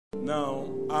Now,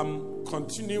 I'm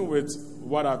continuing with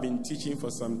what I've been teaching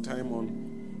for some time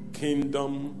on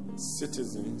kingdom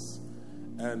citizens.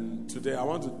 And today I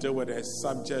want to deal with the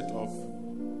subject of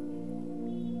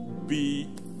be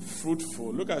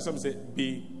fruitful. Look at something, say,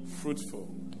 be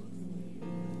fruitful.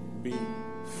 Be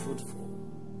fruitful.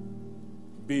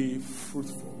 Be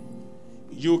fruitful.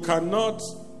 You cannot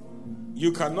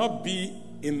be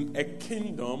in a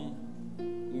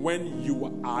kingdom when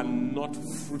you are not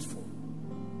fruitful.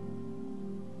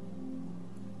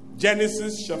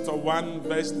 Genesis chapter 1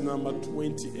 verse number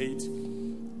 28.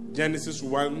 Genesis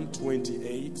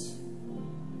 1:28.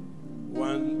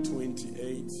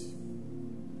 1:28.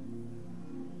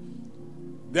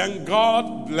 Then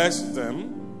God blessed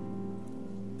them,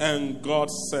 and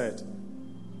God said,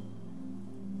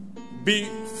 be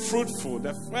fruitful.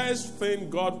 The first thing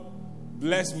God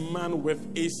blessed man with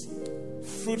is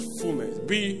fruitfulness.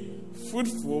 Be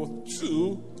fruitful,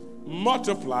 to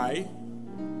multiply,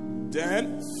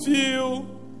 then fill.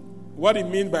 What it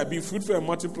means by be fruitful and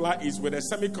multiply is with a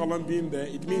semicolon being there.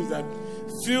 It means that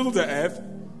fill the earth,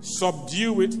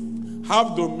 subdue it,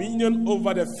 have dominion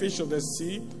over the fish of the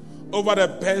sea, over the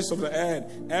birds of the air,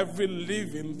 every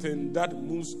living thing that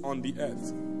moves on the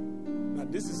earth. Now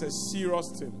this is a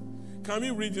serious thing. Can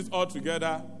we read it all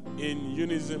together in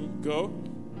unison? Go.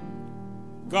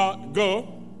 God,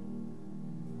 go.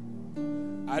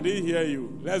 I didn't hear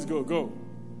you. Let's go. Go.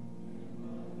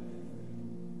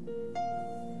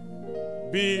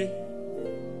 Be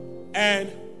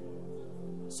and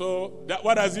so that,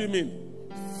 what does it mean?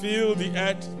 Fill the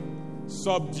earth,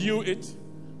 subdue it,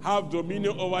 have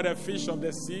dominion over the fish of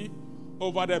the sea,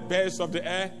 over the birds of the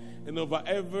air, and over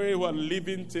every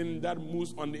living thing that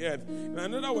moves on the earth. In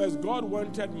other words, God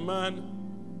wanted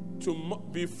man to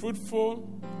be fruitful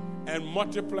and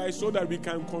multiply so that we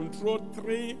can control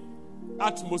 3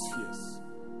 atmospheres.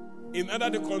 In order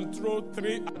to control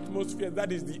 3 atmospheres,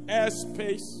 that is the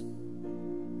airspace.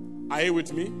 Are you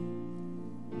with me?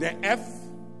 The earth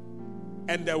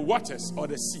and the waters or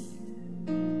the sea.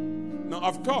 Now,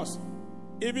 of course,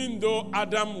 even though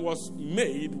Adam was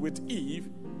made with Eve,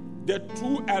 the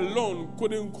two alone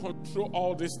couldn't control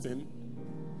all this thing.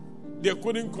 They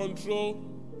couldn't control,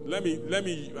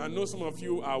 I know some of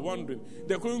you are wondering,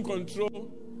 they couldn't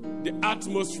control the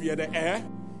atmosphere, the air.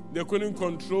 They couldn't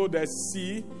control the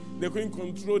sea. They couldn't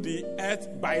control the earth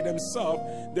by themselves.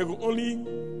 They could only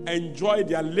enjoy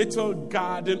their little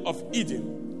garden of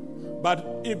Eden. But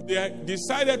if they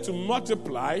decided to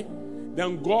multiply,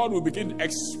 then God will begin to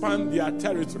expand their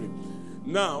territory.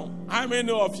 Now, how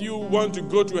many of you want to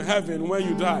go to heaven when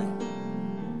you die?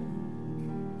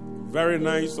 Very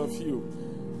nice of you.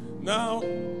 Now,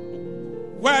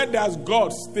 where does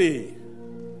God stay?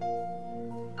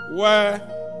 Where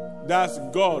does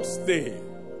God stay?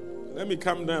 Let me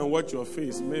come down and watch your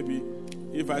face. Maybe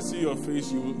if I see your face,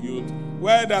 you.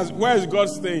 Where is God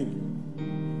staying?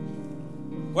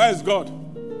 Where is God?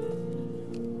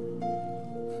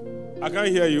 I can't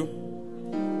hear you.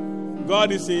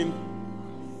 God is in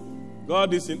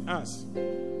us.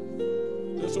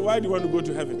 So why do you want to go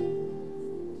to heaven?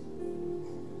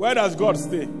 Where does God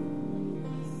stay?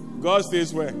 God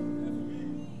stays where?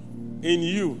 In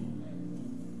you.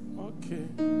 Okay.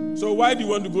 So why do you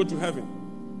want to go to heaven?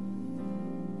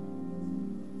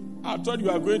 I thought you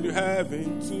were going to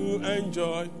heaven to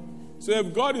enjoy. So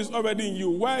if God is already in you,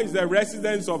 where is the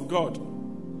residence of God?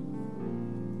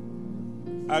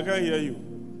 I can't hear you.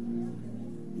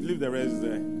 Leave the rest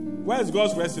there. Where is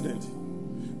God's residence?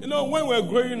 You know, when we're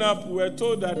growing up, we were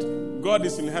told that God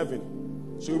is in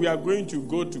heaven. So we are going to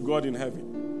go to God in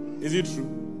heaven. Is it true?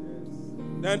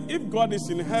 Then if God is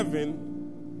in heaven,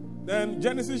 then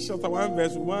Genesis chapter 1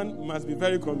 verse 1 must be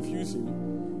very confusing.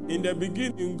 In the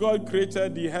beginning, God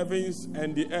created the heavens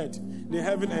and the earth, the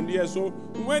heaven and the earth. So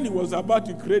when he was about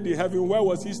to create the heaven, where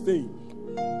was he staying?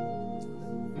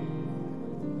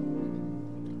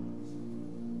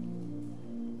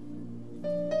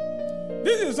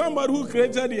 This is somebody who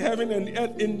created the heaven and the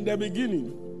earth in the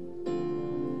beginning.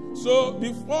 So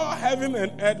before heaven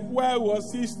and earth, where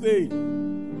was he staying?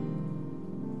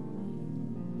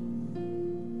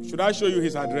 Should I show you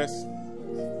his address?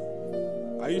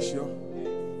 Are you sure?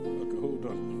 Hold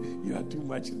on. You are too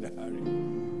much in a hurry.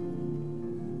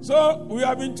 So we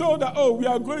have been told that, we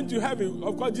are going to heaven.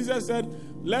 Of course, Jesus said,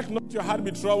 let not your heart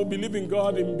be troubled. Believe in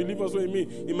God and believe also in me.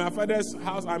 In my Father's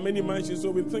house are many mansions.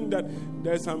 So we think that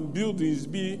there's some buildings,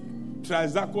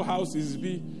 tricycle houses,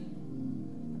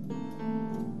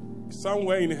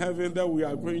 somewhere in heaven that we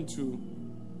are going to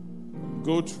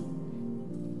go to.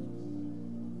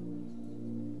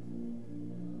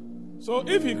 So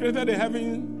if he created the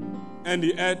heaven and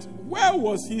the earth, where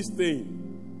was he staying?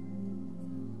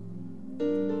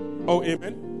 Oh,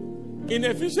 amen. In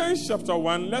Ephesians chapter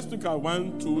 1, let's look at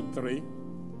 1, 2, 3.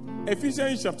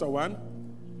 Ephesians chapter 1.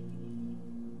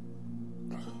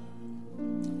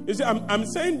 You see, I'm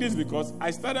saying this because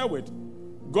I started with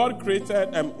God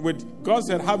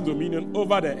said, have dominion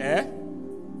over the air,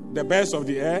 the birds of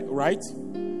the air, right?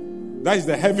 That is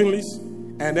the heavenlies.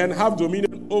 And then have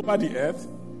dominion over the earth,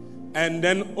 and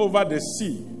then over the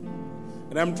sea.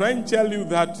 And I'm trying to tell you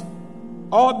that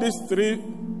all these three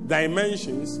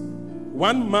dimensions,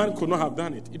 one man could not have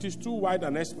done it. It is too wide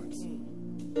an expanse.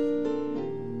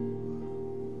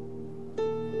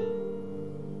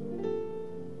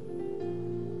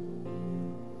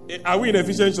 Are we in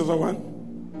Ephesians chapter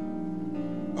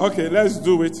 1? Okay, let's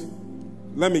do it.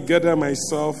 Let me gather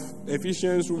myself.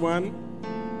 Ephesians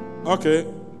 1. Okay.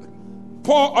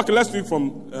 Paul, okay, let's read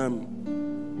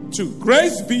from 2.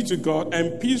 Grace be to God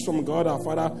and peace from God our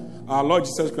Father, our Lord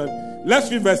Jesus Christ.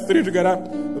 Let's read verse 3 together.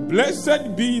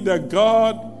 Blessed be the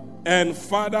God and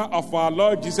Father of our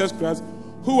Lord Jesus Christ,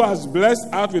 who has blessed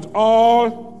us with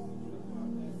all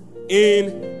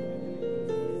in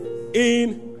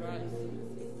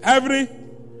every.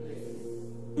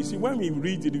 You see, when we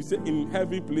read it, we say in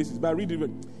heavenly places, but read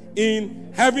it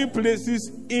in heavenly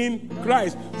places in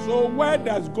Christ. So where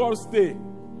does God stay?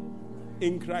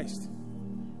 In Christ.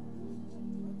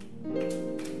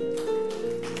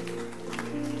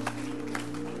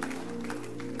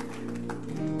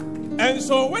 And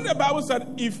so when the Bible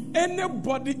said, if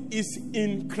anybody is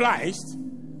in Christ,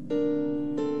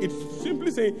 it's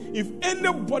simply saying, if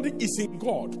anybody is in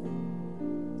God.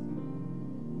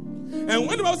 And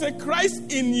when the Bible says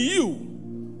Christ in you,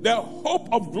 the hope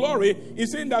of glory,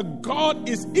 is saying that God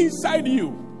is inside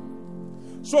you.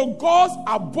 So God's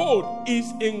abode is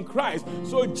in Christ.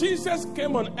 So Jesus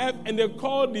came on earth and they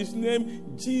called his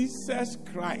name Jesus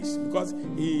Christ because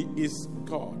he is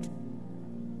God.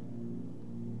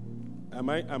 Am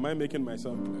I making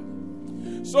myself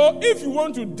clear? So if you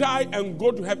want to die and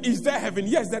go to heaven, is there heaven?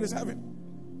 Yes, there is heaven.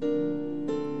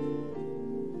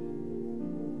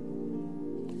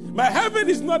 But heaven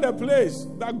is not a place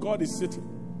that God is sitting.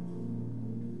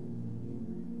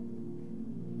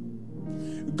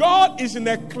 God is in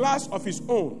a class of his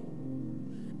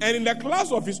own. And in the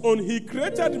class of his own, he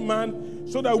created man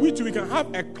so that we can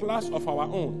have a class of our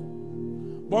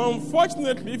own. But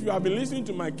unfortunately, if you have been listening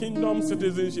to my kingdom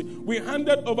citizenship, we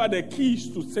handed over the keys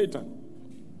to Satan.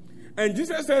 And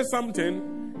Jesus said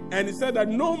something, and he said that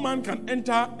no man can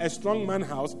enter a strong man's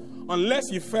house unless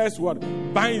he first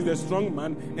binds the strong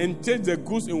man and takes the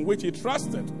goods in which he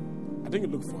trusted. I think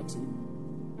it looked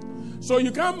 14. So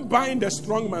you can't bind the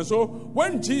strong man. So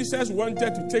when Jesus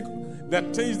wanted to take the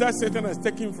things that Satan has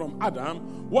taken from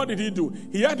Adam, what did he do?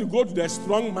 He had to go to the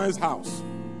strong man's house.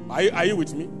 Are you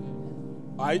with me?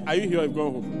 Are you here?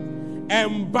 Going home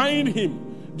and bind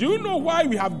him. Do you know why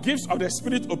we have gifts of the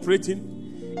Spirit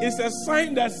operating? It's a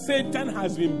sign that Satan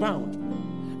has been bound.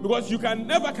 Because you can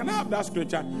never, can I have that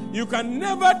scripture? You can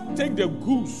never take the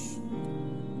goose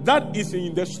that is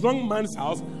in the strong man's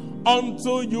house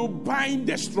until you bind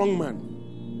the strong man.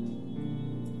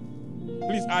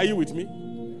 Please, are you with me?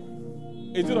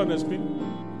 Is it on the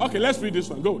screen? Okay, let's read this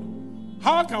one. Go.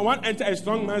 How can one enter a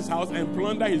strong man's house and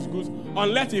plunder his goods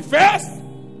unless he first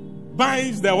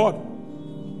binds the what?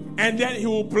 And then he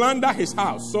will plunder his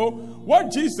house. So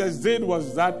what Jesus did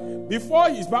was that before,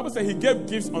 his Bible said he gave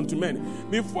gifts unto men.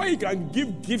 Before he can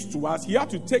give gifts to us, he had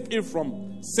to take it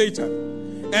from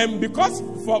Satan. And because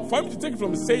for him to take it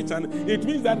from Satan, it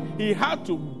means that he had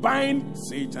to bind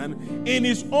Satan in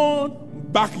his own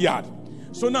backyard.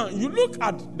 So now you look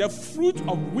at the fruit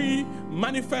of we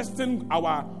manifesting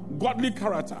our godly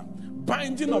character,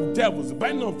 binding of devils,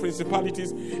 binding of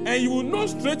principalities, and you will know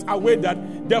straight away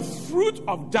that the fruit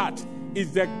of that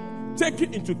is the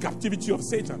taking into captivity of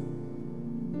Satan.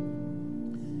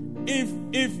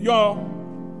 If your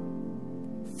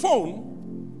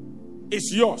phone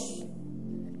is yours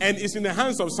and it's in the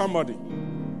hands of somebody,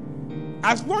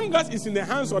 as long as it's in the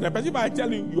hands of the person, if I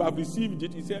tell you you have received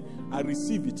it, he said, I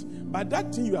receive it. But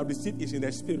that thing you have received is in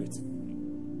the spirit.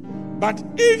 But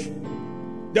if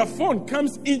the phone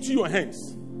comes into your hands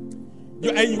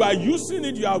and you are using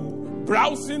it, you are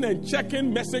browsing and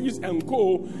checking messages and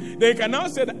co, they can now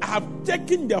say that I have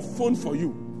taken the phone for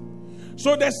you.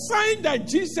 So the sign that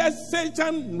Jesus,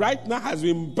 Satan right now has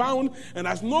been bound and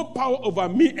has no power over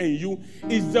me and you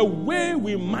is the way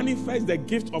we manifest the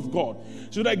gift of God.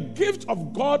 So the gift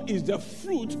of God is the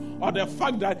fruit or the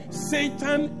fact that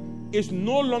Satan is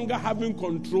no longer having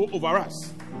control over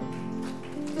us.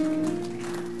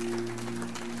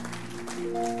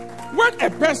 When a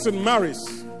person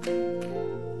marries,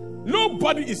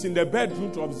 nobody is in the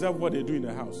bedroom to observe what they do in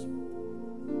the house.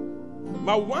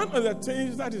 But one of the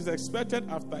things that is expected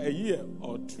after a year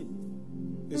or two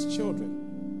is children.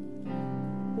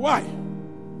 Why?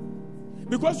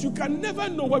 Because you can never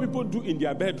know what people do in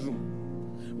their bedroom.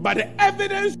 But the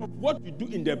evidence of what you do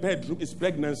in the bedroom is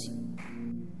pregnancy.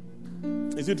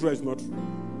 Is it true or is not true?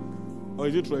 Or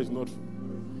is it true or is not true?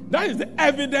 That is the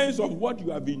evidence of what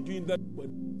you have been doing.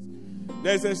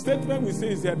 There's a statement we say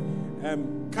is that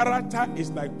character is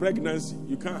like pregnancy.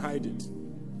 You can't hide it.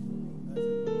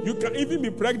 You can even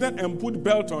be pregnant and put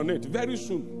belt on it very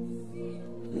soon.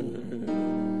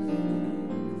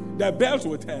 The belt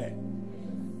will tear.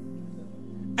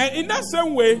 And in that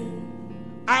same way,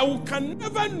 I can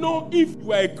never know if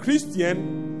you are a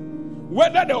Christian,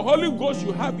 whether the Holy Ghost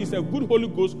you have is a good Holy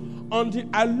Ghost, until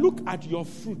I look at your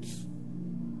fruits.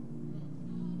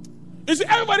 You see,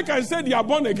 everybody can say they are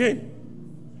born again.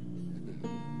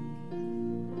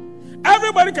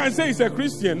 Everybody can say he's a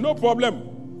Christian, no problem.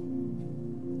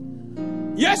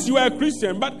 Yes, you are a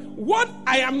Christian, but what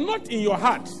I am not in your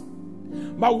heart,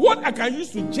 but what I can use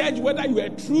to judge whether you are a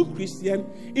true Christian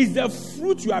is the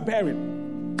fruit you are bearing.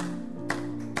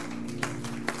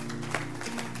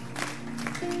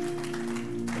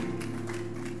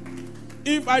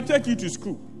 If I take you to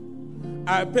school,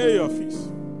 I pay your fees.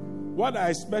 What I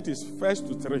expect is 1st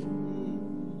to 3.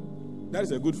 That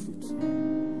is a good fruit.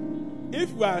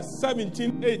 If you are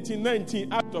 17, 18,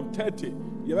 19 out of 30,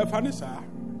 you have a funny sir.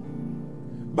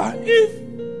 But if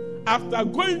after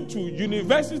going to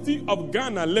University of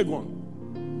Ghana,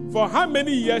 Legon, for how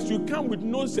many years you come with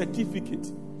no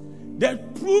certificate, the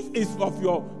proof is of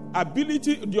your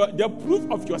ability, the proof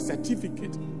of your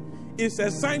certificate is a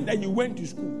sign that you went to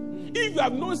school. If you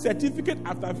have no certificate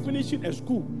after finishing a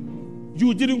school,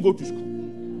 you didn't go to school.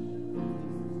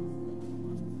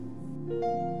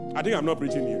 I think I'm not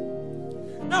preaching here.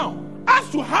 Now, as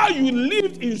to how you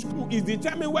lived in school is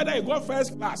determined whether you got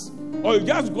first class or you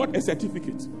just got a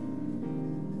certificate.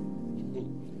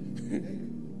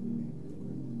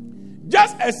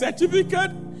 Just a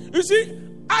certificate. You see,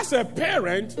 as a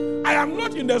parent, I am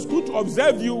not in the school to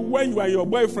observe you when you are in your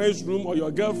boyfriend's room or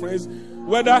your girlfriend's,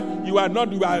 whether you are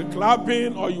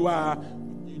clapping or you are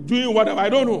doing whatever, I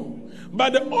don't know.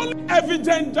 But the only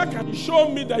evidence that can show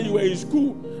me that you were in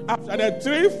school after the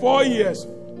 3-4 years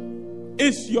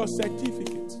is your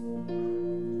certificate.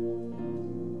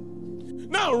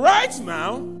 Now, right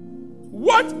now,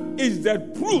 what is the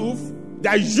proof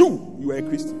that you are a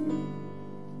Christian?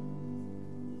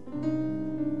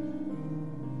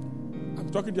 I'm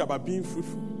talking to you about being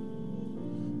fruitful.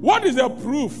 What is the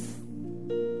proof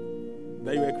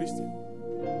that you are a Christian?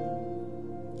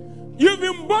 You've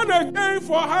been born again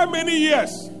for how many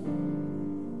years?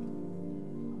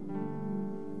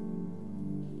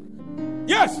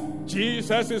 Yes,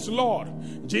 Jesus is Lord.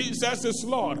 Jesus is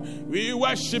Lord. We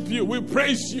worship you. We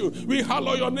praise you. We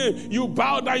hallow your name. You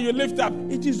bow down, you lift up.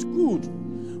 It is good.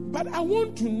 But I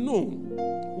want to know,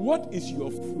 what is your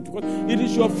fruit? It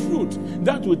is your fruit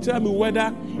that will tell me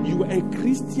whether you are a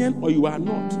Christian or you are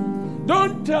not.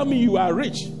 Don't tell me you are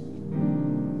rich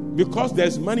because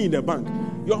there's money in the bank.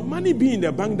 Your money being in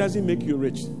the bank doesn't make you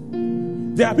rich.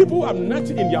 There are people who have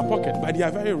nothing in their pocket, but they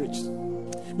are very rich.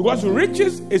 Because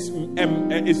riches is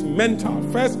mental.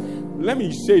 First, let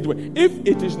me say it. If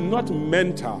it is not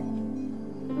mental,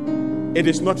 it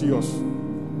is not yours.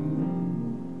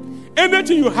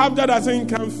 Anything you have that doesn't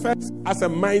come first as a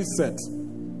mindset,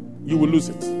 you will lose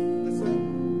it.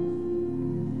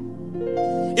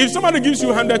 If somebody gives you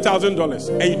 $100,000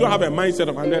 and you don't have a mindset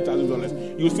of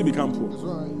 $100,000, you will still become poor. That's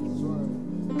right.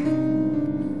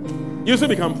 You still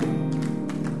become poor.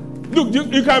 Look,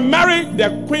 you can marry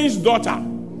the queen's daughter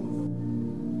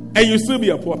and you still be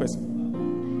a poor person.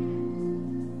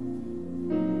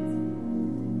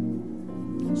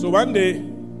 So one day,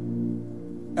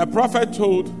 a prophet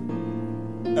told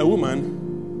a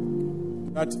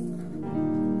woman that,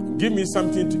 give me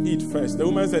something to eat first. The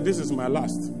woman said, this is my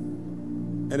last.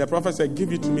 And the prophet said,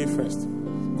 give it to me first.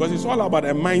 Because it's all about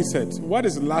a mindset. What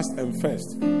is last and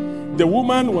first? The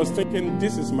woman was thinking,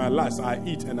 this is my last. I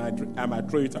eat and I might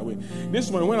throw it away. This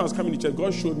one, when I was coming to church,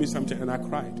 God showed me something and I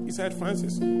cried. He said,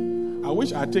 Francis, I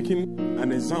wish I had taken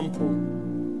an example.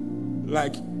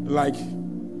 Like,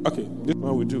 okay, this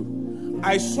one we do.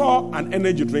 I saw an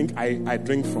energy drink I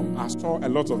drink from. I saw a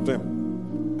lot of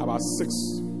them. About 6.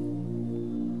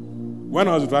 When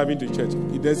I was driving to church,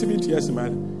 there's even tears in my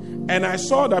eyes. And I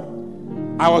saw that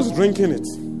I was drinking it.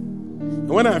 And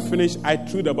when I finished, I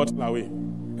threw the bottle away.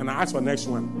 And I asked for the next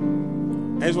one.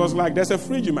 And it was like, there's a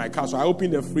fridge in my car. So I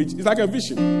opened the fridge. It's like a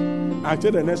vision. I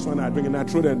take the next one I drink and I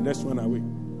throw the next one away.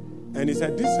 And he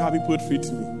said, this is how people treat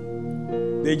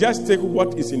me. They just take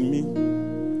what is in me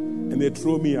and they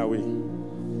throw me away.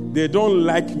 They don't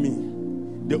like me.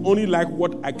 They only like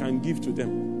what I can give to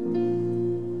them.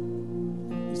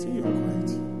 You see, you are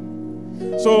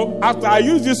quiet. So after I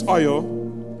use this oil,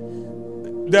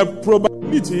 the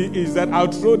probability is that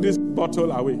I'll throw this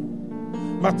bottle away.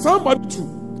 But somebody too,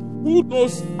 who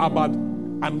knows about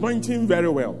anointing very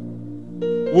well,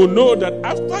 will know that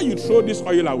after you throw this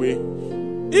oil away,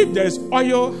 if there is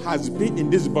oil has been in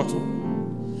this bottle,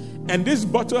 and this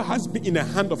bottle has been in the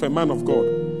hand of a man of God,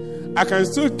 I can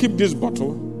still keep this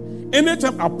bottle.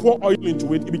 Anytime I pour oil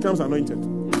into it, it becomes anointed.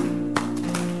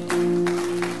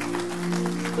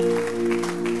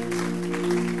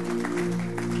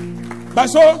 But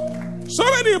so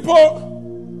many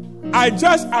people are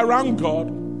just around God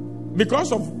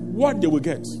because of what they will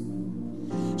get.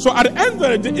 So at the end of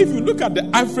the day, if you look at the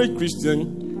average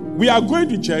Christian, we are going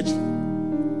to church,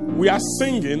 we are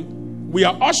singing, we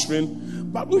are ushering,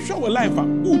 but we show a life.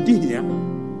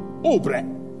 Oh, bread.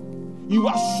 You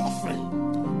are suffering.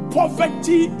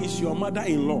 Poverty is your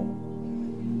mother-in-law,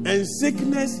 and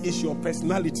sickness is your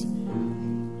personality.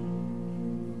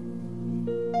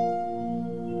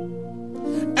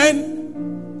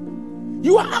 And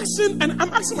you are asking, and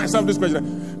I'm asking myself this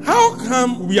question: how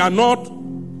come we are not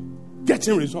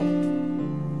getting result?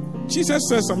 Jesus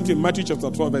says something in Matthew chapter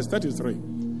 12, verse 33.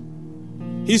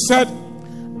 He said,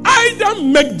 either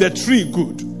make the tree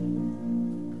good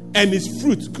and its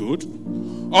fruit good,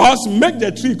 or else make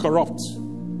the tree corrupt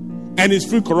and its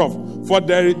fruit corrupt. For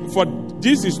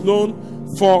this is known,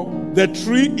 for the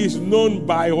tree is known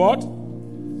by what?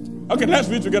 Okay, let's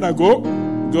read together. Go.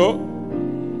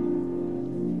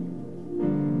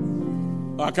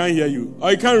 Oh, I can't hear you.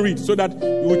 Or you can't read, so that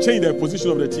you will change the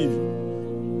position of the TV.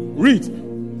 Read.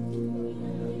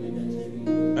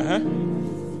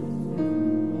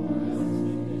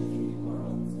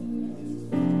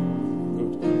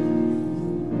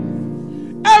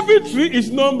 Every tree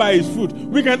is known by its fruit.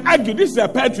 We can argue, this is a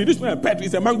pear tree, this is not a pear tree,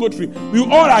 it's a mango tree. We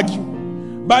all argue.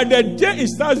 But the day it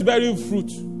starts bearing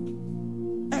fruit,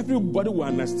 everybody will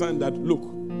understand that, look,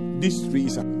 this tree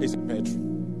is a pear tree.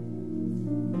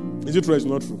 Is it true or is it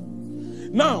not true?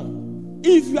 Now,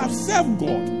 if you have served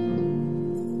God,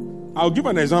 I'll give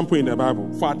an example in the Bible.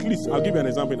 For at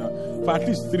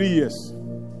least 3 years.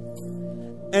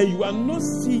 And you are not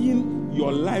seeing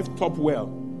your life top well.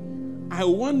 I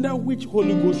wonder which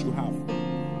Holy Ghost you have.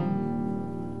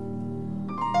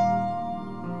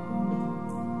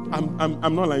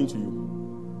 I'm not lying to you.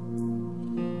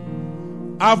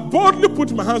 I've boldly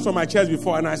put my hands on my chest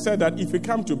before, and I said that if you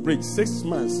come to break 6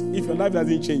 months, if your life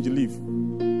doesn't change, leave.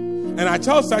 And I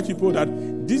tell such people that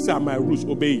these are my rules,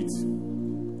 obey it.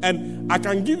 And I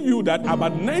can give you that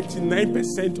about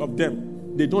 99% of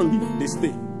them, they don't leave, they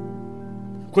stay.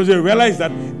 Because they realize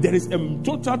that there is a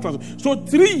total transformation. So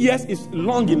 3 years is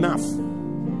long enough.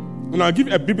 And I'll give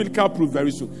a biblical proof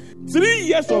very soon. 3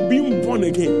 years of being born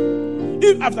again.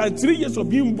 If after 3 years of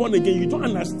being born again, you don't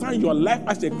understand your life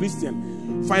as a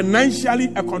Christian,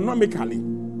 financially, economically,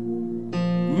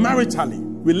 maritally,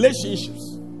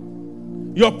 relationships,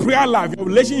 your prayer life, your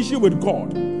relationship with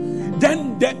God,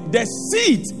 then the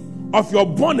seed of your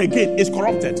born again is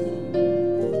corrupted.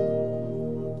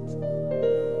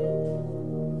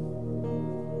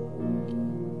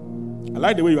 I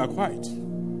like the way you are quiet.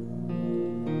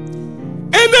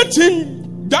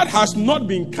 Anything that has not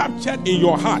been captured in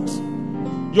your heart,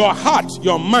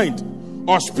 your mind,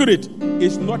 or spirit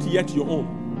is not yet your own.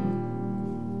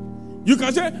 You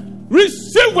can say,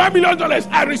 receive $1 million,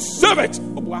 I receive it.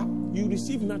 You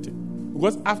receive nothing.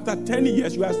 Because after 10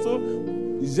 years, you are still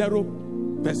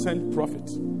 0% profit.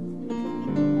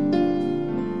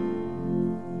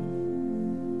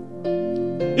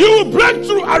 You will break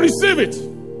through, I receive it.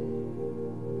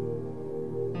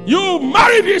 You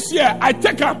marry this year, I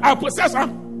take them, I possess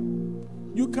them.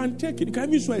 You can take it. You can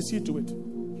even sow a seed to it.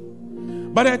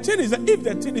 But the thing is that if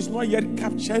the thing is not yet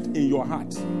captured in your heart,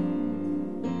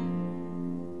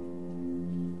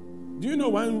 do you know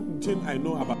one thing I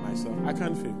know about myself? I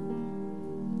can't fail.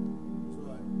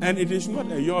 And it is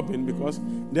not a yobbing, because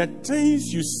the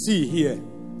things you see here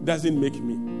doesn't make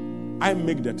me. I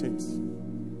make the things.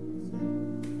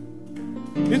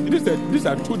 These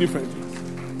are two different things.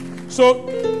 So,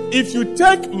 if you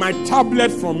take my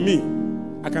tablet from me,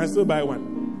 I can still buy one.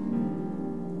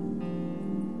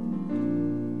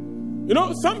 You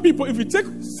know, some people, if you take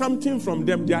something from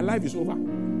them, their life is over.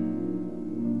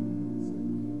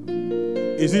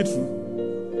 Is it true?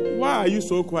 Why are you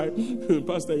so quiet?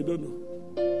 Pastor, you don't know.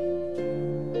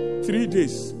 3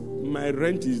 days, my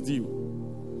rent is due.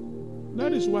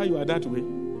 That is why you are that way.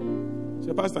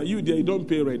 Say, Pastor, you there, you don't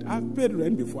pay rent. I've paid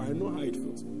rent before. I know how it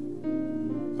feels.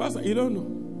 Pastor, you don't know.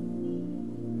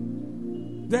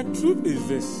 The truth is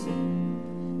this.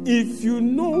 If you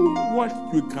know what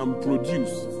you can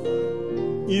produce,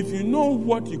 if you know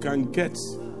what you can get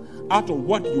out of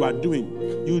what you are doing,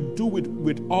 you do it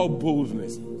with all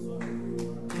boldness.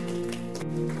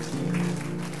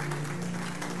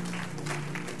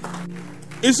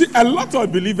 You see, a lot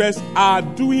of believers are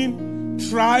doing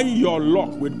try your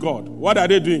luck with God. What are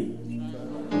they doing?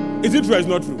 Is it true or is it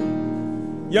not true?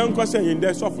 Young question in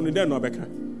there, soften in there, no becker.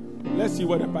 Let's see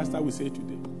what the pastor will say today.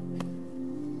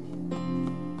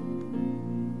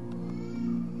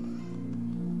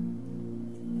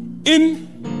 In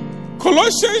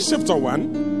Colossians chapter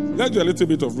 1, let's do a little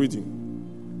bit of reading.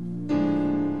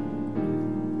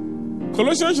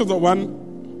 Colossians chapter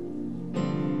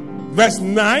 1, verse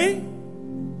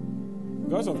 9.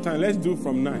 Because of time, let's do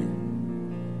from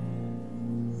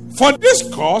 9. For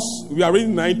this cause, we are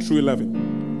reading 9 through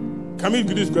 11. Can we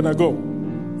do this? Gonna go.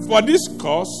 For this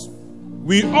cause,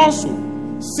 we also,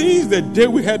 since the day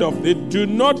we heard of it, do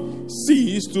not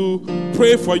cease to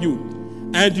pray for you,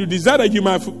 and to desire that you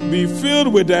might be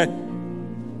filled with the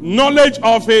knowledge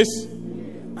of His.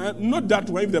 And not that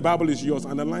way. If the Bible is yours,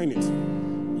 underline it.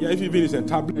 Yeah, if even it's a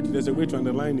tablet, there's a way to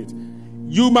underline it.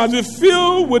 You must be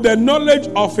filled with the knowledge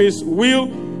of His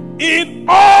will in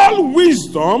all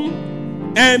wisdom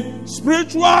and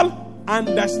spiritual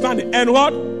understanding. And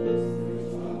what?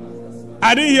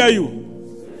 I didn't hear you.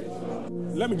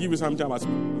 Let me give you some time about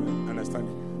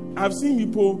understanding. I've seen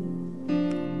people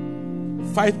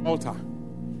fight altar.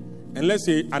 And let's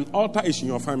say an altar is in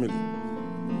your family.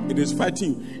 It is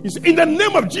fighting you. You say, in the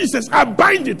name of Jesus, I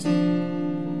bind it.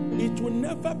 It will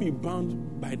never be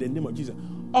bound by the name of Jesus.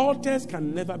 Altars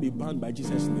can never be bound by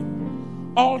Jesus'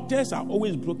 name. Altars are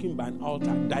always broken by an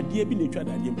altar.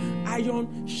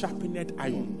 Iron sharpened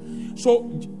iron. So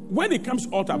when it comes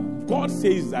to altar, God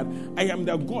says that I am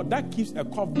the God that keeps a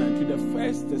covenant to the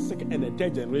first, the second, and the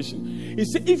third generation. He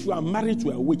said if you are married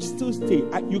to a witch, still stay.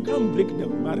 You can't break the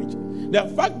marriage. The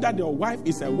fact that your wife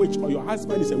is a witch or your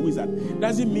husband is a wizard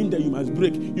doesn't mean that you must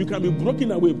break. You can be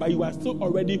broken away, but you are still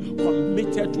already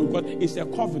committed to it because it's a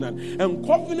covenant. And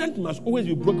covenant must always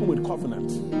be broken with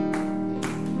covenant.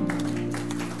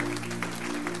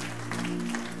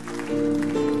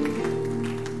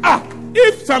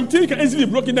 If something can easily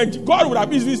be broken, then God would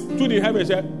have easily stood in heaven and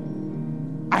said,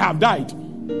 I have died.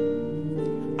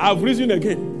 I have risen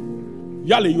again.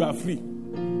 Yalley, you are free.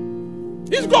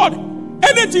 It's God.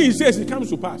 Anything He says, it comes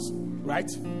to pass.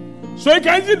 Right? So He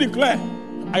can easily declare,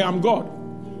 I am God.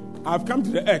 I have come to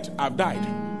the earth. I have died.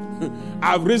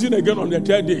 I have risen again on the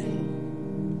third day.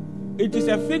 It is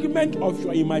a figment of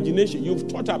your imagination. You've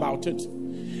thought about it.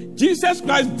 Jesus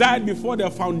Christ died before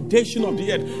the foundation of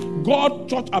the earth. God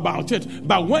thought about it.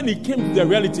 But when it came to the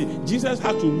reality, Jesus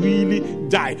had to really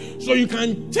die. So you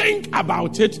can think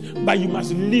about it, but you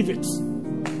must live it.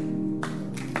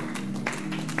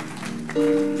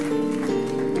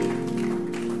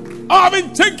 I've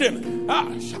been thinking.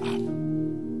 Shut up.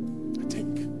 I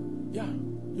think. Yeah,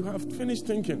 you have finished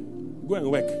thinking. Go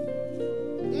and work.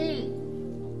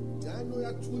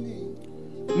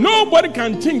 Nobody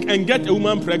can think and get a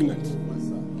woman pregnant.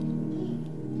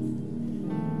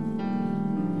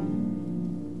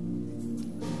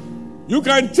 You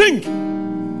can think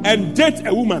and date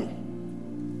a woman.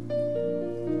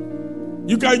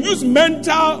 You can use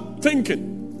mental thinking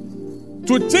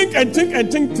to think and think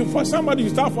and think for somebody to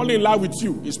start falling in love with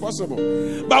you. It's possible.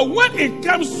 But when it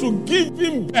comes to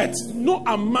giving birth, no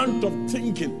amount of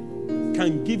thinking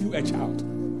can give you a child.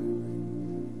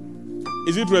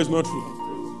 Is it true or is it not true?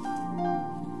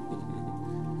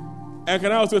 And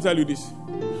can I also tell you this?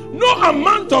 No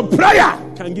amount of prayer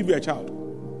can give you a child.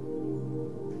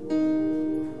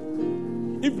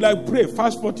 If like pray,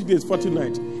 fast 40 days, 40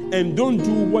 nights, and don't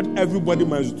do what everybody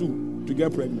must do to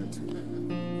get pregnant.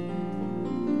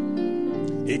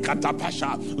 And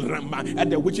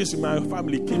the witches in my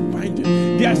family keep binding.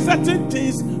 There are certain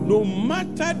things, no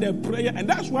matter the prayer, and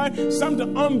that's why some of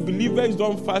the unbelievers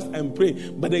don't fast and pray,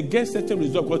 but they get certain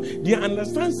results because they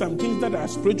understand some things that are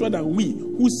spiritual than we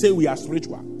who say we are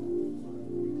spiritual.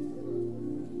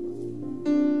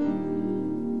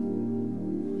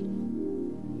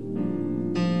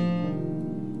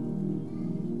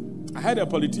 I had a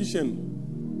politician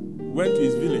went to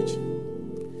his village,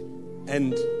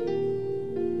 and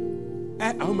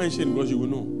I'll mention because you will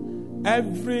know.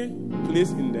 Every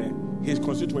place in his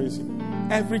constituency,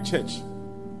 every church,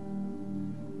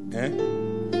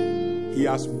 he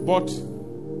has bought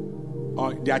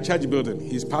their church building.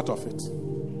 He's part of it.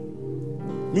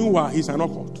 Meanwhile, he's an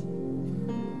occult.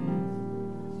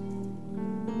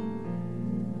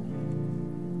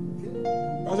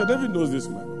 Pastor David knows this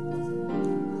man.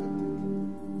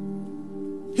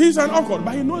 He's an awkward,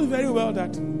 but he knows very well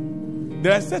that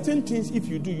there are certain things, if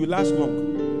you do, you last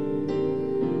long.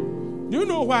 Do you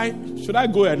know why? Should I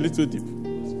go a little deep?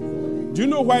 Do you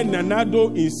know why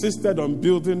Nanado insisted on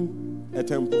building a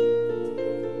temple?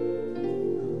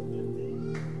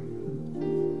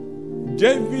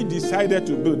 David decided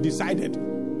to build. Decided.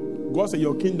 God said,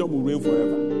 your kingdom will reign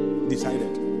forever.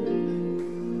 Decided.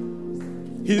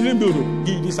 He didn't build it.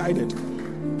 He decided.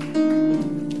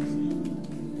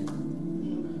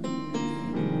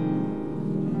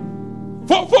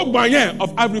 For Banyan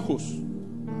of Ivory Coast,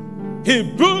 he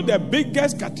built the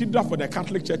biggest cathedral for the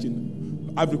Catholic Church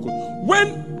in Ivory Coast.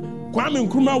 When Kwame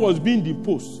Nkrumah was being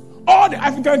deposed, all the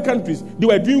African countries, they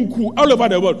were doing coup all over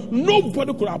the world.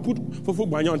 Nobody could have put Fofo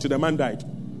Banyan until the man died.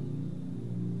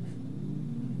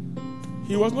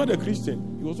 He was not a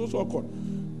Christian. He was also called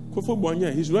Fofo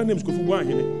Banyan. His real name is Kofu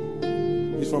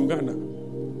Banyan. He's from Ghana.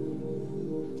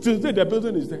 Till today, the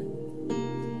building is there.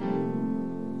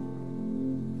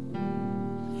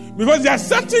 Because there are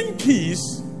certain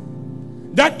keys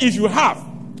that if you have,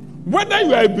 whether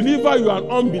you are a believer, you are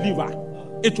an unbeliever,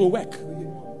 it will work.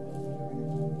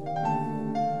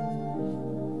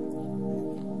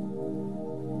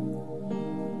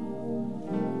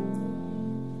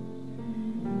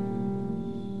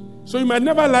 So you might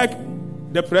never like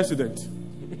the president.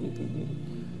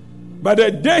 But the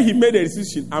day he made a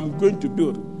decision, I'm going to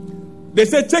build. They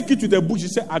said, take it to the bush. He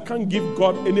said, I can't give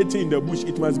God anything in the bush.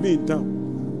 It must be in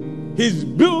town. He's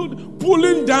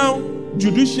pulling down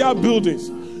judicial buildings.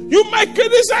 You might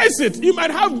criticize it. You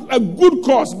might have a good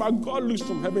cause. But God looks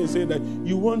from heaven and says that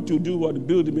you want to do what?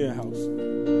 Build me a house.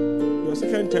 Your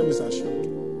second term is assured.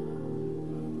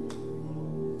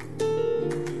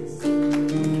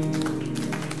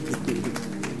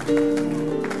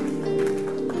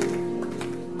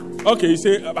 Okay, you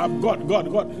say,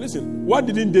 God. Listen, what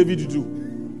didn't David do?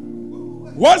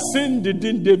 What sin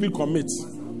didn't David commit?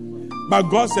 But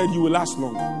God said you will last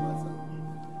long.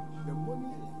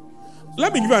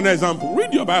 Let me give you an example.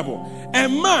 Read your Bible. A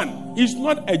man is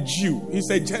not a Jew. He's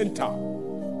a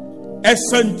Gentile. A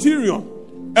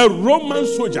centurion. A Roman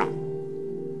soldier.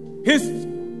 His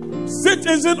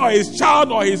citizen or his child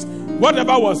or his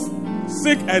whatever was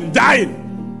sick and dying.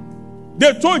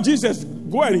 They told Jesus,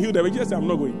 go and heal them. Jesus said, I'm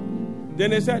not going. Then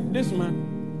they said, this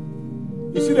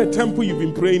man, you see the temple you've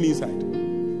been praying inside?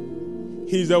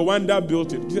 He's the one that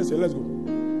built it. Jesus said, let's go.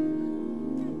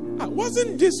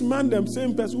 Wasn't this man the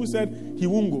same person who said he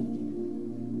won't go?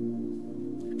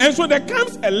 And so there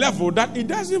comes a level that it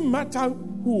doesn't matter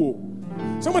who.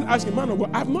 Someone asked him, man of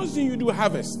God, I've not seen you do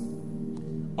harvest.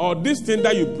 Or this thing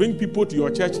that you bring people to your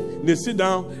church, they sit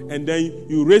down and then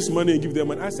you raise money and give them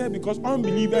money. I said, because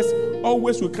unbelievers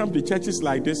always will come to churches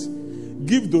like this,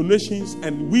 give donations,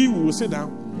 and we will sit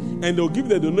down and they'll give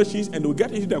the donations and they'll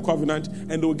get into the covenant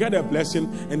and they'll get a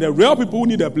blessing. And the real people who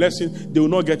need a blessing, they will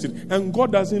not get it. And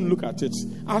God doesn't look at it.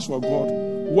 As for God,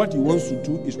 what he wants to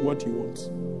do is what he wants.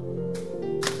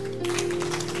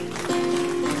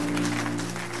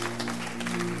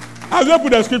 I'll just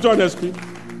put the scripture on the screen.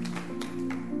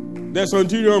 The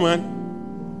centurion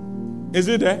man, is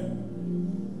it there?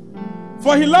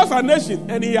 For he loves our nation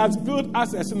and he has built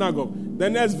us a synagogue. The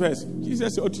next verse,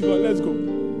 Jesus said, oh, let's go.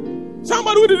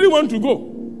 Somebody who didn't want to go.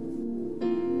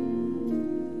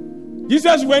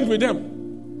 Jesus went with them.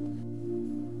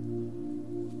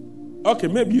 Okay,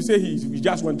 maybe you say he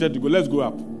just wanted to go. Let's go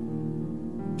up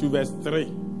to verse 3.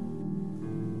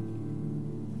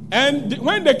 And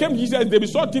when they came to Jesus, they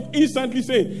besought him instantly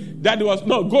saying that it was,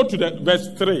 no, go to the verse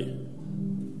 3.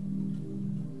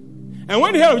 And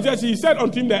when he heard of Jesus, he said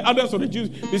unto him, the elders of the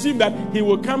Jews received that he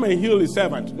will come and heal his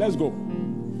servant. Let's go.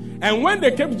 And when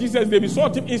they came to Jesus, they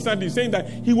besought him instantly, saying that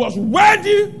he was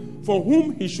worthy for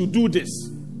whom he should do this.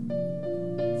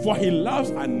 For he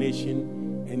loves our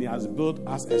nation and he has built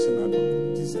us a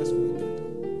synagogue. Jesus waited.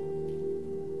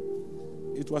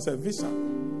 It was a visa.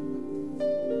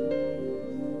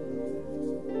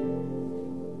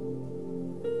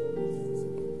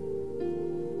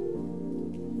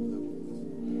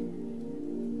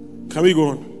 Can we go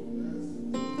on?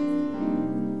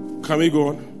 Can we go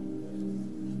on?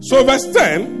 So verse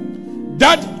 10,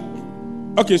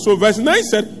 so verse 9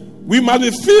 said, we must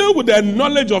be filled with the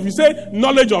knowledge of, you say,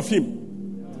 knowledge of him.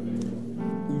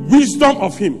 Wisdom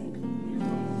of him.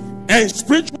 And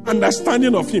spiritual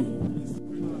understanding of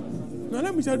him. Now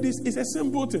let me tell you this, it's a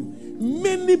simple thing.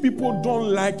 Many people don't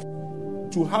like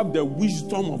to have the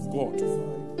wisdom of God.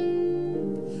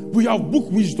 We have book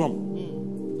wisdom.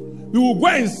 We will go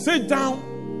and sit down.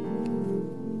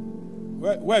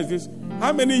 Where is this?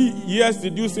 How many years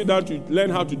did you sit down to learn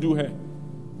how to do hair?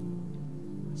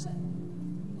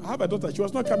 I have a daughter. She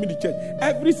was not coming to church.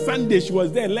 Every Sunday she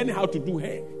was there learning how to do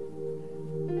hair.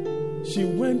 She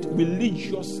went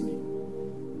religiously.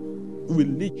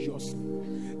 Religiously.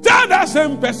 Tell that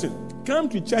same person, come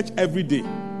to church every day.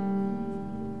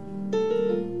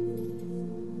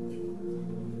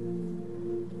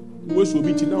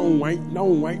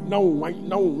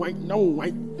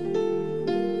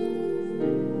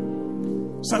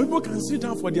 Some people can sit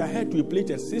down for their head to a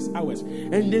plate at 6 hours,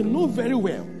 and they know very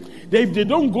well that if they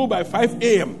don't go by 5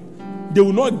 a.m., they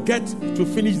will not get to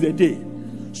finish the day.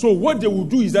 So what they will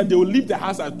do is that they will leave the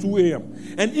house at 2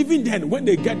 a.m. And even then, when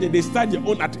they get there, they start their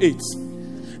own at 8.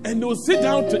 And they will sit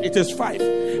down till it is 5.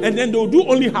 And then they will do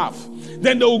only half.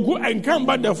 Then they will go and come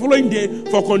back the following day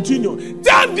for continue.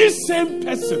 Tell this same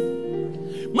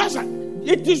person, Master,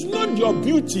 it is not your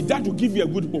beauty that will give you a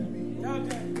good home.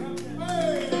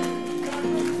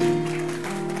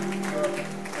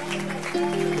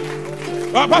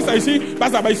 Pastor, you see,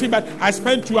 but I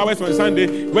spend 2 hours on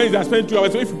Sunday. Wednesday, I spend 2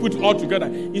 hours. So if you put it all together,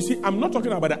 you see, I'm not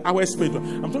talking about the hours spent.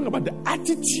 I'm talking about the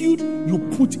attitude you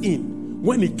put in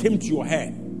when it came to your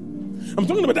hair. I'm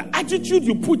talking about the attitude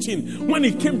you put in when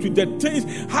it came to the things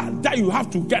that you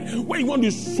have to get. When you want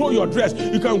to sew your dress,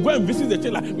 you can go and visit the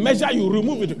tailor. Measure, you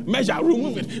remove it. Measure,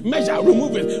 remove it. Measure,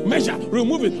 remove it. Measure,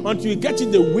 remove it until you get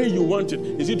it the way you want it.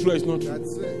 Is it true or is not true?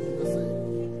 That's it.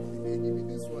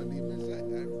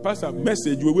 Pastor,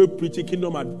 message we will preach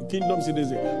kingdom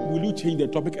citizen. Will you change the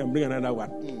topic and bring another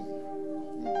one?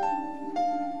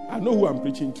 I know who I'm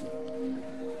preaching to.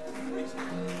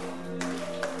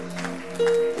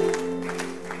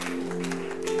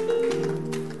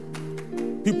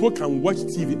 People can watch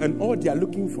TV and all they are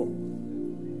looking for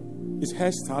is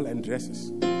hairstyle and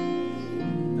dresses.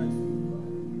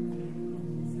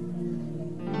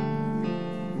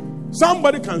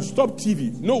 Somebody can stop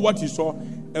TV, know what he saw.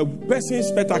 A person's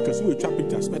spectacles, who will trap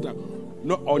picture spectacle,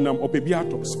 no on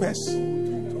opebiato space.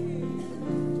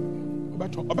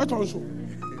 But also,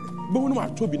 but we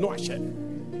know to be no share.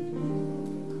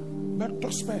 But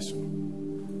to space.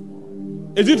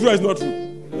 Is it true or is not true?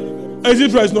 Is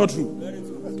it true or is not true?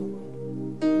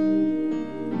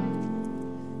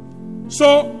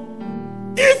 So,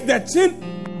 if the thing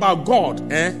about God,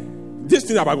 this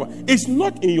thing about God, is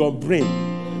not in your brain.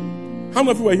 How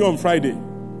many of you were here on Friday?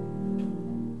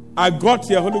 I got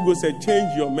here, Holy Ghost said,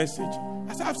 change your message.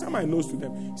 I said, I've sent my notes to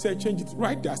them. He said, change it.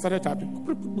 Right there, I started typing,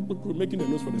 making the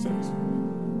notes for the service.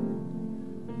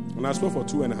 And I spoke for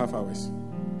 2.5 hours.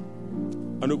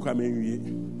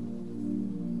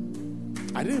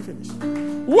 I didn't finish.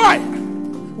 Why?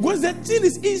 Because the thing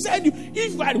is inside you.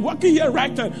 If I had walking here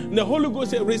right now, and the Holy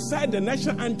Ghost said, recite the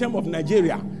national anthem of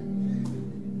Nigeria.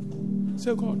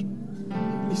 Say, God,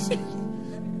 he said,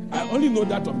 I only know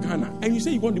that of Ghana. And you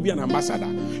say you want to be an ambassador.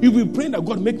 You will pray that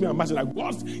God make me an ambassador.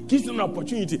 God gives you an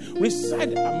opportunity.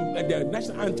 Recite the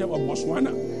national anthem of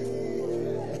Botswana.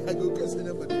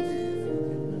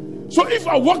 So if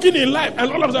you are walking in life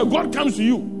and all of a sudden God comes to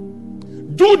you,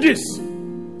 do this.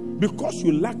 Because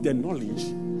you lack the knowledge,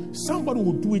 somebody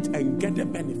will do it and get the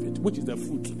benefit, which is the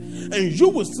fruit. And you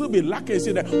will still be lacking and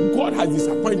say that God has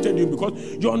disappointed you because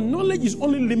your knowledge is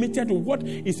only limited to what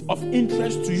is of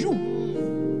interest to you.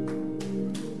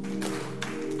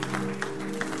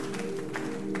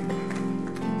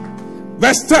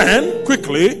 Verse 10,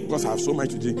 quickly, because I have so much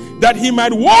to do, that he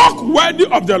might walk worthy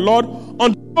of the Lord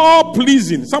unto all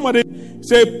pleasing. Somebody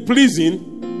say pleasing.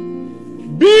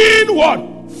 Being what?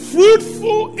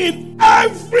 Fruitful in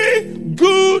every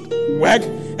good work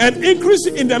and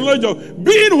increasing in the knowledge of.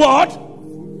 Being what?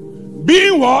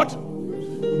 Being what?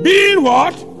 Being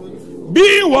what?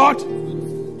 Being what?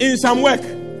 In some work.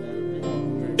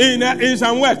 In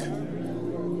some work.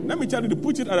 Let me tell you to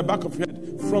put it at the back of your head.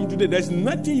 From today, there's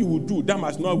nothing you will do that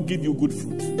must not give you good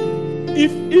fruit.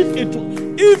 If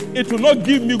it will not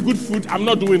give me good fruit, I'm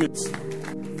not doing it.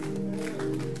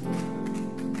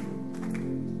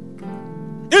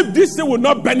 If this thing will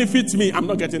not benefit me, I'm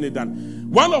not getting it done.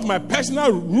 One of my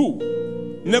personal rules,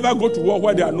 never go to work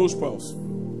where there are no spoils.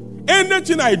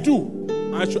 Anything I do,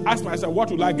 I should ask myself,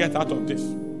 what will I get out of this?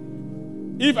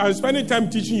 If I'm spending time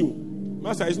teaching you,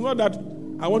 Master, it's not that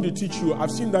I want to teach you.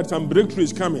 I've seen that some breakthrough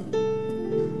is coming.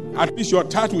 At least your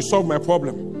tithe will solve my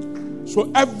problem. So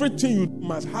everything you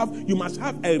must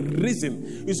have a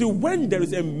reason. You see, when there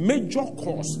is a major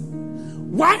cause,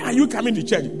 why are you coming to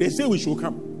church? They say we should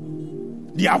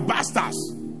come. They are bastards.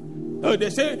 They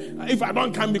say, if I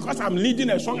don't come because I'm leading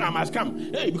a song, I must come.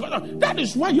 Hey, because that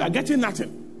is why you are getting nothing.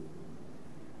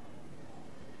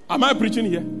 Am I preaching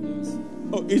here?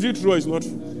 Oh, is it true or is it not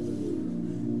true?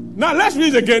 Now let's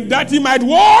read again. That he might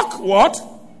walk, what?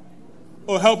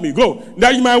 Oh, help me, go.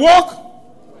 That he might walk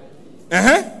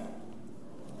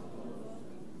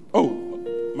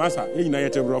Oh, Master,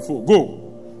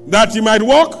 go. That he might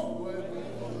walk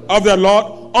of the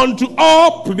Lord unto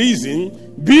all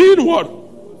pleasing, being what?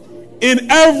 In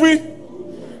every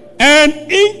and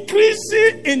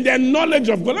increasing in the knowledge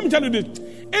of God. Let me tell you this.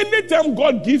 Anytime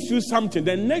God gives you something,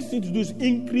 the next thing to do is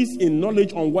increase in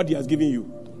knowledge on what he has given you.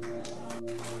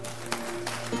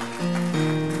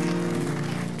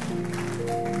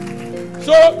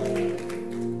 So,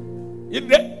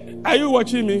 are you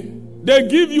watching me? They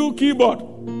give you keyboard.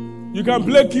 You can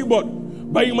play keyboard,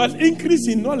 but you must increase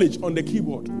in knowledge on the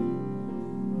keyboard.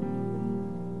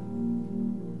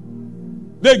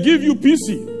 They give you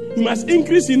PC. You must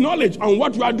increase in knowledge on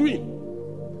what you are doing.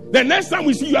 The next time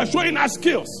we see you are showing us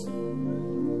skills.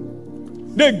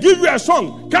 They give you a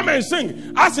song. Come and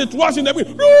sing as it was in the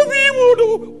beginning.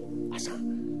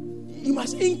 You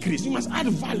must increase. You must add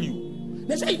value.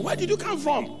 They say, where did you come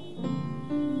from?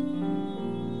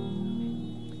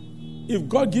 If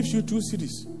God gives you 2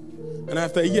 cities, and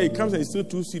after a year it comes and it's still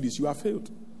 2 cities, you have failed.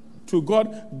 To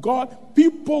God,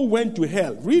 people went to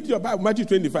hell. Read your Bible, Matthew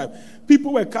 25.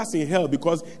 People were cast in hell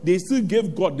because they still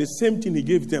gave God the same thing he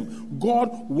gave them. God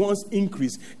wants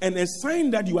increase. And a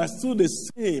sign that you are still the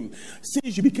same,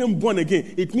 since you became born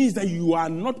again, it means that you are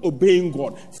not obeying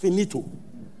God. Finito.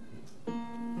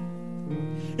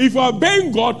 If you are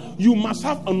obeying God, you must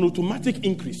have an automatic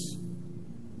increase.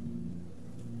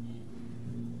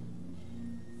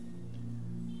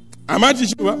 Am I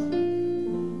teaching you?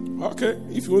 Okay,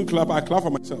 if you won't clap, I clap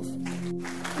for myself.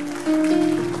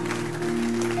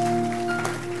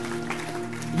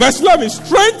 Verse 11,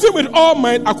 strengthened with all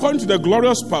might according to the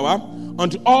glorious power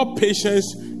unto all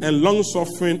patience and long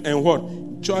suffering and what?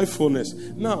 Joyfulness.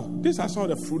 Now, these are some of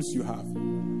the fruits you have.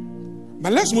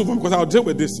 But let's move on because I'll deal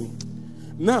with this.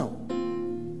 Now,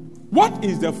 what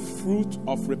is the fruit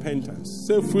of repentance?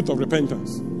 Say fruit of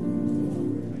repentance. How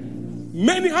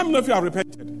many of you have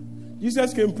repented?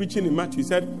 Jesus came preaching in Matthew. He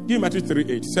said, give Matthew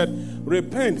 3:8. He said,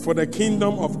 repent for the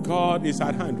kingdom of God is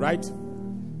at hand, right?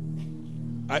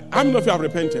 How many of you have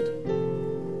repented?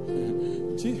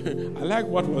 I like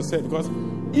what was said because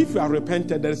if you have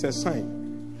repented, there is a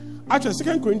sign. Actually,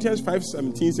 2 Corinthians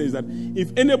 5:17 says that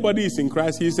if anybody is in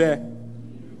Christ, he's a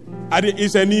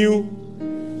new.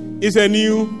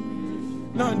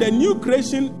 Now, the new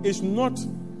creation is not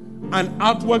an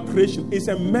outward creation, it's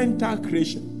a mental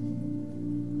creation.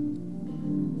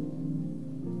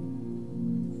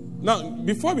 Now,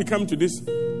 before we come to this,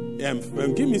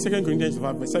 give me 2 Corinthians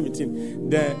 5:17,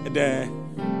 the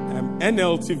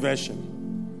NLT version.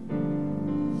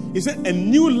 He said, a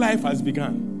new life has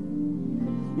begun.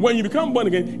 When you become born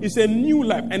again, it's a new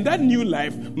life, and that new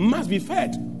life must be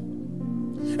fed.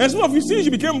 And some of you, since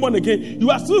you became born again, you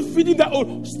are still feeding that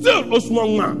old, still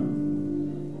Osman man.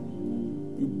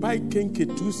 You buy kenke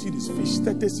 2 cities, fish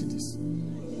 30 cities.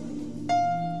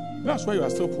 That's why you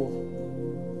are still poor.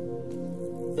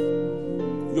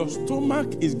 Your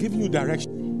stomach is giving you direction.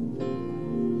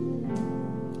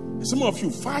 And some of you,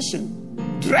 fashion,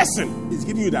 dressing is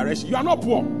giving you direction. You are not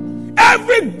poor.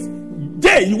 Every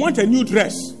day you want a new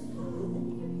dress.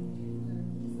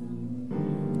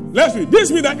 Let's read.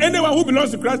 This means that anyone who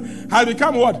belongs to Christ has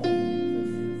become what?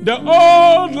 The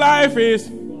old life is,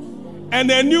 and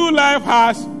the new life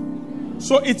has.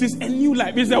 So it is a new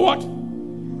life. It's a what?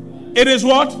 It is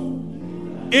what?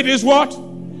 It is what?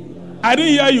 I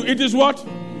didn't hear you. It is what?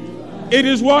 It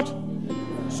is what?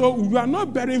 So you are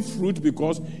not bearing fruit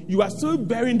because you are still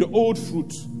bearing the old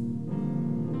fruit.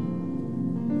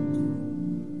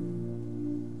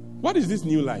 What is this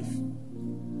new life?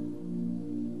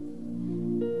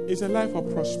 It's a life of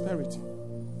prosperity.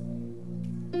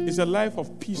 It's a life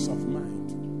of peace of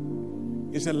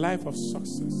mind. It's a life of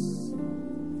success.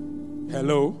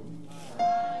 Hello?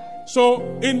 So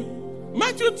in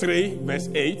Matthew 3, verse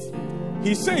 8,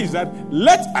 he says that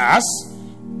let us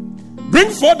bring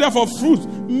forth therefore fruit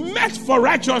met for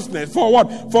righteousness. For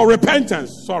what? For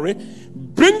repentance. Sorry.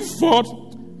 Bring forth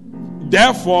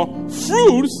therefore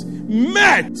fruits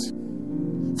met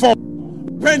for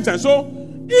repentance. So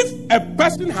if a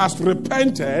person has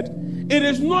repented, it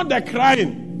is not the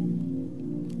crying.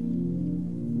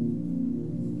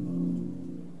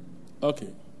 Okay.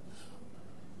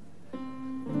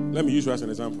 Let me use you as an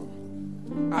example.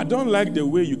 I don't like the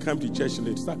way you come to church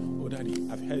late. Start, oh, Daddy,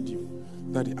 I've heard you.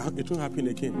 Daddy, it won't happen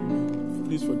again.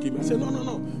 Please forgive me. I said,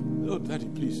 no. Oh, Daddy,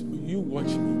 please, you watch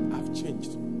me. I've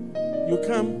changed. You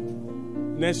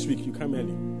come next week, you come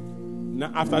early.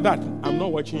 Now, after that, I'm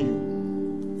not watching you.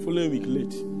 Following week,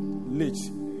 late.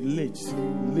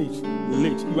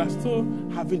 You are still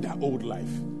having that old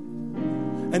life.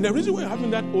 And the reason why you're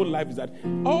having that old life is that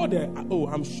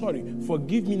I'm sorry,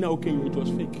 forgive me now, okay, it was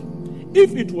fake.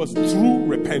 If it was true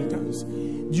repentance,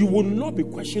 you will not be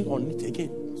questioned on it again.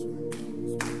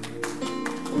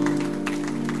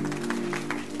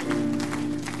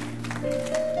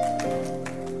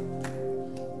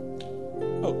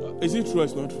 Oh, is it true or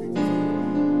it's not true?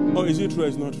 Oh, is it true or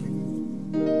it's not true?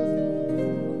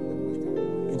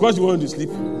 Because you want to sleep,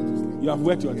 you have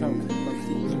wet your tongue.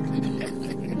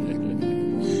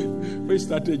 Which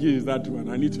strategy is that one?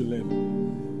 I need to learn.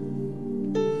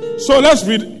 So let's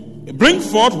read. Bring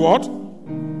forth what?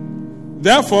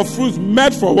 Therefore, fruits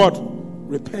made for what?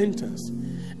 Repentance.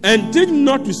 And think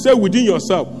not to say within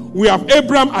yourself, we have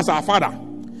Abraham as our father.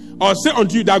 Or say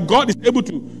unto you that God is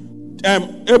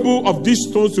able of these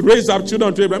stones to raise up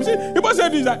children to Abraham. See, people say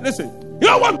this, that, listen, you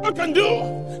know what God can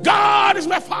do? God is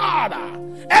my father.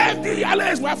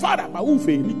 Yalley is my father. But who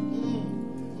failed?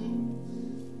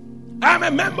 I'm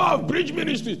a member of Bridge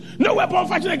Ministries. No weapon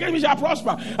fashioned against me shall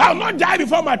prosper. I will not die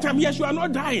before my time. Yes, you are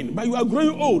not dying, but you are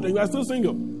growing old and you are still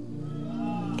single.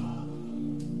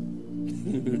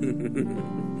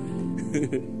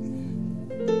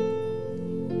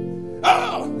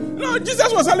 Oh, no,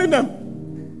 Jesus was telling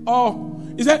them. Oh,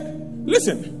 he said,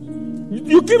 listen,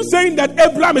 you keep saying that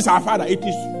Abraham is our father. It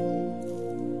is.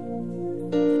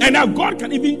 And that God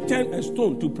can even turn a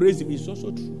stone to praise him. It's also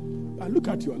true. But look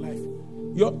at your life.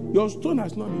 Your stone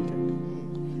has not been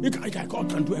turned. God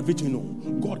can do everything. No,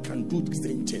 God can do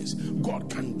things. God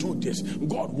can do this.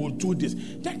 God will do this.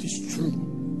 That is true.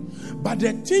 But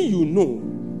the thing you know,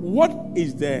 what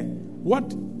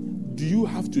do you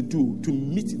have to do to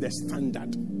meet the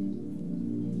standard?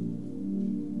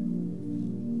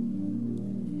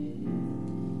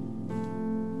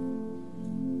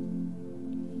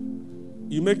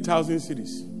 You make 1,000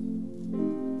 cities.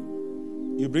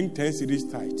 You bring 10 cities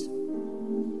tight.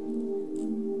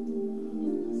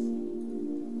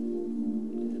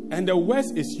 And the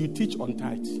worst is you teach on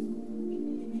tithe.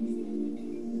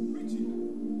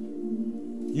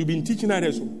 You've been teaching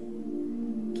others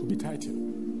to be tithing.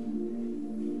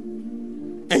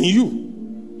 And you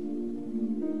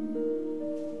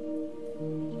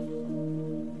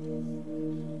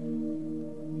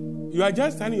are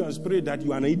just telling your spirit that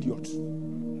you are an idiot.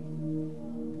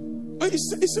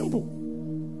 It's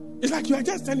simple. It's like you are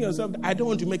just telling yourself that I don't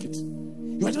want to make it.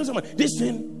 You are telling someone, this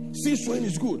thing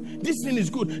is good. This thing is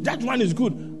good. That one is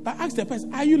good. But ask the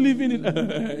person, are you living it?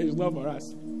 It's not for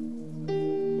us.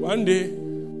 One day,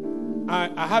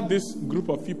 I had this group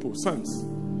of people, sons,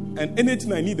 and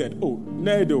anything I needed,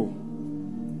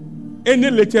 any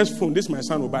latest phone, this my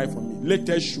son will buy for me.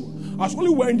 Latest shoe. I was only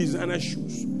wearing designer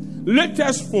shoes.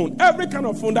 Latest phone, every kind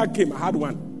of phone that came, I had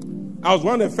one. I was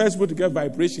one of the first people to get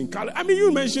vibration. I mean,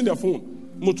 you mentioned the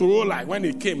phone. Motorola, when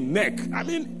it came, NEC. I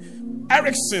mean,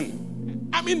 Ericsson.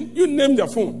 I mean, you name the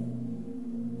phone.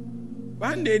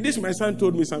 One day, this my son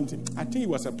told me something. I think he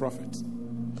was a prophet.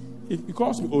 He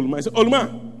calls me Olma. I said,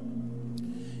 Olma,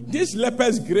 this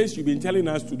leper's grace you've been telling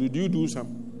us to do you do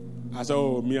some? I said,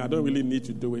 me, I don't really need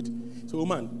to do it. So, oh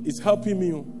man, it's helping me.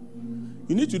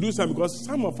 You need to do something because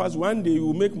some of us, one day,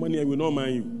 will make money and will not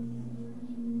mind you.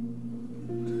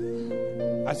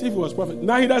 As if he was prophet.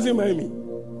 Now he doesn't mind me.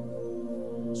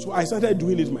 So I started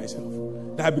doing it myself.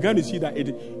 Then I began to see that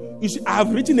you see, I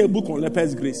have written a book on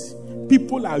leper's grace.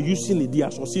 People are using it, they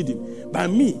are succeeding. But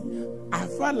me, I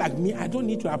felt like I don't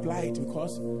need to apply it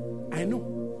because I know.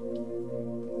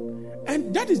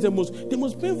 And that is the most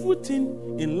painful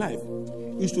thing in life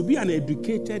is to be an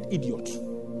educated idiot.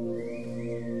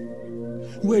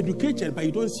 You are educated, but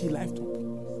you don't see life top.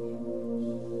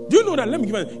 Do you know that?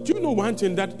 Do you know one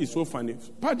thing that is so funny?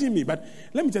 Pardon me, but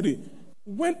let me tell you.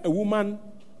 When a woman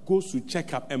goes to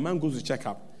check up, a man goes to check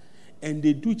up, and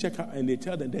they do check up and they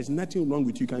tell them there's nothing wrong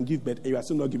with you, you can give birth, and you are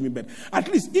still not giving birth. At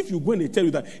least if you go and they tell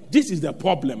you that this is the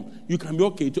problem, you can be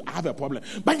okay to have a problem.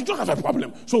 But you don't have a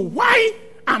problem. So why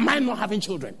am I not having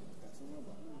children?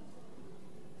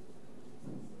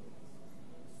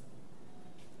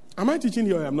 Am I teaching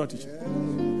you or am I not teaching?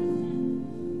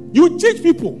 You teach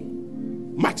people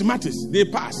mathematics, they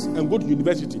pass and go to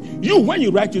university. You, when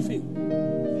you write, you fail.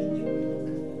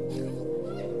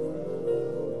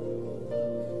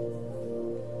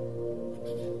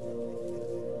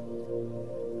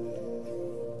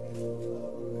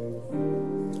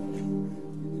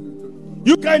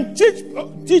 You can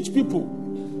teach people.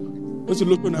 What's the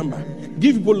lotto number?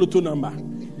 Give people lotto number.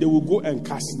 They will go and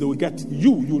cast. They will get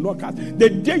you. You will not cast. The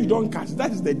day you don't cast,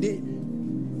 that is the day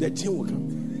the thing will come.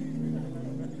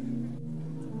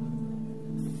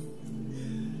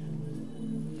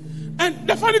 And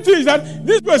the funny thing is that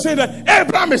this person say that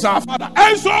Abraham is our father.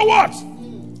 And so what?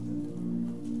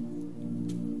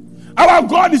 Our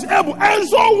God is able. And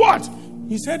so what?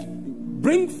 He said,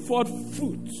 bring forth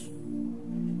fruit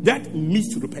that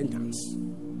meets repentance.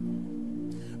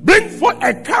 Bring forth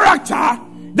a character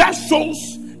that shows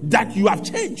that you have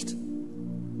changed.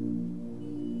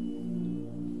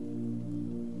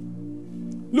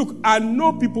 Look, I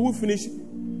know people who finish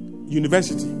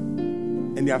university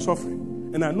and they are suffering.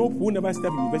 And I know people who never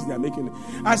step in university are making it.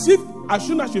 As if as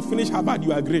soon as you finish Harvard,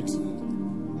 you are great.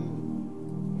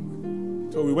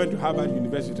 So we went to Harvard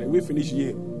University and we finished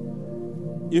Yale.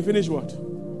 You finish what?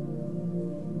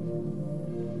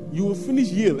 You will finish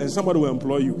Yale and somebody will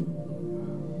employ you.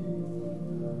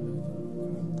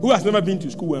 Who has never been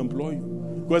to school will employ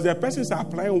you. Because the persons are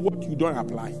applying what you don't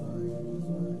apply.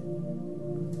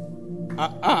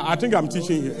 I think I'm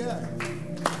teaching here.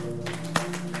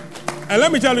 And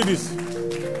let me tell you this.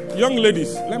 Young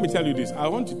ladies, let me tell you this. I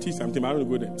want to teach something, but I don't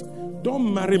go there.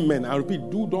 Don't marry men. I repeat,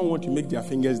 don't want to make their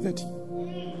fingers dirty.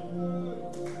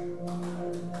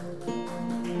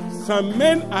 Some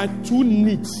men are too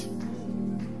neat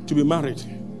to be married.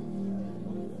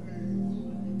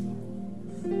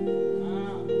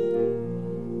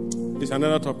 It's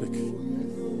another topic.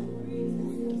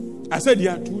 I said they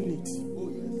are too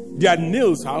neat. Their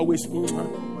nails are always.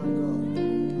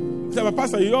 So,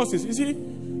 Pastor, yours is, you see,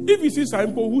 if you see some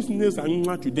people whose nails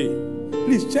are today,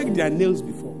 please check their nails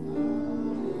before.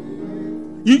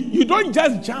 You don't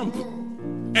just jump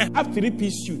and have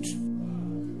 3-piece suit.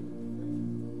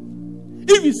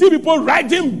 If you see people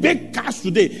riding big cars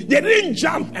today, they didn't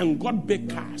jump and got big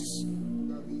cars.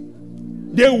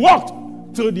 They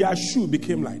walked till their shoe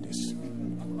became like this.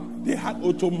 They had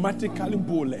automatically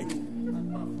bow leg.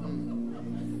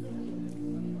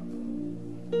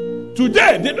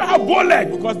 Today, they don't have bow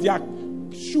leg because their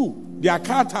shoe, their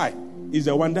car tie, is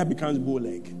the one that becomes bow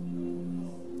leg.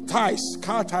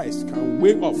 Car ties can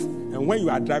weigh off, and when you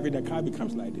are driving, the car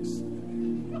becomes like this.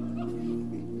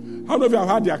 How many of you have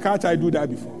had your car tie do that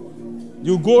before?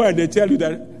 You go and they tell you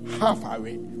that half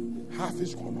away, half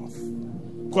is gone off.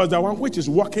 Because the one which is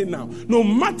walking now, no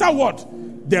matter what,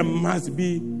 there must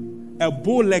be a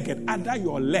bow-legged, either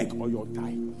your leg or your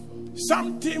thigh.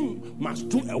 Something must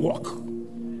do a walk.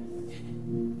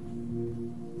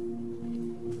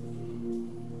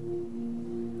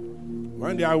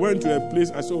 One day I went to a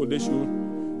place, I said, oh, they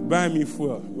should buy me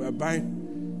fuel. We are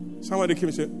buying. Somebody came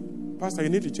and said, Pastor, you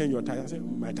need to change your tie. I said,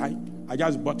 my tie? I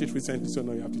just bought it recently, so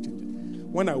now you have to change it.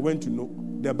 When I went to know,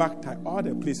 the back tie, all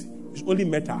the place, it's only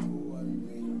metal.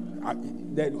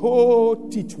 The whole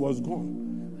teeth was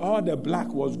gone. All the black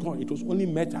was gone. It was only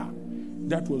metal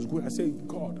that was going. I said,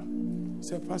 God. I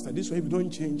said, Pastor, this way if you don't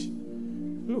change.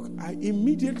 Look, I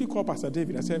immediately called Pastor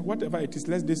David. I said, whatever it is,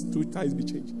 let these 2 ties be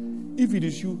changed. If it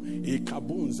is you, a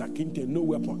kabon, zakinte, no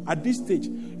weapon. At this stage,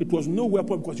 it was no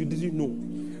weapon because you didn't know.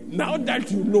 Now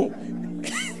that you know,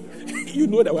 you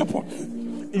know the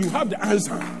weapon. You have the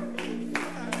answer.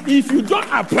 If you don't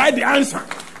apply the answer,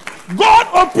 God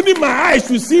opening my eyes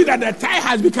to see that the tie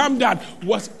has become that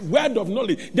was word of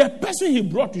knowledge. The person he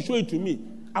brought to show it to me,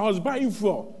 I was buying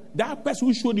for. That person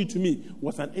who showed it to me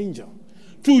was an angel.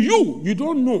 To you, you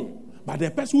don't know. But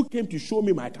the person who came to show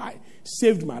me my tie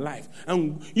saved my life.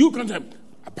 And you can't have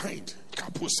a pint,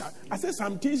 kapusa. I said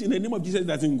some things in the name of Jesus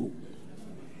doesn't go.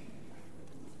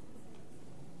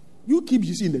 You keep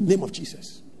using in the name of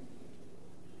Jesus.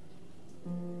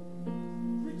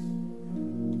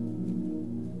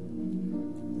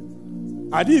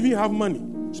 I didn't even have money.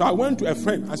 So I went to a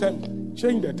friend. I said,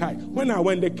 change the tie.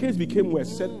 When the case became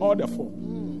worse, said order for.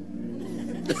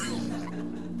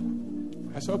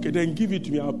 I said, okay, then give it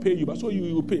to me. I'll pay you. But so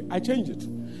you will pay. I changed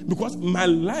it. Because my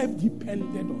life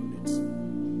depended on it.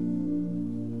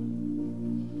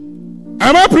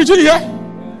 Am I preaching here?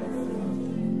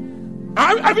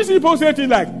 Have you seen people say things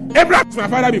like, Abraham was my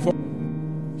father before?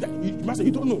 Master,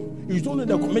 you don't know. You don't know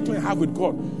the commitment I have with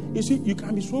God. You see, you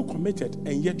can be so committed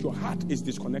and yet your heart is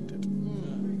disconnected.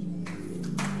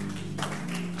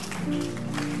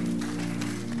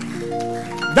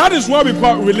 That is what we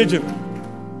call religion.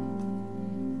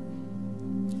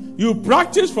 You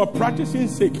practice for practicing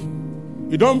sake.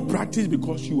 You don't practice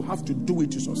because you have to do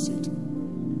it to succeed.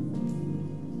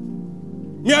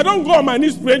 Me, I don't go on my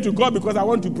knees praying to God because I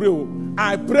want to pray.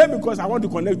 I pray because I want to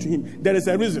connect to Him. There is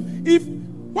a reason.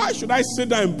 Why should I sit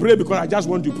down and pray because I just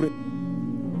want to pray?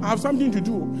 I have something to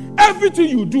do. Everything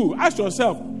you do, ask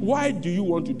yourself, why do you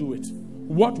want to do it?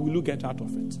 What will you get out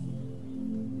of it?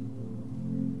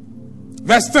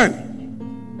 Verse 10.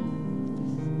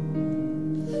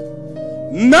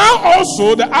 Now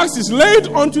also the axe is laid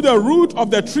unto the root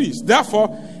of the trees.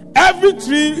 Therefore, every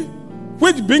tree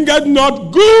which bringeth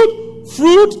not good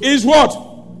fruit is what?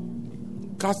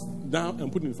 Cast down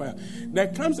and put in fire. There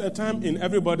comes a time in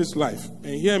everybody's life,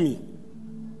 and hear me,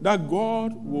 that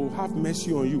God will have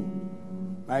mercy on you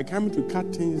by coming to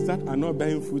cut things that are not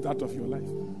bearing fruit out of your life.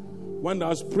 When I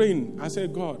was praying, I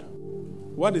said, God,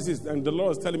 what is this? And the Lord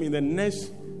was telling me in the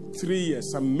next 3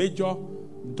 years, some major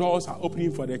doors are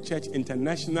opening for the church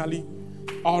internationally,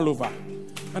 all over.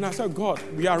 And I said, God,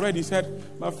 we are ready. He said,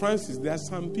 but Francis, there are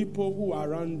some people who are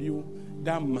around you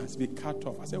that must be cut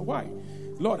off. I said, why?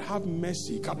 Lord, have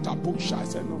mercy. Katabusha. I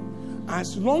said, no.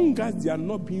 As long as they are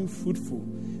not being fruitful,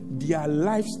 their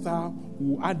lifestyle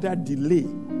will either delay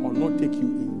or not take you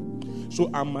in. So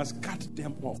I must cut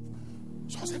them off.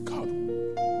 So I said, God.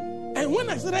 And when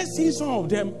I started seeing some of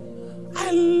them,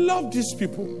 I love these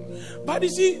people. But you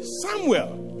see,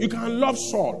 Samuel, you can love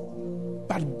Saul,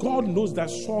 but God knows that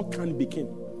Saul can't be king.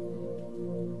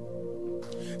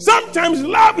 Sometimes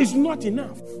love is not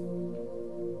enough.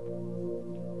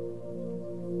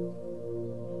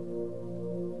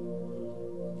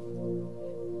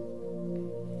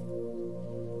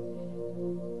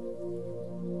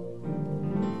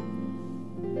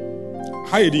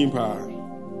 How you doing, Pa?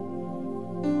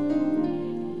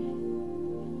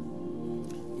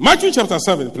 Matthew chapter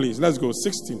 7, please. Let's go.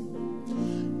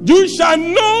 16. You shall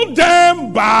know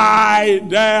them by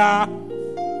their.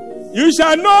 You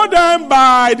shall know them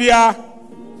by their.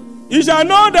 You shall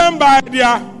know them by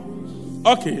their.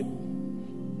 Okay.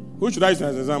 Who should I use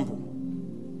as an example?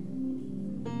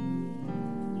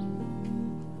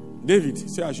 David,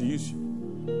 say I should use you.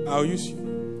 I'll use you.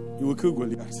 You will kill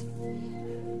Goliath.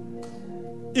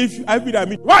 If I be that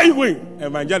meet, why are you going?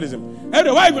 Evangelism. Hey,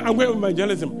 why I'm going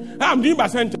evangelism? I'm doing by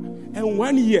center. And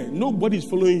 1 year, nobody is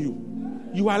following you.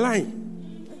 You are lying.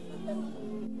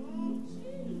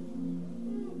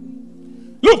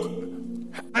 Look,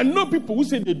 I know people who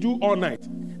say they do all night.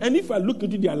 And if I look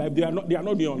into their life, they are not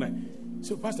doing all night.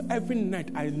 So, Pastor, every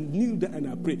night I kneel down and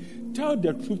I pray. Tell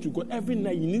the truth to God. Every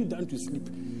night you kneel down to sleep.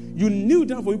 You kneel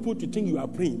down for people to think you are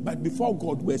praying, but before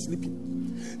God, we are sleeping.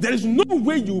 There is no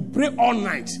way you pray all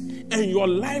night and your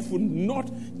life will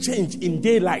not change in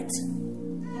daylight.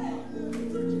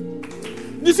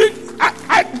 You see,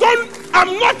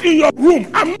 I'm not in your room,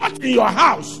 I'm not in your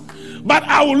house, but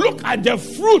I will look at the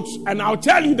fruits and I'll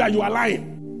tell you that you are lying.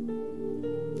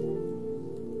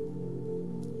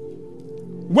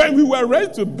 When we were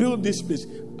ready to build this place,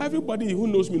 everybody who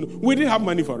knows me, we didn't have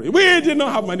money for it. We did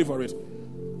not have money for it.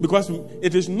 Because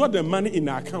it is not the money in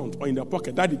the account or in the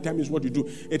pocket that determines what you do.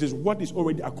 It is what is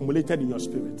already accumulated in your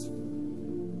spirit.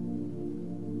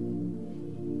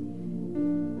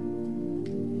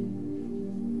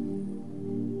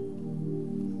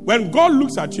 When God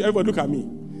looks at you, everybody look at me,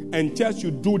 and tells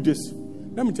you do this,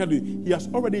 let me tell you, He has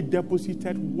already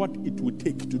deposited what it will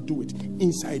take to do it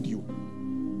inside you.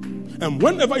 And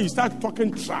whenever you start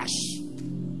talking trash,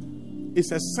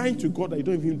 it's a sign to God that you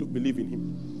don't even believe in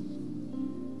Him.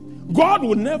 God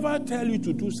will never tell you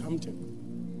to do something,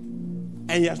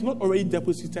 and He has not already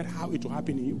deposited how it will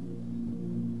happen in you.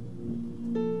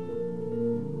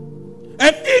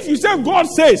 And if you say God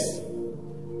says,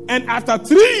 and after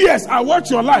 3 years I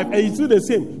watch your life and it's still the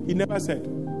same, He never said.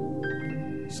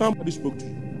 Somebody spoke to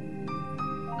you.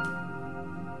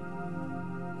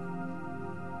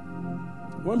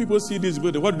 When people see this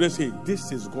building, what do they say?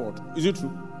 This is God. Is it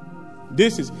true?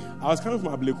 This is. I was coming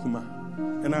from Ablekuma.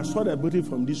 And I saw the building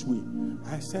from this way.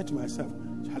 I said to myself,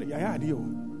 Charlie, I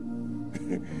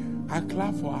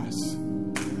clap for us.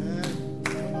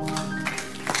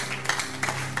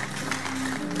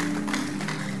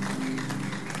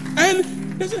 And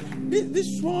they said,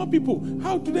 these small people,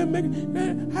 how do they make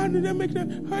them? How do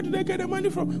they get the money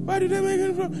from? Where do they make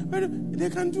it from? They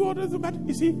can do all this, but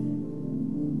you see,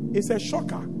 it's a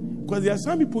shocker. Because there are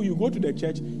some people, you go to the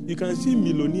church, you can see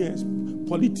millionaires,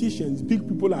 politicians, big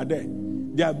people are there.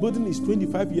 Their building is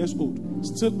 25 years old,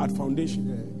 still at foundation.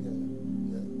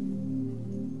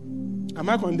 Am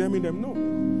I condemning them? No.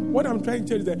 What I'm trying to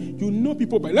tell you is that you know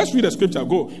people by. Let's read the scripture.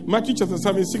 Go. Matthew chapter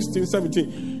 7, 16,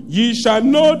 17. Ye shall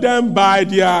know them by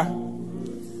their.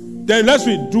 Then let's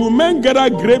read. Do men gather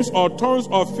grapes or thorns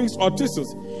or figs or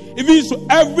thistles? Even so,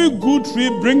 every good tree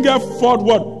bringeth forth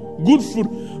what? Good fruit.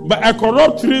 But a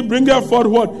corrupt tree bringeth forth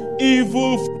what?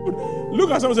 Evil fruit.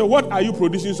 Look at someone and say, what are you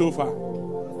producing so far?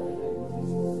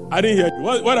 I didn't hear you.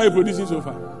 What are you producing so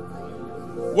far?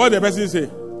 What did the person say?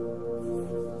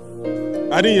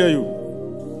 I didn't hear you.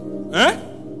 Eh?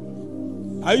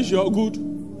 Are you sure? Good.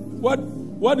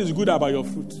 What is good about your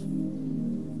fruit?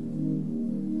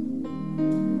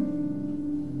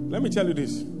 Let me tell you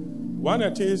this. One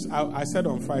of the things I said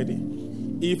on Friday,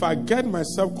 if I get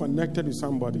myself connected with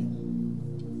somebody,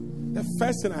 the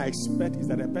first thing I expect is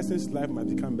that the person's life might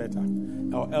become better.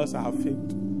 or else I have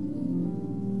failed.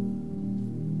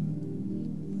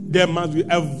 There must be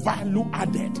a value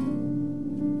added,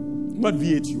 not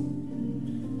VAT.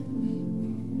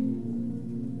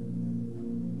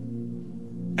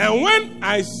 And when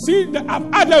I see that I've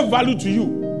added value to you,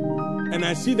 and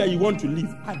I see that you want to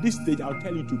leave, at this stage, I'll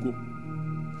tell you to go.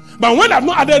 But when I've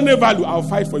not added any value, I'll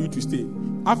fight for you to stay.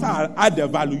 After I add the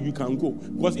value, you can go.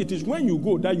 Because it is when you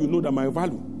go that you know that my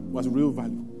value was real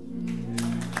value.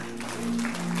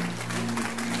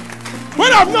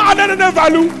 When I've not added any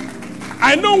value,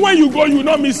 I know when you go, you will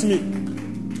not miss me.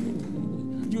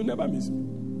 You will never miss me.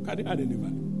 Can they add any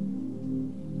value?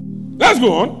 Let's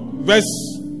go on. Verse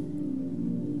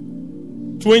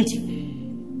 20.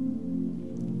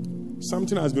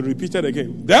 Something has been repeated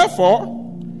again. Therefore,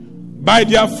 by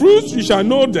their fruits you shall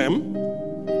know them.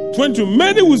 20.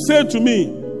 Many will say to me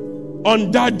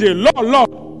on that day, Lord, Lord,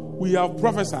 we have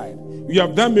prophesied. We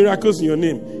have done miracles in your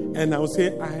name. And I will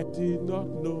say, I did not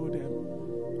know them.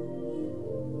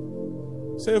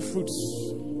 Say fruits.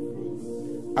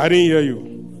 I didn't hear you.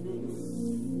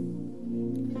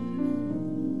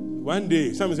 One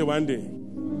day, someone say one day.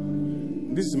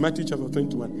 This is Matthew chapter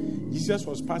 21. Jesus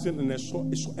was passing and saw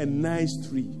a nice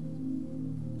tree.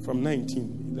 From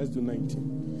 19. Let's do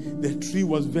 19. The tree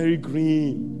was very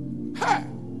green. Ha!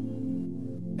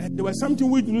 And there was something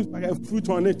which looked like a fruit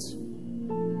on it.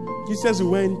 Jesus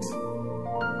went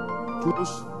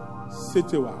close,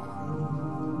 sit a while.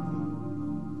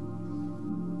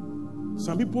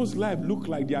 Some people's lives look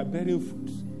like they are bearing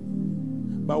fruit.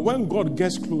 But when God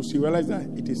gets close, he realizes that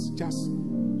it is just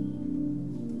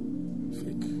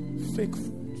fake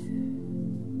fruit.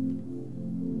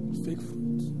 Fake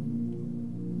fruit.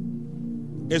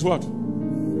 It's what?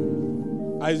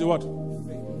 Is what?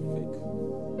 Fake.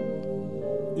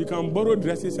 You can borrow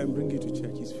dresses and bring it to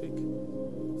church. It's fake.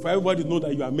 For everybody to know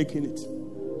that you are making it.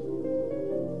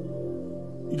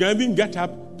 You can even get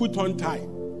up, put on tie.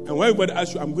 And when everybody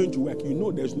asks you, I'm going to work, you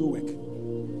know there's no work.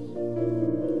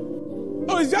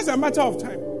 Oh, it's just a matter of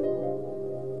time.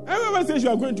 Everyone says you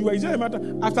are going to work. It's just a matter.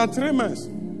 After 3 months,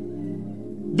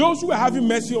 those who are having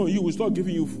mercy on you will start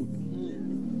giving you food.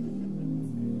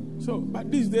 So, but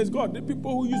these days, God, the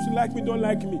people who used to like me don't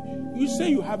like me. You say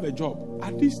you have a job.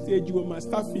 At this stage, you must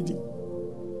start feeding.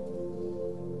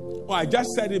 Oh, I just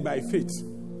said it by faith.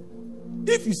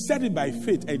 If you said it by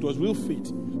faith and it was real faith,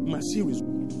 you must see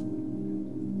result.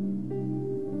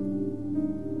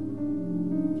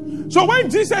 So when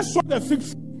Jesus saw the fig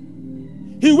tree,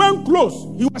 he went close.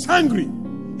 He was hungry.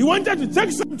 He wanted to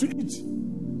take some to eat.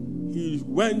 He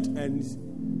went and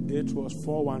it was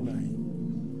 419.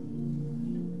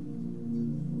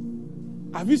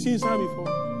 Have you seen some before?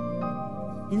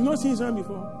 You've not seen some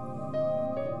before?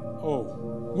 Oh,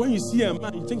 when you see a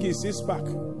man, you think he's 6-pack.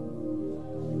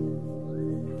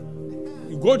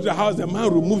 You go to the house, the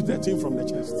man removes the thing from the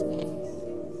chest.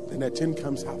 Then the thing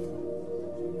comes up.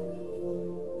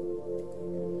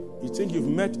 You think you've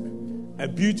met a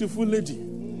beautiful lady.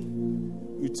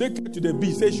 You take her to the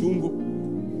beach, say she won't go.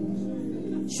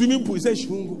 Swimming pool, say she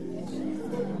won't go.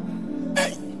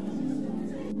 Hey!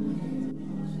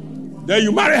 Then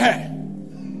you marry her.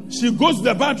 She goes to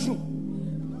the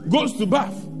bathroom. Goes to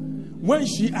bath. When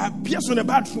she appears in the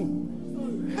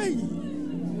bathroom, hey!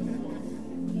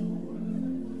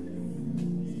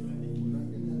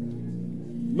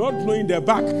 Not knowing the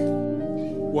back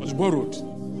was borrowed.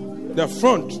 The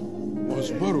front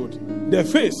was borrowed. The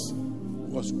face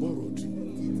was borrowed.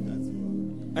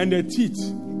 And the teeth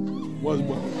was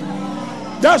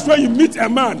borrowed. That's why you meet a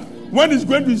man when he's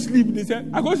going to sleep. They say,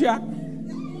 I go here.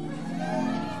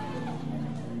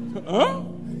 Huh?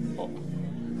 Oh.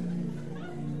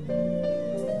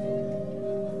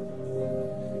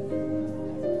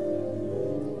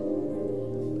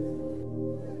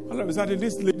 All of a sudden,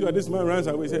 this lady or this man runs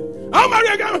away and says, I'll marry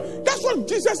again. That's what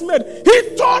Jesus made.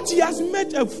 He thought he has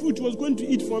met a fruit, he was going to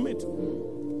eat from it.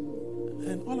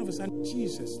 And all of a sudden,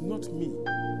 Jesus, not me,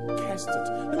 cursed it.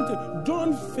 Let me tell you,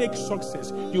 don't fake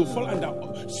success. You'll fall under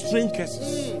strange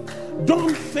curses.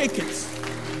 Don't fake it.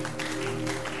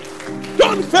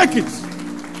 Don't fake it.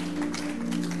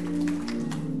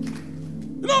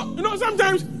 You know,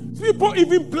 sometimes people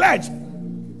even pledge.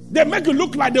 They make it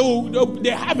look like they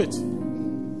have it.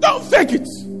 Don't fake it.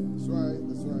 That's right.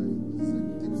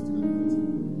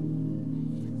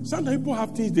 Sometimes people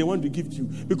have things they want to give to you.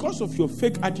 Because of your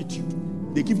fake attitude,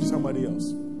 they give to somebody else.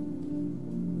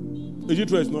 Is it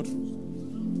true or it's not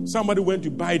true? Somebody went to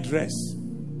buy dress,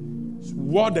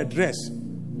 wore the dress,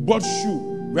 bought shoe,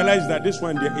 realized that this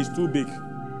one there is too big,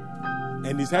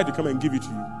 and decided to come and give it to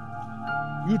you.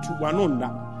 You two were on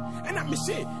that. And I may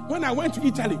say, when I went to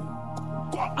Italy,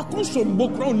 I got some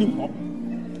book around him up.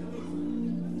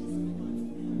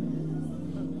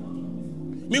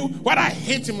 Me, what I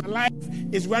hate in my life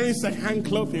is wearing second-hand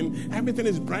clothing. Everything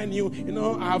is brand new. You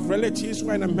know, I have relatives who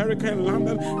are in America and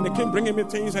London, and they keep bringing me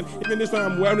things, and even this one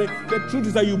I'm wearing. The truth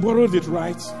is that you borrowed it,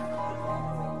 right?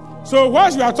 So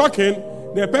whilst you are talking,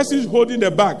 the person is holding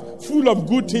the bag full of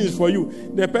good things for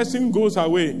you. The person goes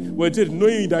away with it,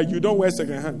 knowing that you don't wear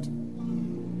second-hand.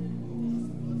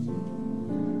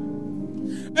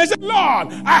 I said, Lord,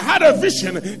 I had a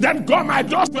vision that God, my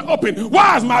doors were open.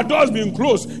 Why has my doors been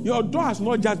closed? Your door has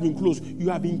not just been closed. You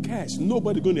have been cursed.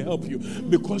 Nobody's going to help you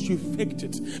because you faked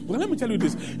it. But let me tell you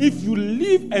this. If you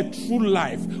live a true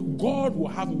life, God will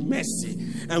have mercy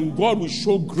and God will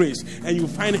show grace and you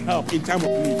find help in time of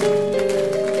need.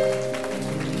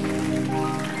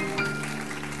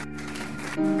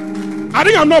 I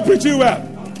think I'm not preaching well.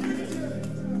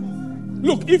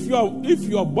 Look, if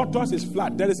your buttocks is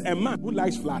flat, there is a man who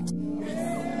likes flat.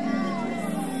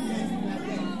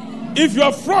 If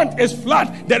your front is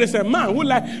flat, there is a man who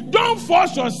likes. Don't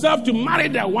force yourself to marry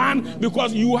the one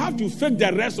because you have to fake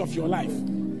the rest of your life.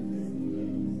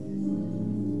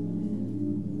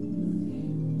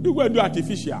 You go do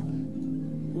artificial.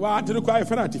 What do you require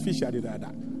for artificial?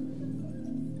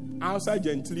 Outside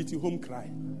gentility, home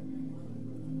cry.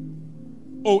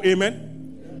 Oh, amen.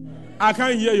 I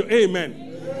can't hear you. Amen.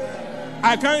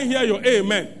 I can't hear you.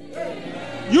 Amen.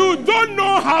 You don't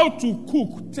know how to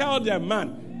cook. Tell the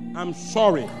man, I'm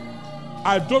sorry.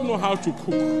 I don't know how to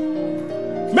cook.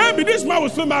 Maybe this man will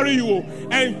still marry you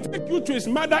and take you to his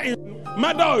mother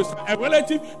or a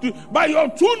relative. But you're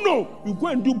too no. You go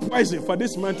and do poison for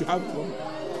this man to have problem.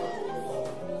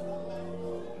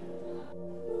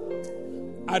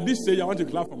 At this stage, I want to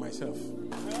clap for myself.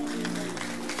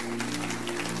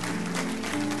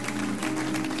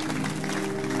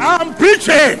 I'm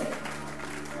preaching.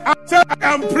 I said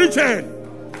I am preaching.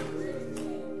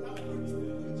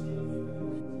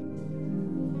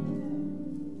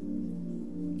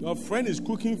 Your friend is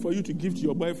cooking for you to give to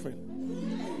your boyfriend.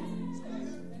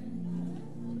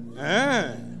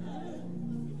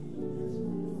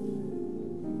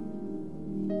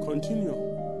 Continue.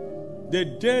 The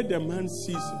day the man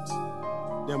sees it,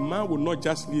 the man will not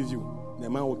just leave you, the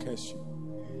man will curse you.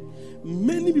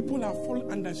 Many people have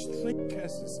fallen under strange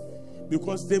curses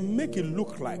because they make it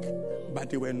look like, but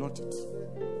they were not it.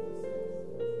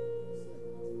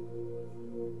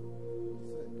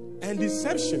 And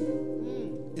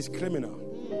deception is criminal.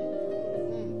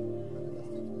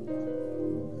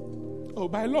 Oh,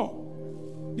 by law,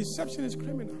 deception is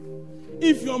criminal.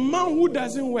 If your man who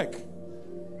doesn't work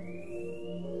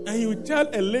and you tell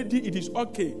a lady it is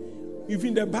okay,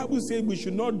 even the Bible says we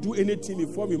should not do anything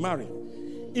before we marry.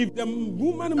 If the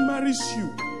woman marries you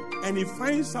and he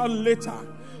finds out later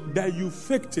that you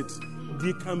faked it,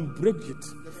 they can break it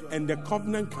and the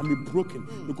covenant can be broken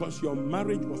because your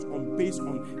marriage was based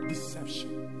on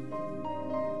deception.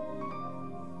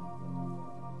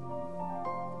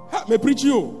 May preach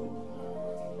you.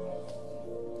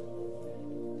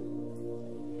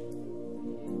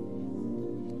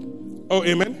 Oh,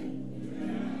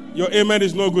 amen? Your amen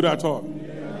is no good at all.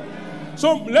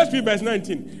 So let's read verse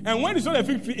 19. And when he saw the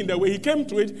fig tree in the way, he came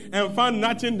to it and found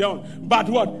nothing down. But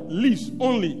what? Leaves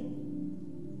only.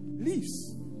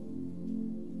 Leaves.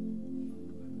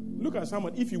 Look at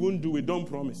someone. If you won't do it, don't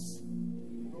promise.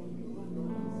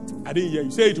 I didn't hear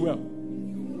you. Say it well.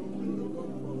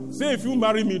 Say if you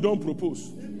marry me, don't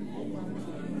propose.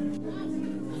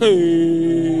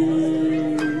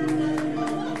 Hey.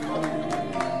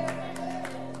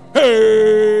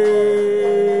 Hey.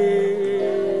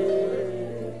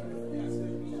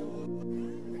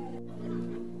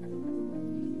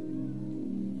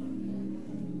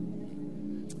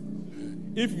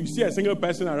 If you see a single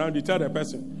person around you, tell the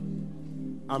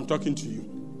person, I'm talking to you.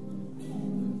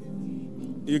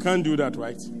 You can't do that,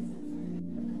 right?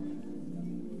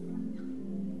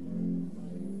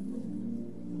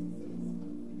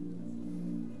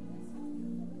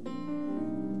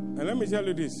 And let me tell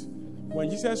you this. When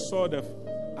Jesus saw the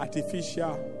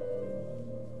artificial,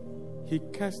 he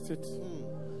cast it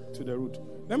to the root.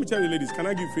 Let me tell you, ladies, can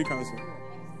I give free counsel?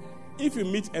 If you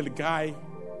meet a guy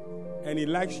and he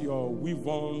likes your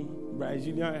weave-on,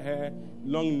 Brazilian hair,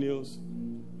 long nails,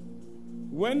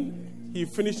 when he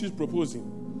finishes proposing,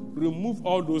 remove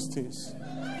all those things.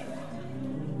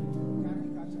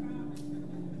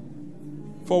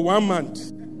 For 1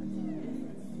 month.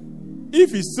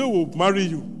 If he still will marry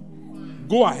you,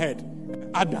 go ahead,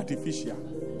 add the artificial.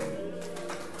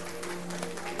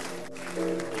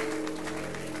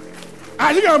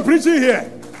 I think I'm preaching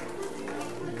here.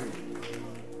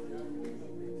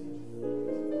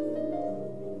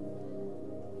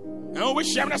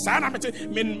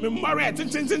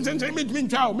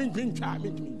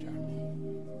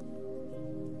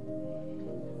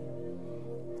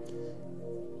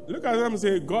 Look at them and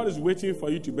say, God is waiting for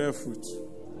you to bear fruit.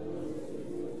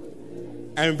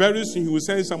 And very soon he will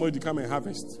send somebody to come and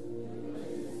harvest.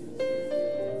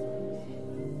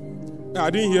 I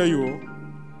didn't hear you.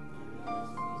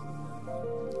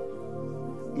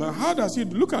 Now, how does it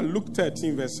look at Luke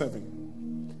 13, verse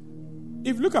 7?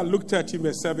 If you look at Luke 13,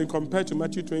 verse 7, compared to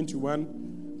Matthew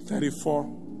 21, 34,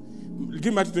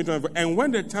 give Matthew 21, and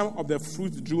when the time of the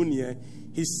fruit drew near,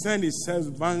 he sent his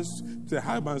servants to the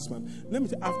husbandman. Let me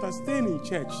tell you, after staying in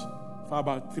church for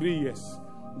about 3 years,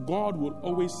 God will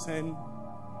always send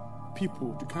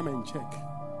people to come and check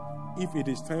if it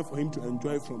is time for him to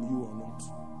enjoy from you or not.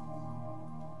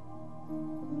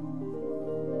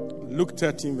 Luke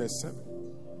 13, verse 7.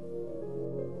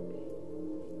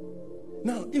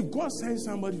 Now, if God sends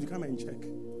somebody to come and check,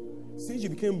 since you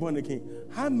became born again,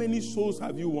 how many souls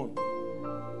have you won?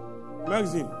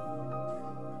 Maxine.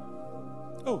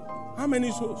 Oh, how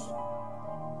many souls?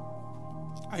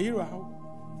 Are you around?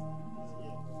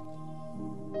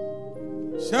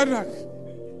 Shadrach.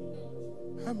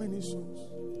 How many souls?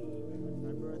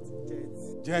 I brought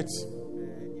Jet.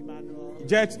 Emmanuel.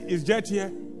 Jet. Is Jet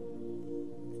here?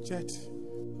 Jet.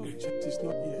 Oh, Jet is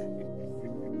not here.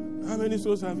 How many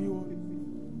souls have you won?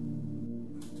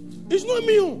 It's not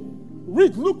me.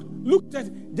 Read, look. Jet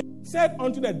said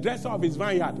unto the dresser of his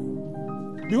vineyard,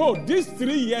 behold, these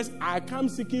 3 years I come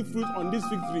seeking fruit on this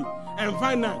fig tree, and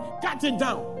find none. Cut it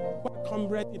down. What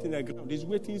cumbereth it in the ground? There's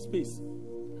waiting space.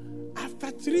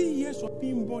 After 3 years of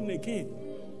being born again,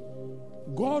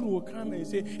 God will come and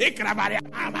say,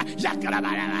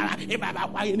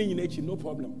 no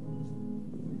problem.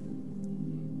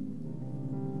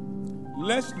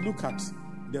 Let's look at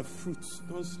the fruits.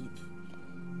 Don't sleep.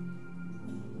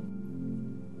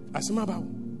 Asimabao,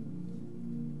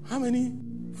 how many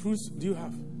fruits do you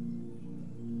have?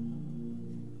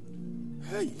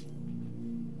 Hey.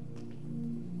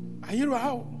 Ayiro,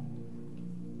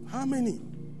 how many?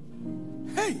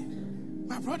 Hey,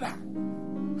 my brother,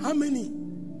 how many?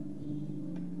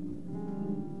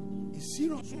 Is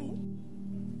serious?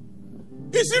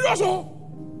 Is serious?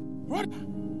 Brother,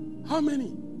 how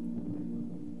many?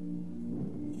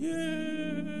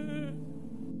 Yeah.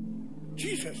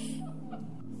 Jesus.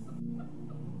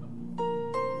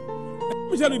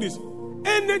 Let me tell you this.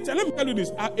 Anytime, let me tell you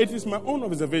this. It is my own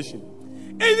observation.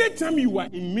 Anytime you are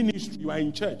in ministry, you are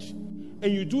in church, and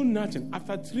you do nothing,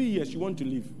 after 3 years, you want to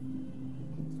leave.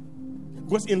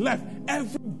 Because in life,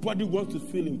 everybody wants to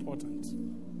feel important.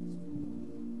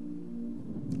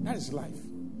 That is life.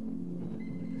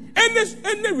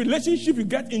 Any relationship you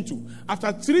get into,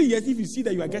 after 3 years, if you see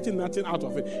that you are getting nothing out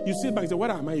of it, you sit back and say,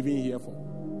 what am I even here for?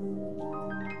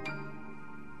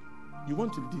 You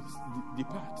want to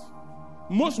depart.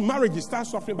 Most marriages start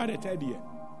suffering by the 3rd year,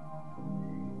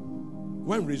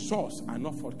 when results are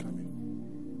not forthcoming.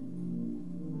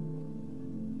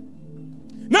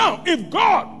 Now, if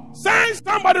God sends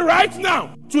somebody right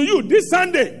now to you this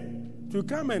Sunday to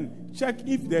come and check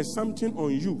if there's something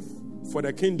on you for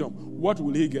the kingdom, what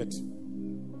will he get?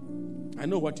 I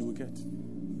know what he will get.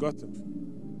 Gossip,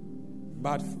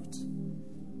 bad fruit,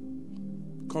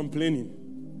 complaining.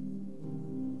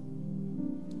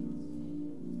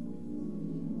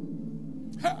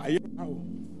 Hey,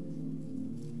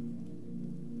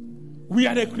 we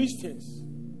are the Christians.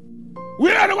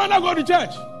 We are the ones that go to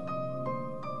church.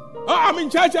 Oh, I'm in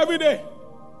church every day.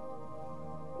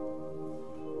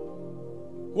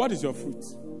 What is your fruit?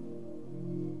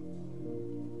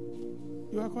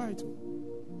 You are quiet.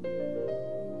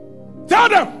 Tell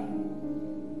them.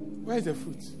 Where is the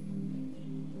fruit?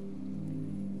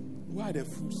 Where are the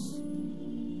fruits?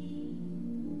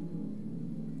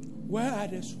 Where are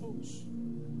the souls?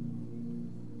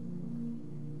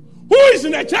 Who is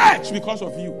in the church because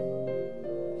of you?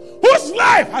 Whose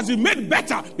life has been made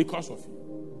better because of you?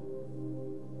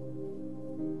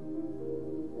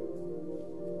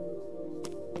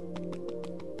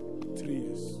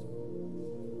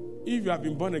 If you have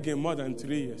been born again more than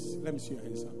 3 years, let me see your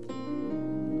hands up.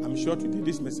 I'm sure today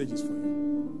this message is for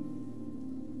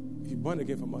you. If you're born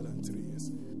again for more than 3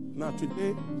 years. Now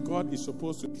today, God is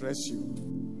supposed to dress you.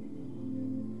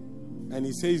 And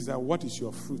he says that, what is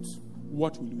your fruit?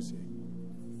 What will you say?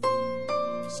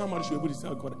 Somebody should be able to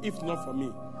tell God, if not for me,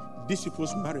 these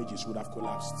people's marriages would have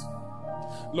collapsed.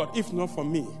 Lord, if not for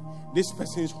me, this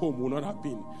person's home will not have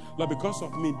been. Lord, because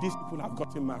of me, these people have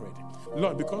gotten married.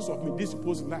 Lord, because of me, these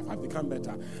people's life has become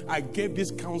better. I gave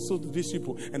this counsel to these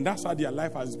people, and that's how their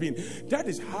life has been. That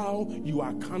is how you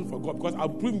account for God. Because I'll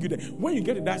prove you that when you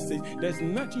get to that stage, there's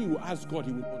nothing you ask God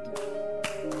He will not do.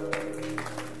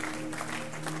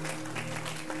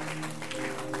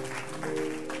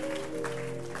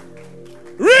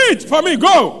 Read for me,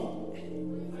 go.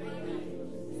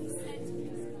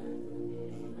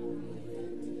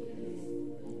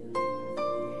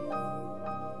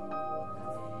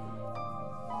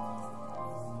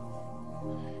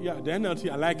 Yeah, the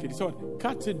NLT, I like it. So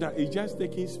cut it down. It's just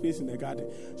taking space in the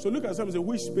garden. So look at someone and say,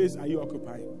 which space are you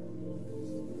occupying?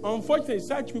 Unfortunately,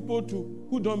 such people too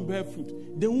who don't bear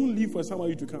fruit, they won't leave for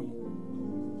somebody to come.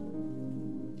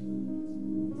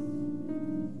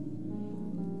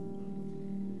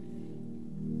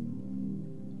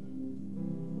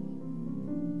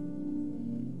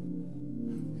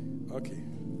 Okay.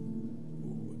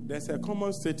 There's a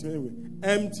common statement with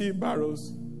empty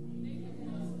barrels.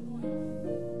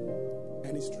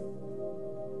 And it's true.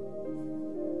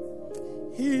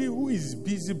 He who is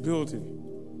busy building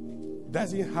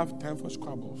doesn't have time for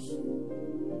squabbles.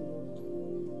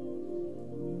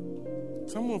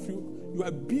 Some of you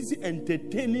are busy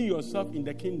entertaining yourself in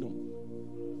the kingdom.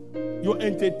 You're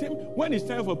entertaining. When it's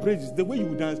time for praises, the way you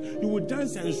will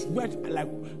dance and sweat like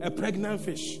a pregnant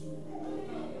fish.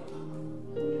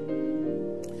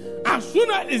 As soon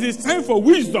as it is time for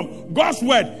wisdom, God's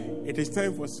word, it is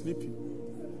time for sleeping.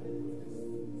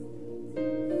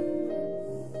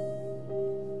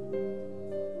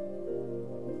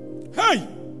 Hey!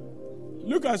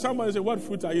 Look at someone and say, what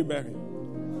fruit are you bearing?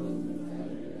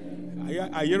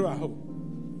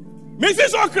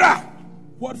 Mrs. Okra!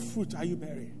 What fruit are you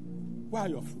bearing? Where are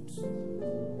your fruits?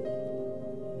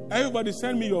 Everybody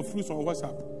send me your fruits on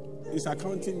WhatsApp. It's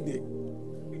accounting day.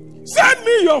 Send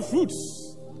me your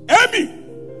fruits. Amy!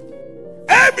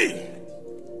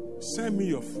 Send me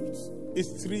your fruits.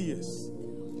 It's 3 years.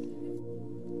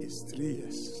 It's 3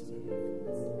 years.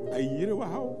 A year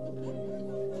wow.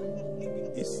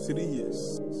 It's 3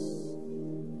 years.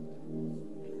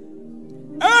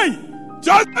 Hey!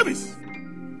 Joseph!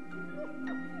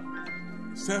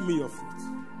 Send me your fruit.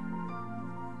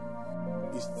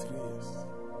 It's 3 years.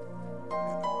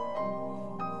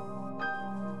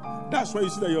 That's why you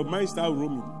see that your mind starts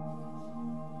roaming.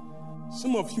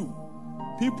 Some of you,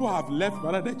 people have left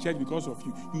the church because of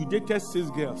you. You dated 6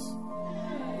 girls.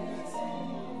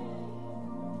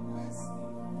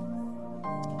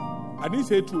 I didn't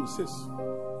say 2, 6.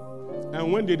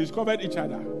 And when they discovered each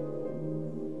other,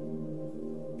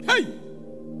 hey,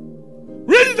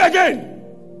 read it again.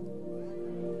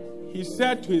 He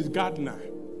said to his gardener,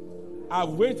 I've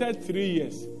waited 3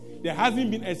 years. There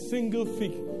hasn't been a single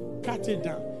fig. Cut it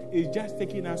down. It's just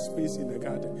taking up space in the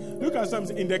garden. Look at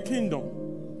something. In the kingdom,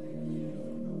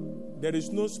 there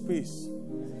is no space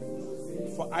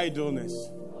for idleness.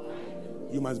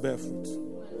 You must bear fruit,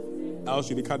 else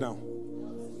you'll be cut down.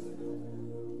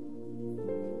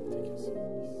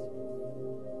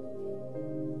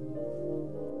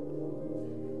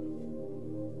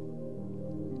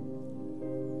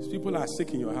 People are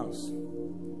sick in your house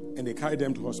and they carry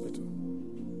them to hospital.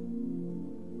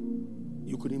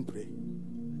 You couldn't pray.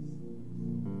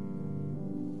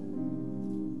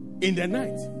 In the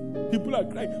night, people are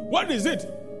crying. What is it?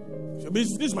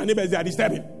 This my neighbor is there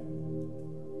disturbing.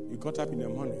 You got up in the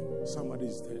morning, somebody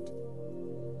is dead.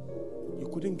 You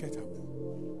couldn't get up.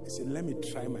 I said, let me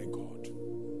try my God.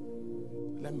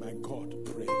 Let my God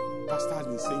pray. Pastor has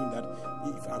been saying that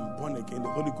if I'm born again,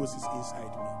 the Holy Ghost is inside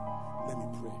me. Let me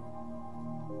pray.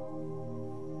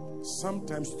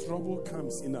 Sometimes trouble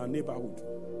comes in our neighborhood,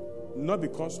 not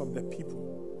because of the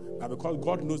people, but because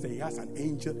God knows that He has an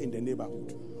angel in the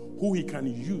neighborhood who He can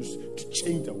use to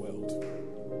change the world.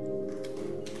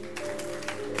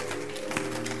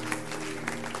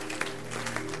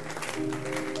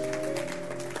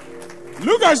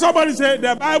 Look at somebody say,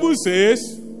 the Bible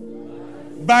says,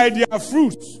 by their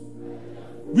fruits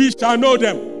we shall know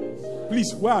them.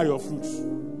 Please, where are your fruits?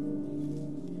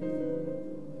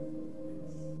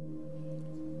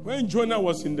 When Jonah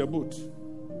was in the boat,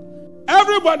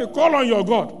 everybody call on your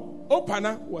God.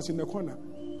 Opana was in the corner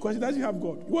because he doesn't have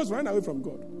God. He was running away from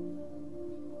God.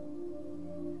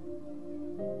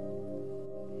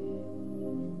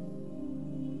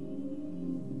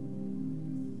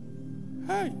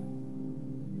 Hey,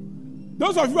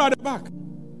 those of you at the back,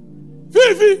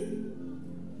 Fifi,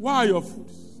 where are your fruits?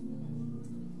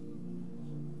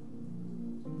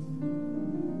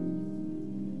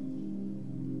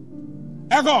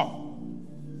 Echo.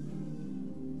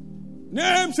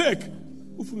 Namesake.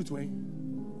 Who fruit way?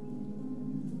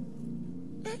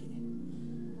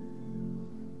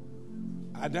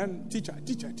 And then teacher.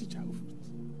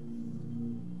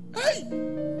 Hey,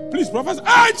 please, Professor.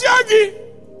 Ah, Jackie.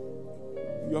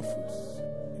 Your fruits.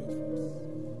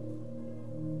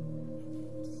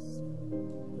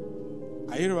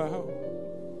 I hear about how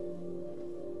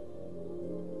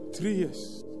 3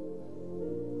 years.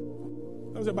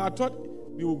 I thought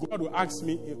God would ask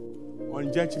me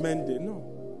on Judgment Day. No.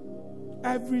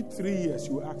 Every 3 years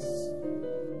you ask.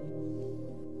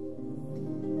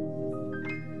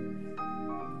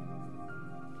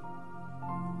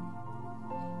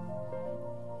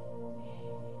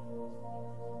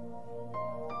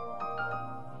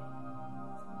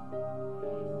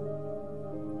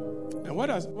 And what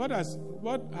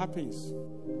happens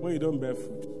when you don't bear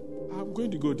fruit? I'm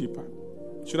going to go deeper.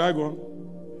 Should I go on?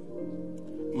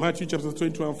 Matthew chapter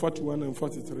 21, 41 and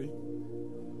 43.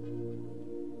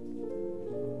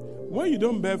 When you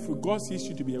don't bear fruit, God sees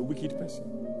you to be a wicked person.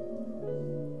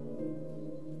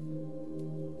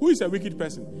 Who is a wicked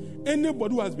person?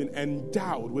 Anybody who has been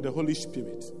endowed with the Holy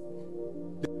Spirit,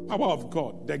 the power of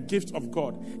God, the gift of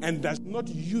God, and does not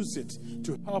use it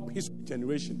to help his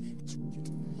generation, is wicked.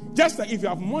 Just like if you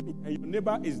have money and your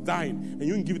neighbor is dying and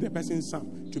you can give the person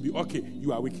some to be okay,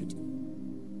 you are wicked.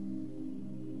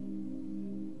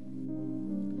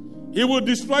 He will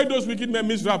destroy those wicked men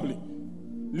miserably.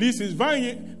 Leaves his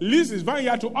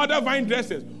vineyard to other vine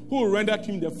dressers who will render to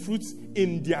him the fruits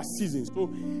in their season. So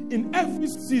in every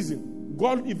season,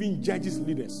 God even judges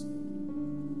leaders.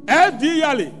 F.D.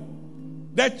 Yalley,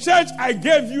 the church I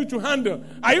gave you to handle,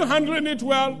 are you handling it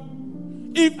well?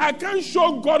 If I can't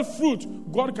show God fruit,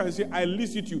 God can say, I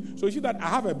lease it to you. So you see that I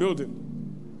have a building,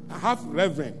 I have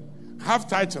reverend, I have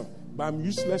title, but I'm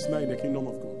useless now in the kingdom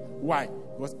of God. Why?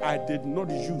 Because I did not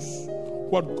use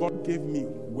what God gave me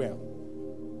well.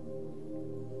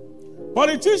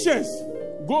 Politicians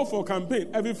go for campaign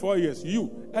every 4 years. You,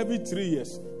 every 3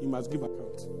 years, you must give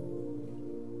account.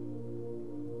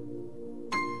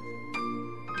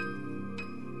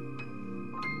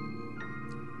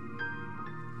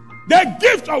 The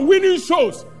gift of winning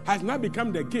souls has now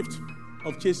become the gift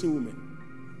of chasing women.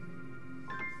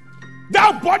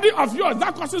 That body of yours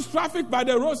that causes traffic by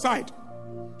the roadside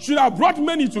should have brought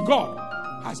many to God,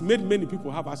 has made many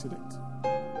people have accidents.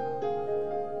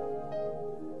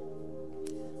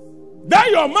 That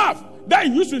your mouth that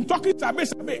you used to talking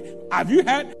sabe. Have you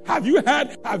heard?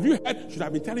 Should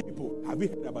have been telling people, have you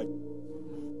heard about it?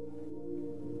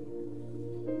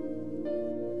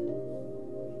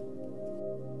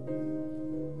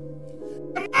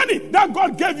 The money that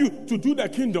God gave you to do the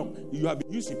kingdom, you have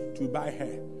been using to buy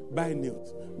hair, buy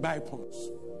nails, buy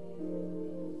pawns.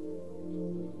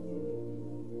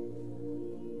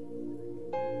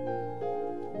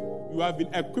 You have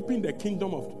been equipping the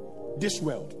kingdom of this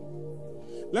world.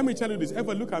 Let me tell you this.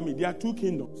 Ever look at me. There are two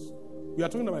kingdoms. We are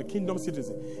talking about kingdom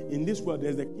citizens. In this world,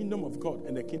 there's the kingdom of God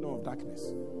and the kingdom of darkness.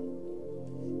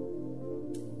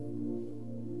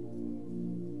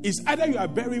 It's either you are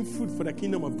bearing fruit for the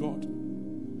kingdom of God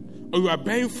or you are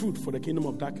bearing fruit for the kingdom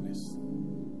of darkness.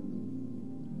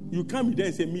 You come there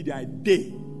and say, me, I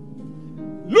day.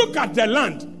 Look at the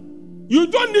land. You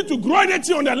don't need to grow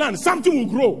anything on the land. Something will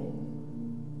grow.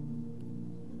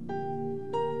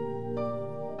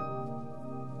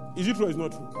 Is it true or is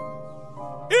not true?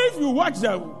 If you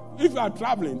if you are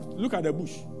traveling, look at the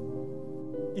bush.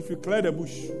 If you clear the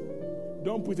bush,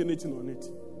 don't put anything on it.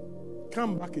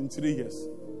 Come back in 3 years.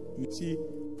 You see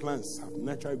plants have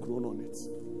naturally grown on it.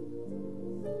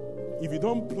 If you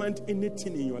don't plant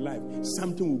anything in your life,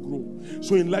 something will grow.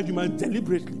 So in life, you must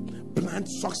deliberately plant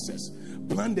success.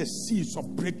 Plant the seeds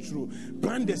of breakthrough.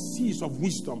 Plant the seeds of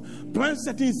wisdom. Plant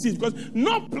certain seeds. Because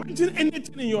not planting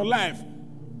anything in your life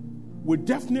will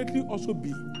definitely also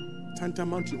be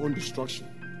tantamount to your own destruction.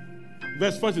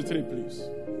 Verse 43, please.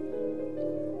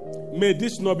 May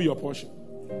this not be your portion.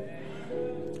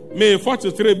 May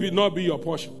 43 not be your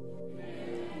portion.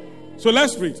 So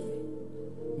let's read.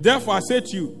 Therefore I say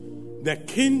to you, the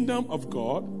kingdom of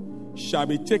God shall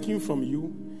be taken from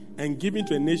you and given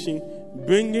to a nation,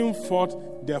 bringing forth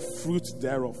the fruit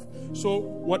thereof. So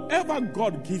whatever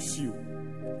God gives you,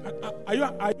 are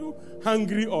you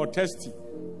hungry or thirsty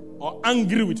or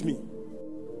angry with me?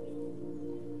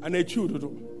 And I chew.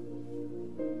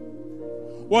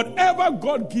 Whatever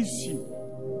God gives you,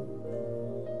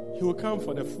 He will come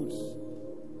for the fruits.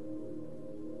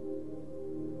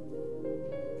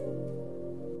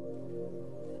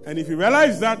 And if you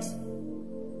realize that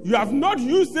you have not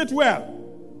used it well,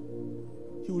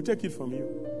 He will take it from you.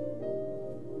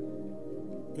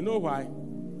 You know why?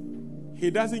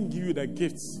 He doesn't give you the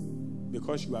gifts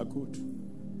because you are good.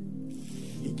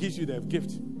 He gives you the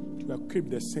gift to equip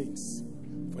the saints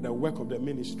for the work of the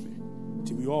ministry.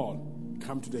 till we all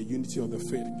come to the unity of the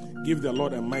faith. Give the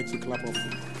Lord a mighty clap of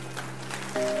praise.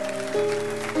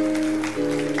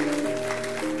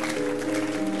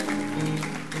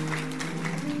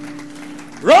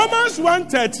 Romans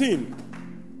 1:13.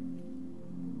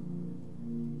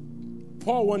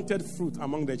 Paul wanted fruit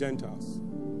among the Gentiles.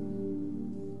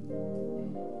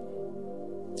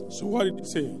 So what did he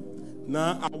say?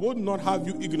 Now, I would not have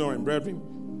you ignorant, brethren,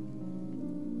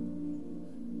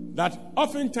 that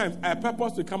oftentimes I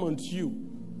purpose to come unto you,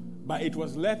 but it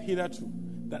was left hitherto,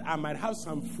 that I might have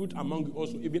some fruit among you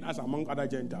also, even as among other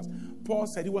Gentiles. Paul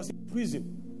said he was in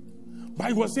prison, but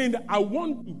he was saying that I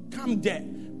want to come there.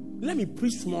 Let me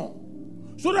preach small,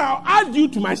 so that I'll add you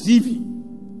to my CV.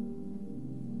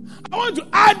 I want to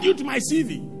add you to my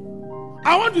CV.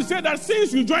 I want to say that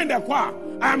since you joined the choir,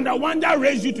 I am the one that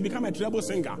raised you to become a treble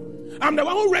singer. I'm the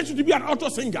one who raised you to be an alto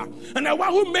singer. And the one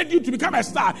who made you to become a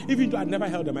star, even though I never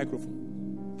held a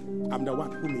microphone. I'm the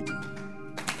one who made you.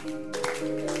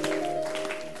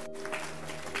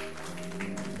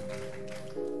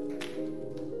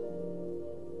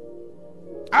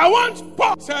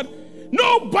 Paul said,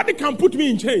 nobody can put me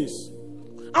in chains.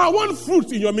 I want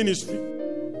fruit in your ministry.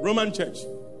 Roman church.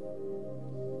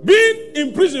 Being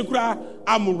in prison,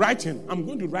 I'm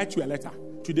going to write you a letter.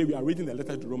 Today we are reading the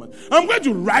letter to Romans. I'm going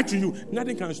to write to you.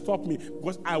 Nothing can stop me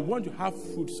because I want to have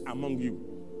fruits among you.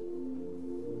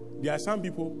 There are some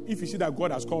people, if you see that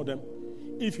God has called them,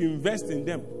 if you invest in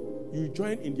them, you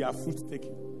join in their fruit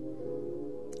taking.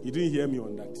 You didn't hear me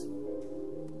on that.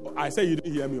 I said you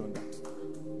didn't hear me on that.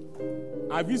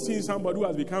 Have you seen somebody who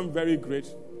has become very great?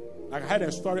 Like I heard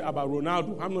a story about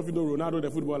Ronaldo. How many of you know Ronaldo,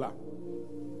 the footballer?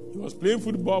 He was playing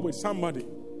football with somebody,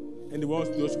 and they were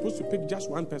supposed to pick just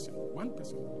one person.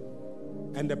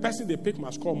 And the person they picked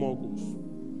must score more goals.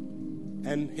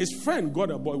 And his friend got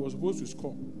a boy who was supposed to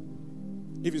score.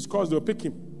 If he scores, they'll pick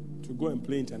him to go and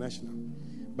play international.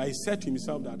 But he said to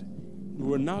himself that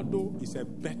Ronaldo is a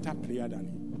better player than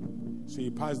him. So he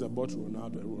passed the ball to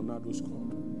Ronaldo, and Ronaldo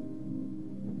scored.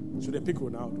 So they picked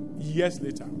Ronaldo. Years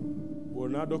later,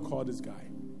 Ronaldo called this guy.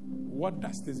 What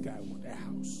does this guy want? A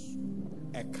house?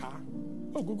 A car?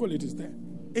 Oh, Google it is there.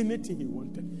 Anything he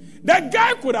wanted. That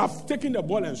guy could have taken the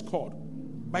ball and scored,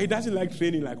 but he doesn't like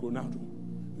training like Ronaldo.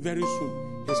 Very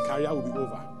soon, his career will be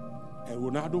over, and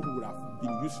Ronaldo would have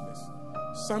been useless.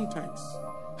 Sometimes,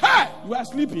 hey, you are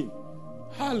sleeping.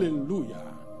 Hallelujah.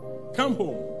 Come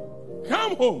home.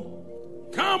 Come home.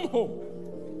 Come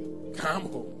home. Come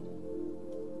home.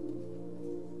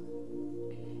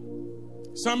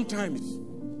 Sometimes,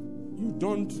 you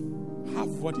don't have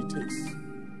what it takes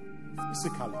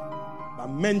physically. But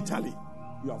mentally,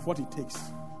 you have what it takes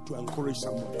to encourage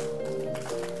somebody.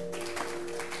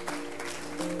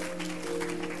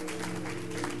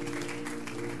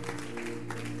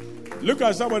 Look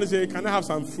at somebody and say, can I have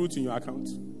some fruit in your account?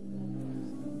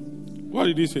 What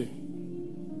did he say?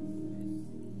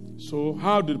 So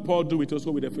how did Paul do it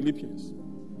also with the Philippians?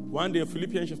 One day,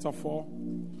 Philippians chapter 4,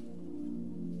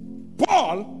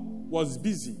 Paul was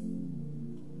busy.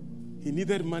 He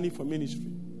needed money for ministry.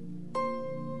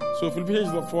 So Philippians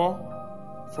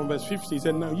 4, from verse 15, he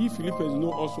said, now ye Philippians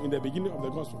know also in the beginning of the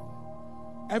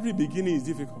gospel. Every beginning is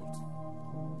difficult.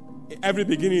 Every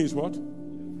beginning is what?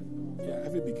 Yeah,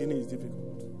 every beginning is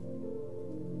difficult.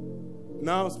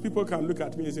 Now people can look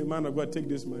at me and say, man of God, take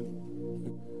this money.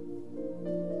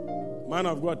 Man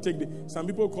of God, take this. Some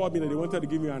people called me and they wanted to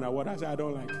give me an award. I said, I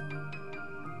don't like it.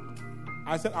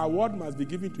 I said, award must be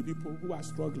given to people who are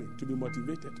struggling to be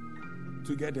motivated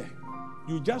to get there.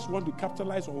 You just want to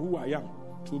capitalize on who I am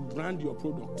to brand your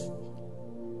product.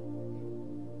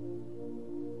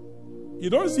 You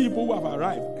don't see people who have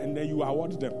arrived and then you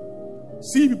award them.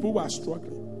 See people who are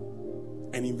struggling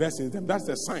and invest in them. That's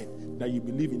the sign that you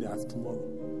believe in the tomorrow.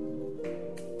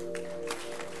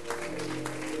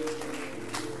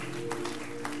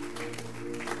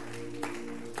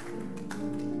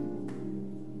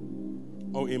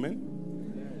 Oh, amen.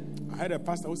 I heard a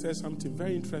pastor who said something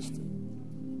very interesting.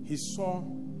 He saw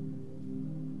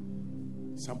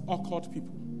some occult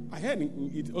people. I heard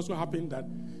it also happened that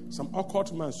some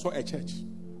occult man saw a church.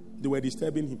 They were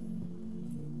disturbing him.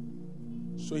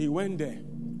 So he went there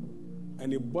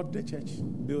and he bought the church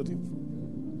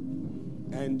building.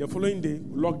 And the following day,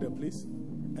 locked the place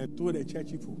and told the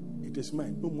church people, it is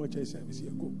mine. No more church service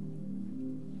here. Go.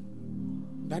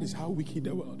 That is how wicked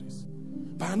the world is.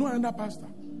 But I know another pastor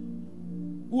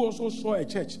who also saw a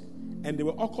church, and there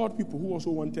were occult people who also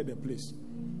wanted the place.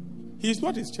 He is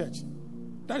not his church.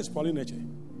 That is Polynesia.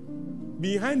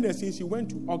 Behind the scenes, he went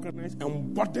to organize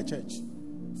and bought the church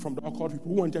from the occult people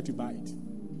who wanted to buy it.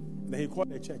 Then he called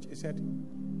the church. He said,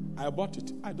 I bought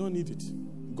it. I don't need it.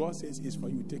 God says it's for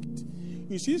you, take it.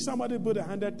 You see somebody build a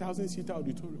 100,000-seater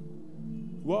auditorium,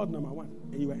 world number one,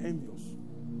 and you are envious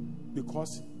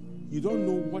because you don't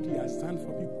know what he has done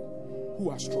for people who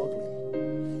are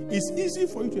struggling. It's easy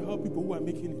for you to help people who are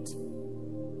making it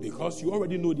because you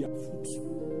already know their food.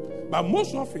 But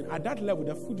most often, at that level,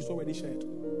 the food is already shared.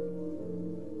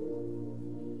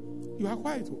 You are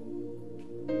quiet.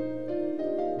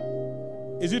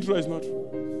 Is it true or is not true?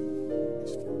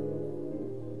 It's true.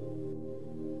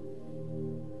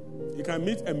 You can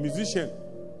meet a musician,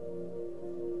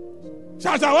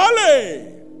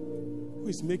 Yalley, who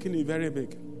is making it very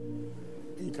big.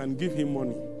 You can give him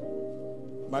money.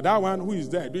 But that one who is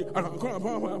there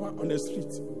on the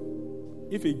street,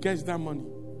 if he gets that money,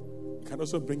 you can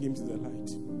also bring him to the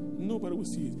light. Nobody will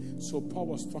see it. So Paul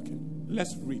was talking.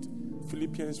 Let's read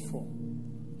Philippians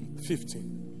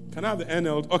 4:15. Can I have the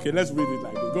NL? Okay, let's read it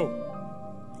like this.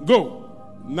 Go.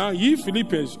 Now ye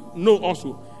Philippians know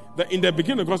also that in the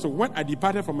beginning of the gospel, when I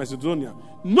departed from Macedonia,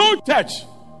 no church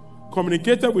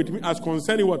communicated with me as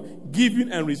concerning what? Giving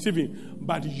and receiving,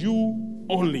 but you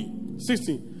only.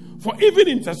 16. For even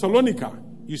in Thessalonica,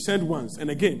 you sent once and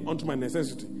again unto my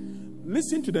necessity.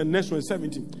 Listen to the next one,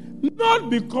 17. Not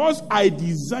because I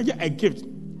desire a gift,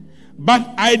 but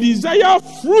I desire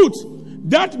fruit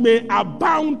that may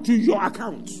abound to your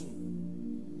account.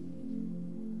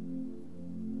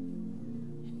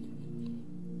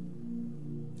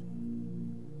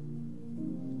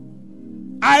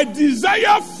 I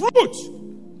desire fruit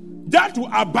that will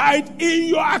abide in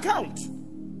your account.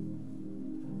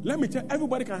 Let me tell you,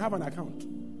 everybody can have an account.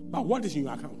 But what is in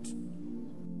your account?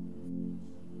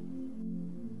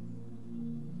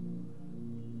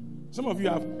 Some of you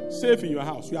have safe in your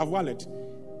house. You have wallet.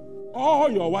 All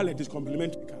your wallet is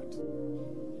complimentary card.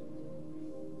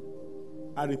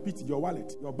 I repeat, your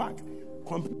wallet, your bag,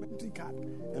 complimentary card,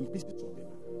 and pieces of paper.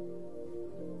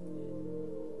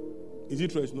 Is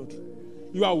it true or is not true?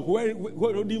 You are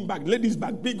holding bag, ladies'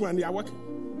 bag, big one. They are working.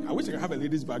 I wish I could have a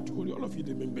ladies' bag to hold you. All of you,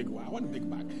 they make big one. I want a big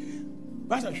bag.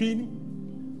 That's a thing.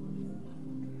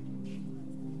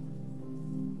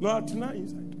 Not tonight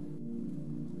inside.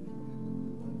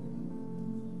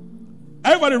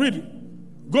 Everybody read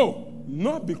it. Go.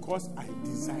 Not because I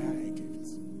desire a gift,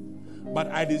 but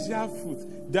I desire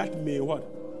fruit that may what?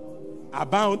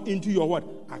 Abound into your what?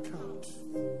 Account.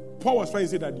 Paul was trying to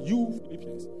say that you,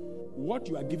 Philippians, what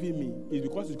you are giving me is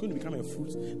because it's going to become a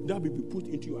fruit that will be put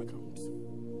into your account.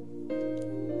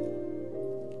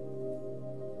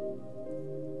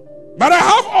 But I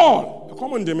have all.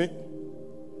 Come on, Jimmy.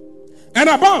 And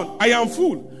abound, I am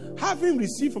full, having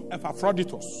received from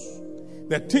Epaphroditus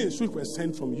the things which were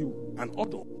sent from you, an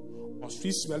odor of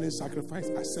sweet-smelling sacrifice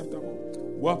acceptable,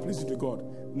 well-pleasing to God.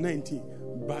 19.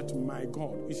 But my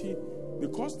God, you see,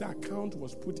 because the account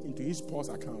was put into his Paul's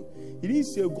account, he didn't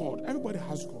say God. Everybody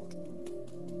has God.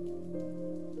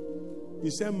 He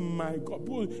said, my God.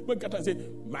 But God said,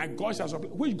 my God shall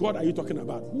supply. Which God are you talking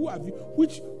about? Who have you?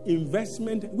 Which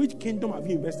investment, which kingdom have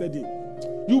you invested in?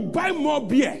 You buy more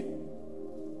beer.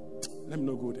 Let me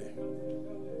not go there.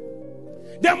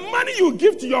 The money you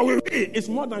give to your way is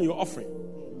more than your offering.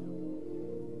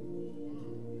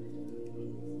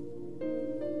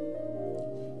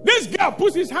 This girl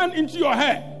puts his hand into your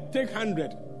hair. Take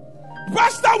 100.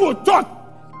 Pastor will talk.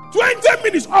 20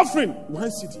 minutes offering.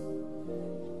 1 city.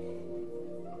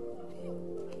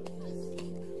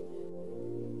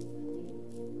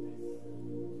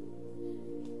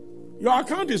 Your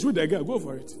account is with the girl. Go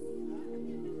for it.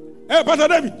 Hey, Pastor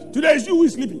David, today is you who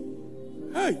is sleeping.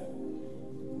 Hey.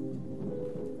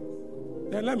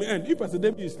 Then let me end. If Pastor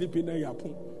David is sleeping, then you are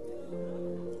poor.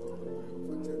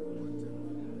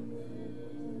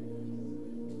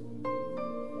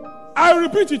 I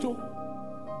repeat it.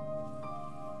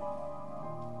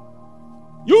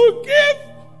 You give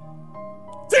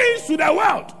things to the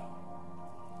world.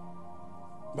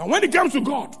 But when it comes to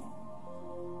God,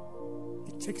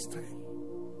 it takes time.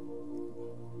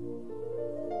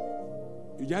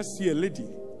 You just see a lady,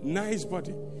 nice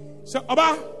body. So,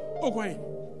 Oba, okay.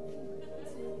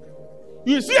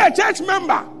 You see a church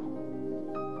member,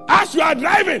 as you are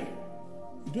driving,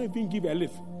 you don't even give a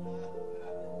lift.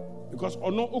 Because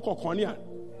ono ukokonia,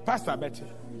 Pastor Betty.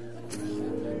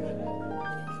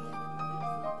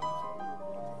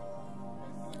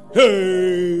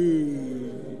 Hey.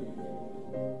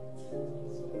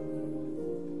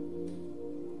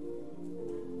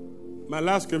 My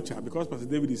last scripture, because Pastor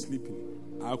David is sleeping,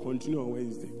 I'll continue on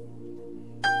Wednesday.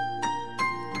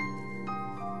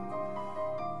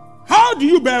 How do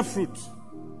you bear fruit?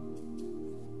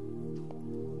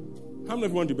 How many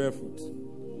of you want to bear fruit?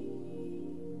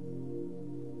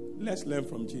 Let's learn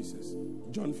from Jesus.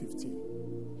 John 15.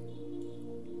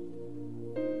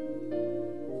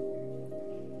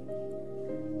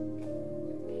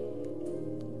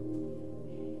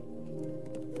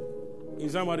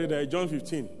 somebody there, John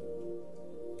 15.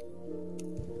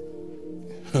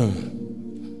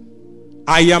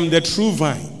 I am the true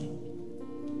vine.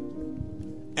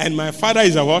 And my Father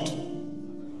is a what?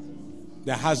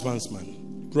 The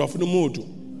husbandman.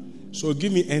 So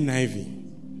give me NIV.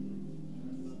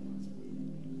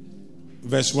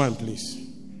 Verse 1, please.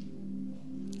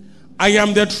 I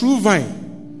am the true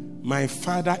vine. My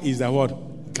Father is the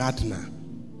what? Gardener.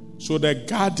 So the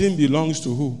garden belongs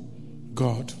to who?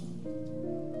 God.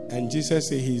 And Jesus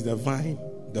said he is the vine,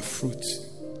 the fruit.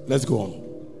 Let's go on.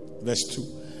 Verse 2.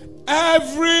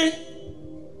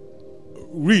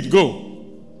 Read, go.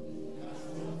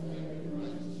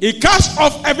 He casts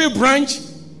off every branch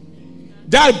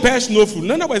that bears no fruit.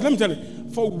 In other words, let me tell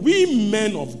you, for we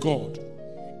men of God,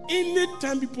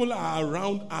 anytime people are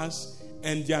around us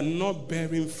and they are not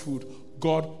bearing fruit,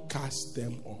 God casts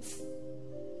them off.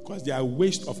 Because they are a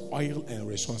waste of oil and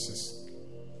resources.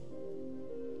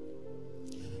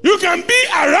 You can be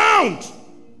around,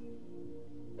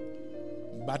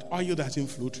 but oil doesn't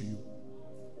flow to you.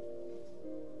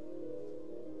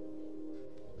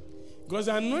 Because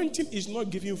the anointing is not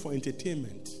given for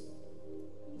entertainment.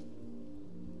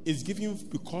 It's given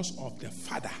because of the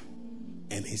Father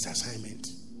and his assignment.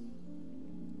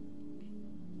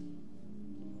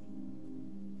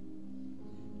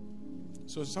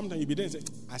 So sometimes you be there and say,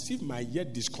 as if my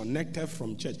yet disconnected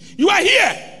from church. You are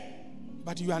here,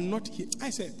 but you are not here. I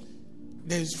said,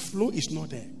 there's flow is not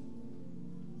there.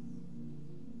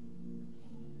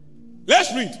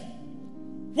 Let's read.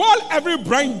 While every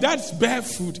branch that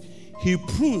bears fruit, he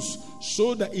prunes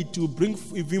so that it will bring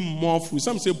even more fruit.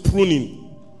 Some say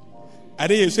pruning. I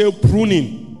didn't say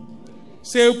pruning.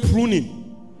 Say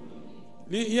pruning.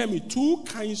 Hear me. Two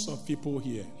kinds of people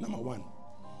here. Number one,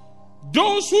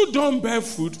 those who don't bear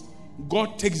fruit,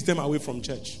 God takes them away from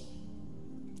church.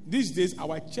 These days,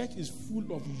 our church is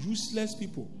full of useless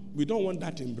people. We don't want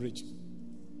that in Bridge.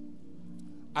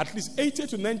 At least 80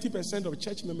 to 90% of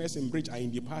church members in Bridge are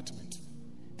in department.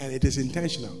 And it is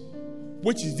intentional,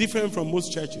 which is different from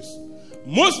most churches.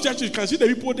 Most churches, you can see the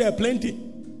people there plenty.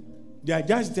 They are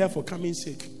just there for coming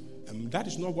sake. And that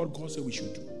is not what God said we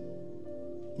should do.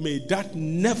 May that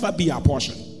never be our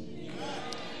portion.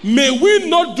 May we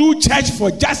not do church for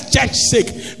just church's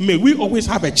sake. May we always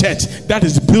have a church that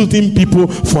is building people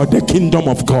for the kingdom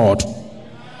of God.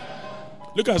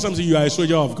 Look at something, you are a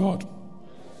soldier of God.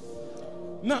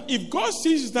 Now, if God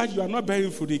sees that you are not bearing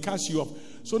fruit, he cuts you off.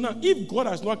 So now, if God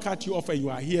has not cut you off and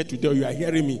you are here today, you are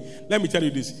hearing me, let me tell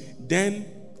you this. Then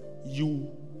you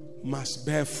must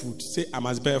bear fruit. Say, I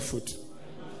must bear fruit.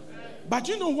 But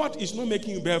you know what is not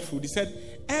making you bear fruit? He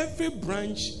said, every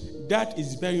branch that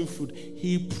is bearing fruit,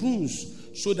 he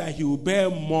prunes so that he will bear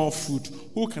more fruit.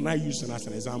 Who can I use as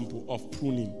an example of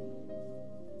pruning?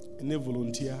 Any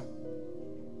volunteer?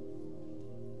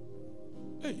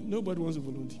 Hey, nobody wants to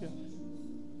volunteer.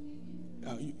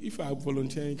 If I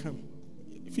volunteer, you come.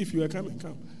 If you are coming,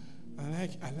 come.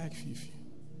 I like Fifi.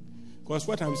 Because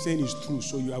what I'm saying is true,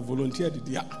 so you have volunteered it.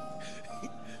 Yeah.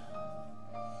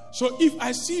 So if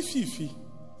I see Fifi,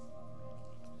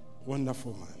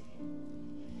 wonderful man,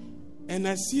 and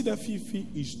I see that Fifi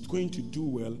is going to do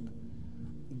well,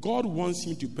 God wants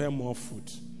him to bear more fruit.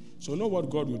 So know what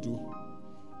God will do?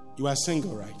 You are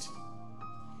single, right?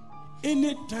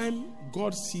 Anytime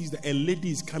God sees that a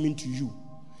lady is coming to you,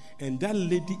 and that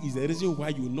lady is the reason why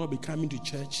you will not be coming to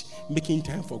church, making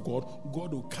time for God,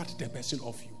 God will cut the person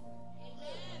off you.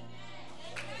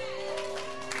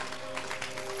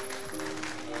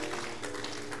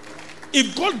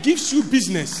 If God gives you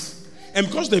business, and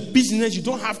because the business you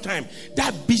don't have time,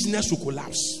 that business will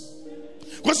collapse.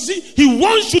 Because you see, he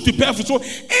wants you to bear fruit. So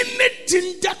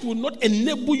anything that will not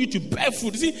enable you to bear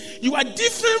fruit, you see, you are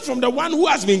different from the one who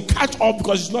has been cut off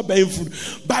because he's not bearing fruit.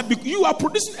 But you are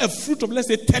producing a fruit of, let's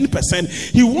say, 10%.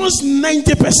 He wants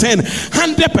 90%,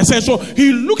 100%. So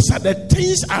he looks at the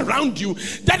things around you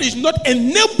that is not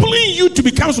enabling you to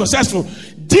become successful.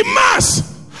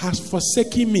 Demas has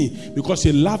forsaken me because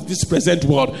he loved this present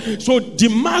world. So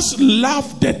Demas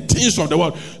loved the things of the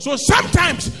world. So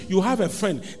sometimes you have a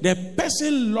friend, the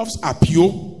person loves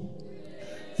apio.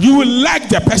 You will like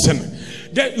the person.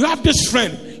 Then you have this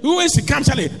friend who always comes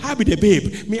and says, how be the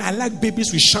babe? Me, I like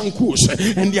babies with shankus.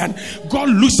 And then God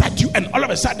looks at you and all of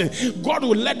a sudden God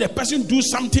will let the person do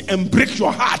something and break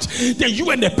your heart. Then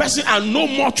you and the person are no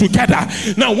more together.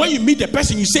 Now when you meet the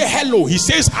person, you say hello, he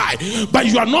says hi, but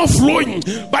you are not flowing.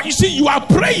 But you see, you are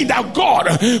praying that God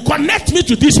connect me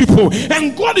to these people,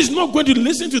 and God is not going to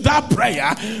listen to that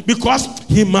prayer because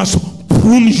he must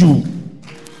prune you.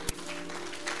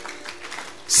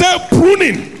 Say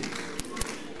pruning.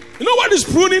 You know what is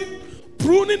pruning?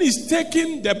 Pruning is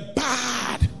taking the bad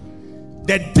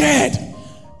The dead.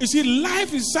 You see,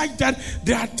 life is such that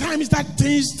there are times that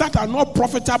things that are not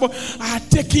profitable are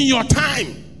taking your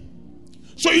time.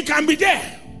 So you can be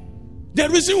there. The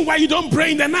reason why you don't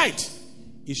pray in the night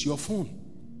is your phone.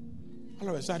 All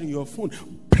of a sudden your phone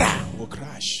will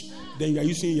crash. Then you are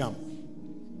using yam.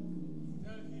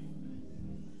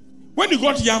 When you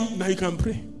got yam, now you can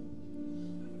pray.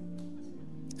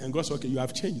 And God said, okay, you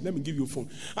have changed. Let me give you a phone.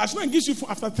 As soon as he gives you a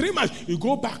phone, after 3 months, you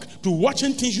go back to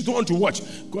watching things you don't want to watch.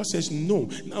 God says, no.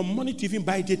 Now, money to even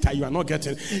buy data you are not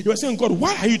getting. You are saying, God,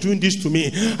 why are you doing this to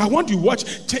me? I want to watch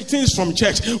things from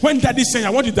church. When daddy says, I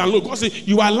want to download, God says,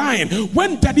 you are lying.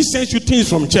 When daddy sends you things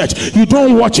from church, you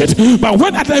don't watch it. But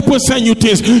when other people send you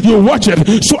things, you watch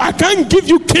it. So I can't give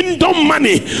you kingdom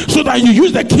money so that you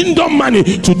use the kingdom money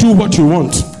to do what you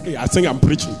want. Hey, I think I'm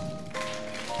preaching.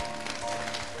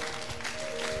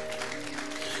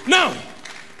 Now,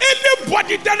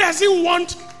 anybody that doesn't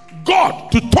want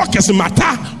God to talk as a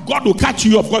matter, God will cut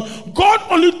you off. God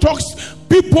only talks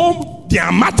people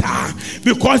their matter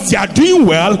because they are doing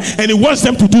well and he wants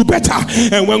them to do better.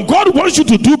 And when God wants you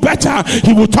to do better,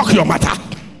 he will talk your matter.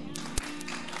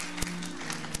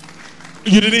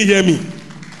 You didn't hear me?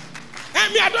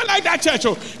 I don't like that church,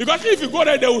 because if you go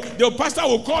there, the pastor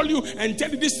will call you and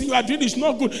tell you this thing you are doing is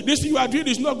not good. This thing you are doing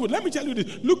is not good. Let me tell you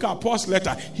this. Look at Paul's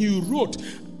letter. He wrote,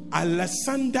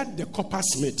 Alexander the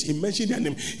coppersmith. He mentioned their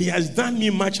name. He has done me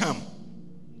much harm.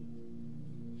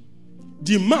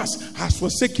 Demas has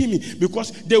forsaken me,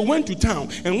 because they went to town,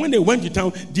 and when they went to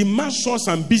town, Demas saw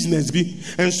some business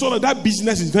and saw that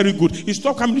business is very good. He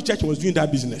stopped coming to church and was doing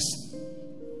that business.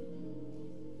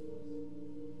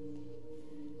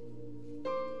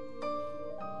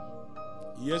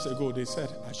 Years ago, they said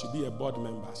I should be a board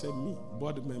member. I said, me,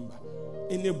 board member.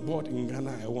 Any board in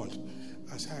Ghana I want.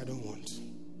 I said, I don't want.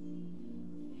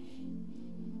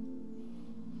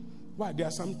 Why? There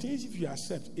are some things, if you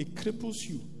accept, it cripples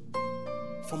you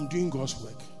from doing God's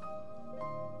work.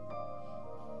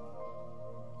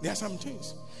 There are some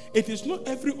things. It is not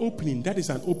every opening that is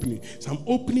an opening. Some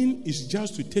opening is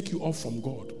just to take you off from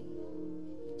God.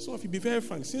 So if you be very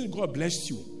frank, since God blessed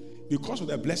you, because of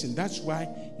that blessing, that's why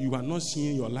you are not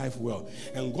seeing your life well.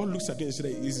 And God looks at you and says,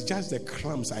 it's just the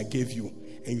crumbs I gave you,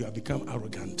 and you have become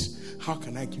arrogant. How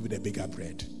can I give you the bigger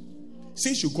bread?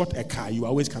 Since you got a car, you are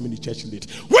always coming to church late.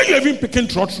 When you even picking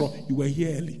trotro, you were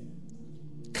here early.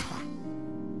 Car.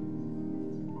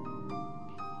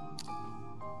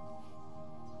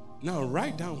 Now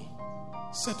write down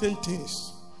certain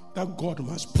things that God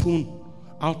must prune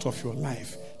out of your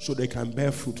life so they can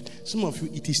bear fruit. Some of you,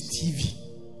 it is TV.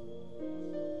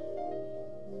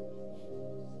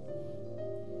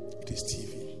 It is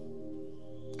TV.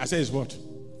 I say it's what?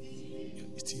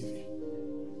 It's TV.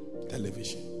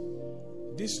 Television.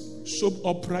 This soap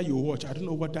opera you watch, I don't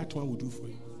know what that one will do for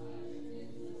you.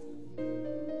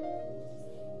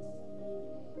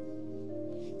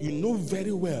 You know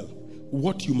very well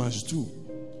what you must do.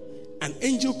 An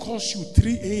angel calls you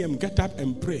 3 a.m. Get up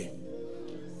and pray.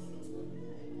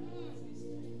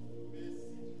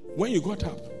 When you got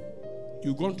up,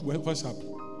 you go to WhatsApp,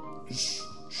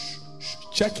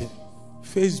 check it,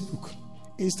 Facebook,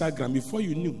 Instagram. Before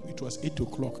you knew, it was 8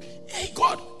 o'clock. Hey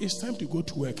God, it's time to go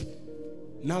to work.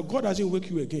 Now God doesn't wake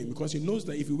you again, because he knows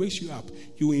that if he wakes you up,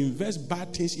 you will invest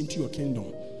bad things into your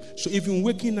kingdom. So if you're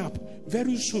waking up,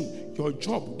 very soon, your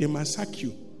job, they must sack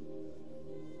you.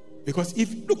 Because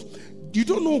look, you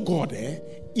don't know God,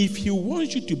 if he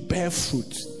wants you to bear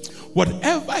fruit,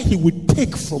 whatever he would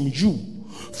take from you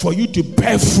for you to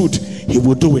bear fruit, he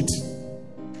will do it.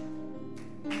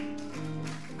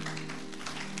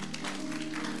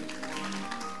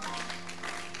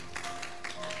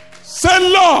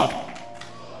 Say, Lord.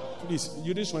 Please,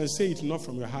 you this one, say it not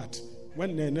from your heart.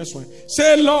 When the next one,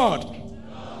 say, Lord,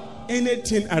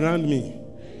 anything around me,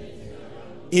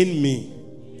 in me,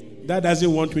 that doesn't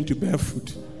want me to bear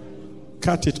fruit,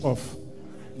 cut it off.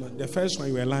 Now, the first one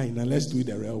you were lying. Now let's do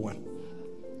the real one.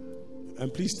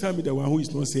 And please tell me the one who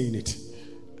is not saying it.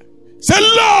 Say,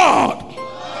 Lord,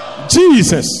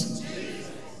 Jesus,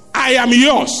 I am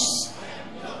yours.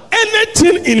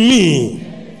 Anything in me,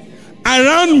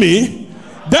 around me,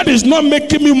 that is not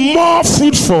making me more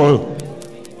fruitful,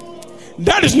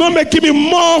 that is not making me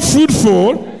more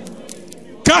fruitful,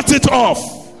 cut it off.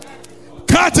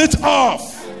 Cut it off.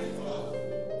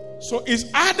 So it's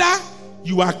either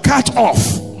you are cut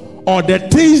off, or the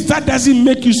things that doesn't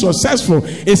make you successful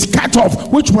is cut off.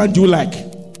 Which one do you like?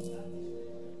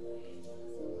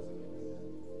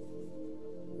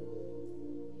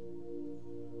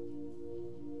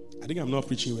 I think I'm not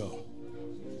preaching well.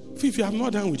 If you have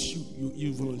not done with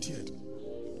you volunteered.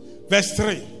 Verse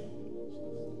 3.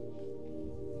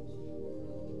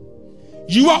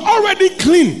 You are already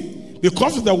clean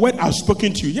because of the word I've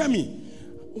spoken to you. Hear me.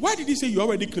 Why did he say you're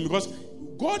already clean? Because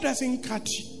God doesn't cut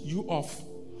you off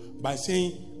by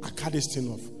saying, I cut this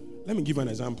thing off. Let me give you an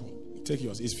example. Take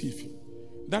yours. It's Fifi.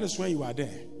 That is when you are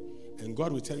there. And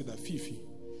God will tell you that, Fifi,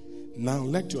 now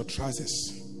let your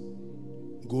trousers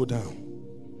go down.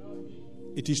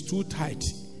 It is too tight.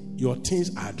 Your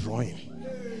things are drawing.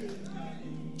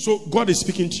 So God is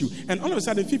speaking to you. And all of a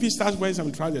sudden, Fifi starts wearing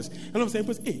some trousers. And all of a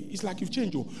sudden, hey, it's like you've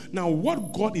changed. Now,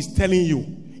 what God is telling you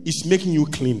is making you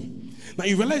clean. Now,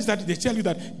 you realize that they tell you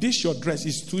that this your dress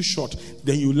is too short.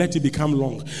 Then you let it become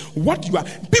long. What you are,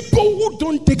 people who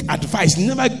don't take advice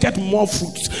never get more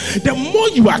fruits. The more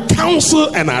you are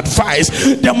counsel and advice,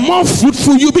 the more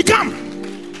fruitful you become.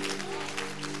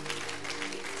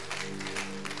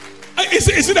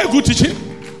 Is it a good teaching?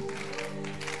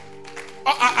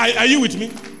 Are you with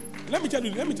me? Let me tell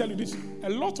you this. A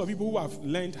lot of people who have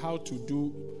learned how to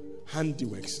do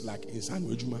handiworks like in San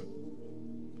Ojuma,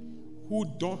 who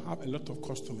don't have a lot of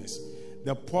customers.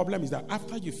 The problem is that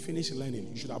after you finish learning,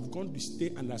 you should have gone to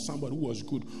stay under somebody who was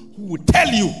good, who would tell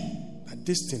you that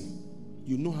this thing,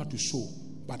 you know how to sew.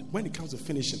 But when it comes to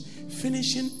finishing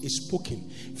is spoken.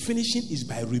 Finishing is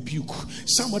by rebuke.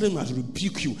 Somebody must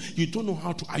rebuke you. You don't know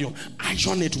how to iron.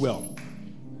 Iron it well.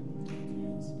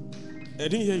 I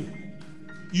didn't hear you.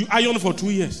 You iron for 2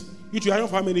 years. You iron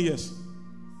for how many years?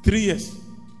 3 years.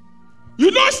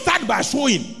 You don't start by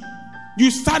sewing.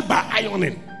 You start by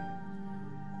ironing.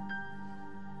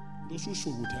 Those who sew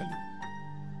will tell you.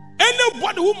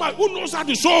 Anybody who knows how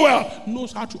to sew well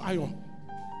knows how to iron.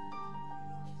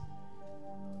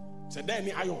 Said there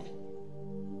any iron?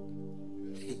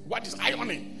 What is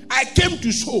ironing? I came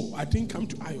to sew. I didn't come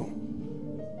to iron.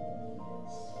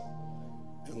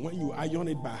 And when you iron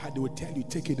it by hand, they will tell you,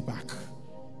 take it back.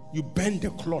 You bend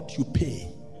the cloth, you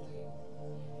pay.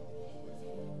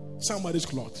 Somebody's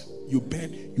cloth, you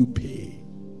bend, you pay.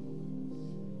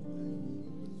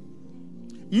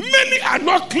 Many are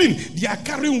not clean. They are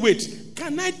carrying weight.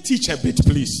 Can I teach a bit,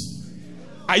 please?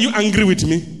 Are you angry with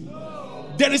me?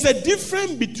 There is a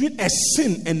difference between a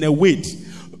sin and a weight.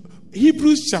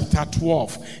 Hebrews chapter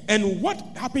 12. And what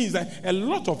happens is that a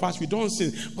lot of us, we don't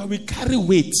sin, but we carry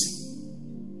weight.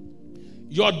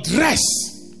 Your dress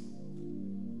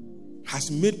has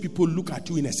made people look at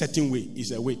you in a certain way.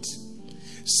 It's a weight.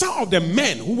 Some of the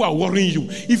men who are worrying you,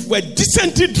 if we're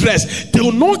decently dressed, they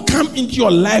will not come into your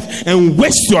life and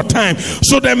waste your time.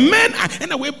 So the men are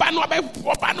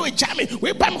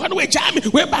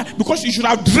because you should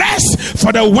have dressed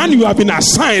for the one you have been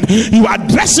assigned. You are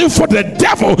dressing for the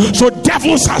devil, so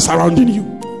devils are surrounding you.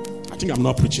 I think I'm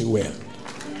not preaching well.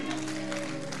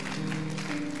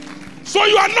 So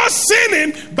you are not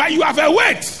sinning, but you have a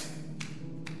weight.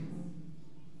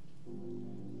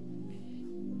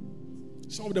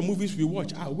 Some of the movies we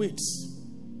watch are weights.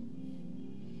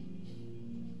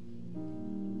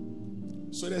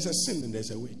 So there's a sin and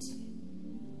there's a weight.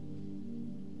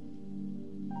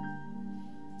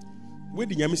 Where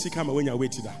did Yamisi come when you're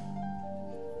weighted?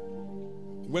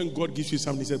 When God gives you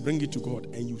something, he said, bring it to God,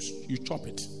 and you chop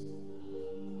it.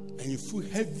 And you feel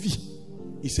heavy.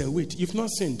 It's a weight. You've not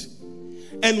sinned.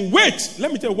 And weight,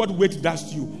 let me tell you what weight does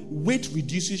to you. Weight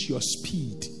reduces your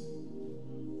speed.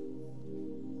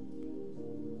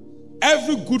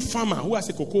 Every good farmer who has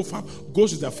a cocoa farm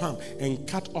goes to the farm and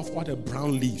cut off all the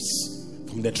brown leaves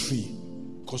from the tree,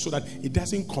 so that it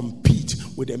doesn't compete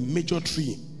with a major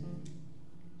tree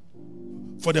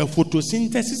for the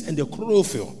photosynthesis and the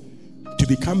chlorophyll to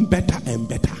become better and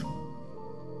better.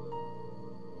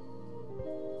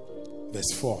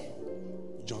 Verse 4,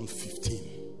 John 15.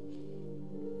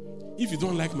 If you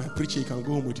don't like my preaching, you can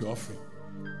go home with your offering.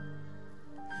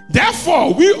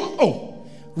 Therefore,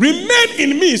 remain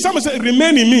in me. Someone said,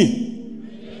 remain in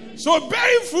me. So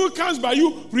bearing fruit comes by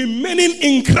you remaining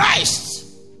in Christ.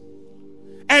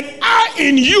 And I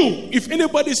in you. If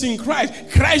anybody is in Christ,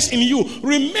 Christ in you.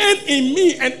 Remain in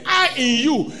me and I in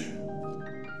you.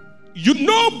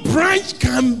 No branch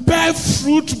can bear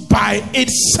fruit by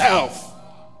itself.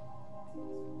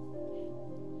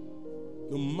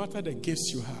 No matter the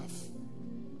gifts you have,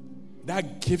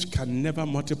 that gift can never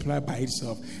multiply by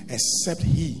itself except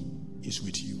He is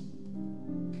with you.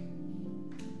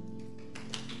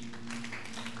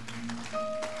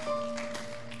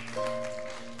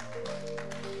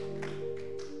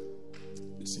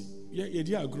 Listen,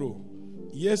 yeah, grow.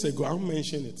 Years ago, I'll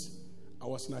mention it. I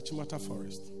was in Achimata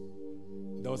Forest.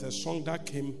 There was a song that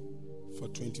came for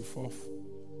 24th.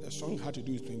 The song had to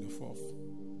do with 24th.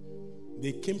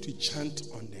 They came to chant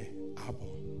on the album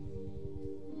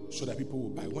so that people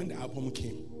would buy. When the album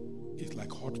came, it's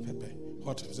like hot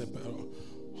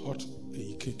hot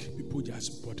cake. People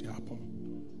just bought it up.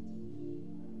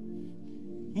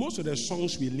 Most of the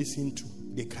songs we listen to,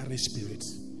 they carry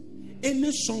spirits.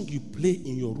 Any song you play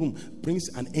in your room brings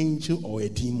an angel or a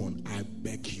demon. I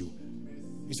beg you.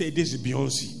 You say, this is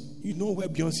Beyonce. You know where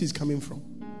Beyonce is coming from.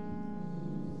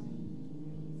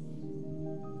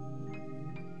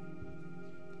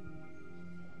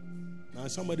 Now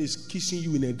somebody is kissing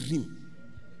you in a dream.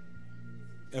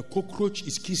 A cockroach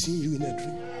is kissing you in a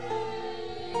dream.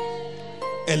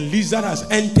 A lizard has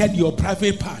entered your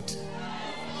private part.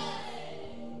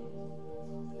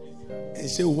 And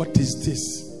say, what is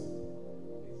this?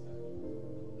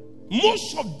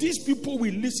 Most of these people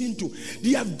we listen to,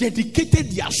 they have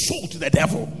dedicated their soul to the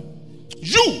devil.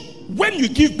 You, when you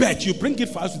give birth, you bring it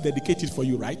for us to dedicate it for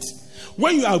you, right?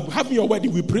 When you are having your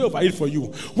wedding, we pray over it for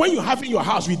you. When you have in your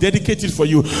house, we dedicate it for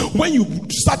you. When you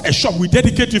start a shop, we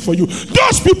dedicate it for you.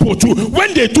 Those people too,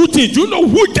 when they do things, you know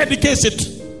who dedicates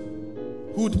it?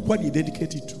 What you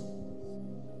dedicate it to?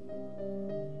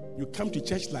 You come to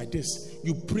church like this,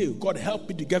 you pray, God help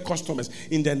me to get customers.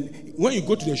 And then when you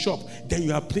go to the shop, then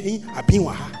you are playing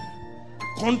Abinwaha.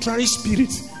 Contrary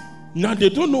spirits. Now they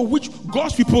don't know which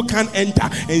God's people can enter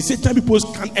and Satan people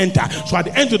can't enter. So at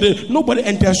the end of the day, nobody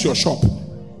enters your shop.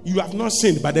 You have not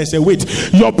sinned, but there's a weight.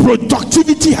 Your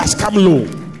productivity has come low.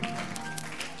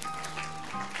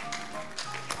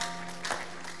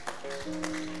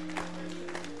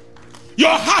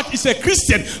 Your heart is a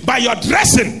Christian, but your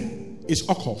dressing is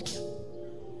occult.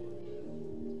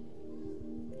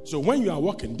 So when you are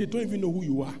walking, they don't even know who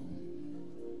you are.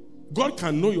 God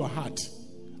can know your heart,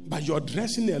 but your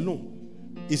dressing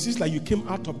alone, it seems like you came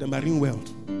out of the marine world.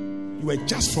 You were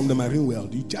just from the marine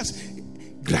world. You just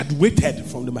graduated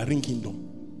from the marine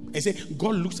kingdom. I say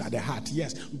God looks at the heart.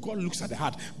 Yes, God looks at the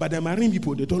heart, but the marine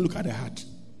people, they don't look at the heart.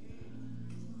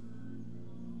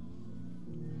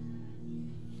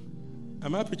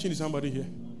 Am I preaching to somebody here?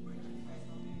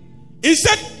 He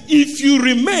said, if you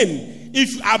remain,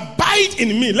 if you abide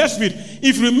in me, let's read.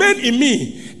 If you remain in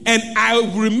me and I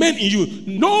will remain in you,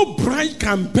 no branch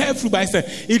can bear fruit by itself.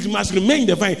 It must remain in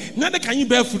the vine. Neither can you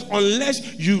bear fruit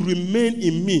unless you remain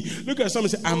in me. Look at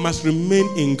someone and say, I must remain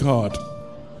in God.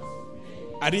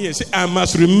 I didn't hear. Say, I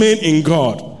must remain in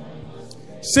God.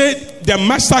 Say, the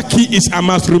master key is I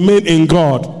must remain in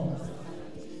God.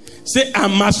 Say, I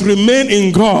must remain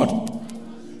in God.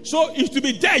 So if to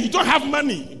be there, you don't have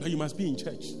money, but you must be in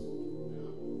church.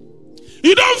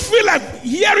 You don't feel like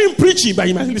hearing preaching, but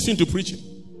you must listen to preaching.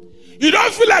 You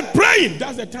don't feel like praying.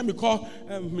 That's the time you call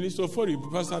Minister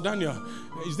Ofori, Pastor Daniel.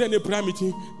 Is there any prayer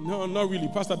meeting? No, not really.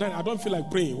 Pastor Daniel, I don't feel like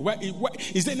praying.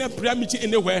 Is there any prayer meeting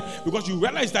anywhere? Because you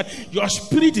realize that your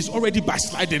spirit is already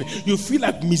backsliding. You feel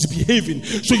like misbehaving.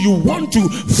 So you want to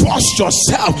force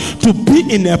yourself to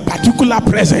be in a particular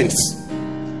presence.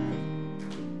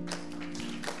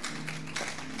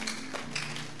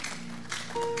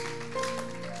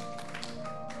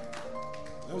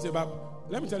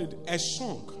 Let me tell you, a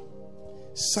song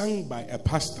sung by a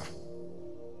pastor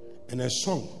and a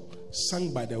song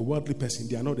sung by the worldly person,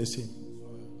 they are not the same.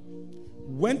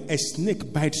 When a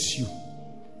snake bites you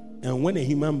and when a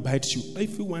human bites you,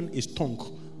 everyone is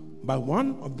tongue, but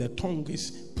one of the tongue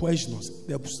is poisonous.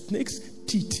 The snake's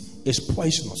teeth is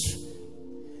poisonous.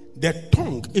 The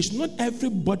tongue is not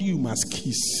everybody you must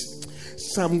kiss.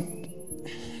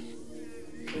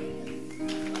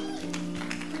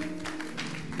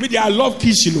 Maybe I love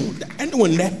kissing. You know.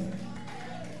 Anyone there?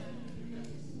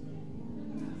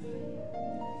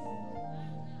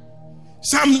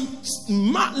 Some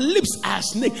lips are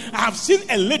snake. I have seen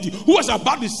a lady who was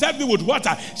about to serve me with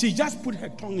water. She just put her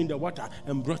tongue in the water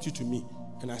and brought it to me.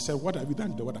 And I said, what have you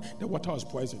done to the water? The water was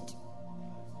poisoned.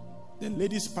 The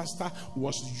lady's pastor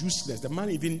was useless. The man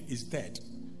even is dead.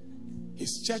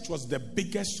 His church was the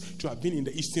biggest to have been in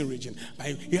the eastern region. But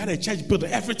he had a church built,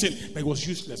 everything, but it was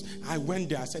useless. I went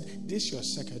there. I said, this is your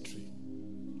secretary.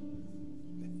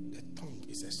 The tongue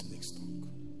is a snake's tongue.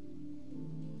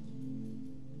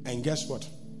 And guess what?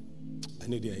 I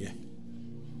need it here.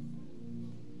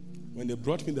 When they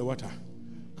brought me the water,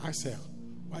 I said,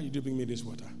 why did you bring me this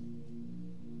water?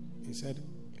 He said,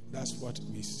 that's what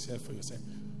we said for you. I said,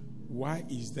 why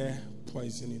is there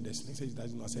poison in the snake? He said, he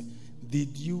doesn't know. I said,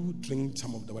 did you drink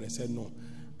some of the water? I said, no.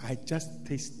 I just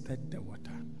tasted the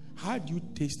water. How do you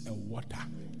taste a water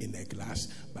in a glass?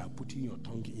 By putting your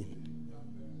tongue in.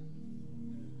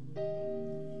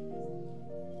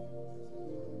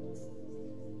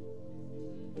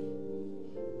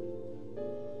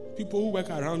 People who work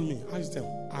around me, ask them.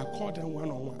 I call them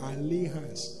one-on-one. I lay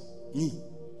hands. Me.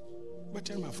 But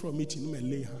time I'm from meeting, I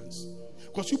lay hands.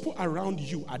 Because people around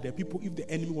you are the people, if the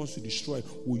enemy wants to destroy,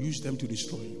 will use them to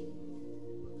destroy you.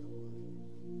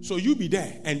 So you be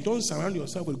there and don't surround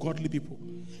yourself with godly people.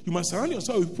 You must surround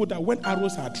yourself with people that when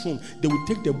arrows are thrown, they will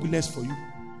take the bullets for you.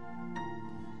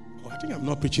 Oh, I think I'm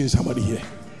not preaching to somebody here.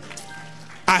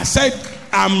 I said,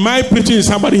 am I preaching to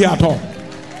somebody here at all?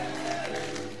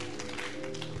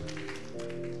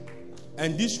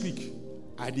 And this week,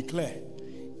 I declare,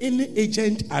 any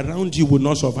agent around you will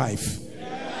not survive.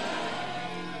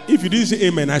 If you didn't say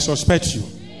amen, I suspect you.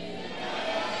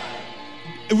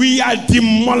 We are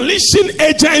demolition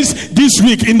agents this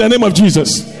week in the name of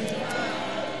Jesus.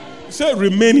 Say,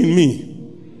 remain in me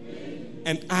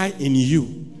and I in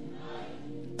you.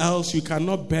 Else you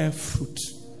cannot bear fruit.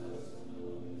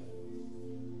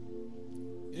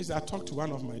 Yes, I talked to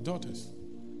one of my daughters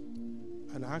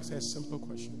and I asked her a simple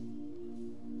question.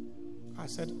 I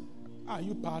said, are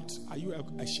you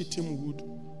a shittim wood?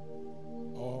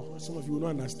 Or some of you will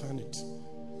not understand it.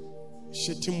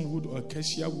 Shittim wood or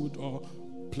acacia wood or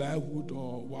plywood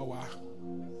or wawa.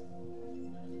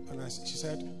 And she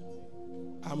said,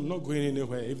 I'm not going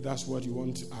anywhere if that's what you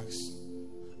want to ask.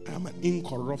 I am an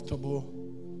incorruptible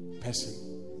person.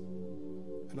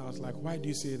 And I was like, why do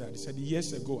you say that? He said,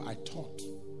 years ago I taught.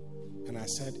 And I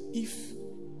said, if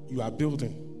you are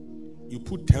building, you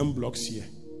put 10 blocks here.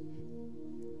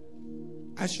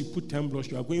 As you put 10 blocks,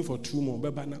 you are going for 2 more.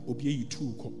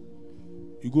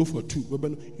 You go for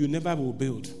 2. You never will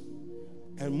build.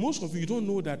 And most of you don't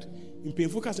know that in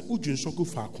painful case,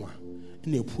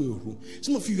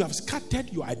 some of you have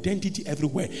scattered your identity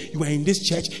everywhere. You are in this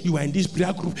church, you are in this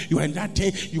prayer group, you are in that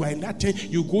tent, you are in that tent.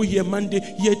 You go here Monday,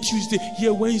 here Tuesday,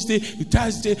 here Wednesday,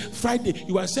 Thursday, Friday.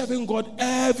 You are serving God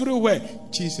everywhere.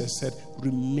 Jesus said,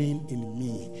 remain in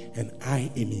me and I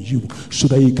in you, so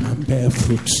that you can bear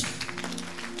fruit.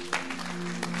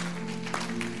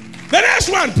 The next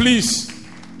one, please.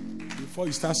 Before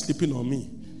you start sleeping on me.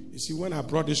 You see, when I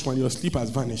brought this one, your sleep has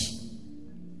vanished.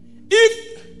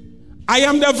 If I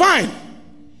am the vine,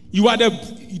 you are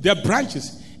the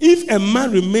branches. If a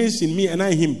man remains in me and I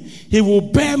in him, he will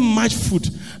bear much fruit.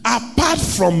 Apart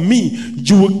from me,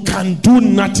 you can do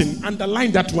nothing.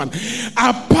 Underline that one.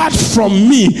 Apart from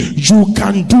me, you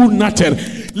can do nothing.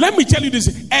 Let me tell you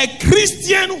this. A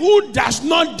Christian who does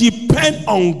not depend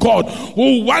on God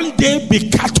will one day be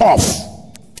cut off.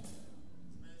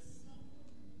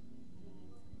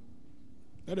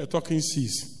 Let the talking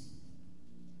cease.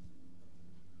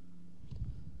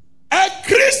 A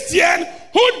Christian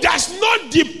who does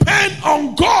not depend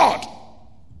on God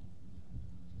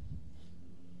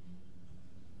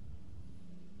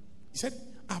he said,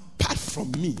 apart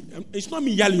from me, it's not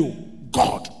me, Yalley,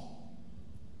 God.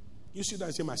 You see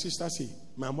that? Say, my sister say,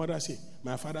 my mother say,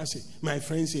 my father say, my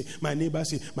friend say, my neighbor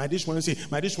say, my this one say,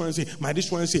 my this one say, my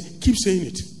this one say. Keep saying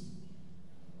it.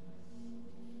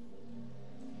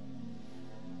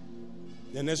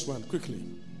 The next one, quickly.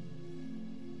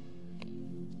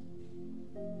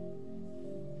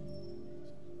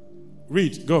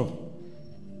 Read, go.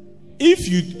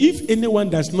 If anyone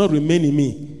does not remain in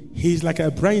me, he is like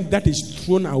a branch that is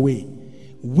thrown away,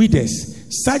 withers.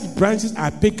 Such branches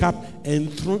are picked up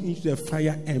and thrown into the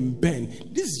fire and burned.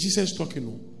 This is Jesus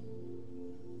talking.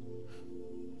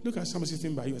 Look at somebody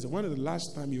sitting by you. I said, when is the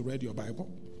last time you read your Bible?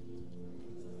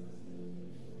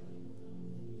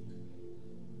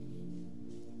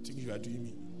 I think you are doing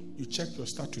me. You check your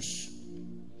status.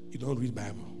 You don't read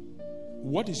Bible.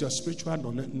 What is your spiritual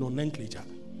nomenclature?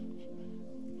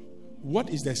 What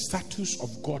is the status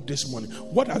of God this morning?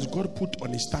 What has God put on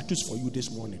his status for you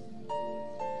this morning?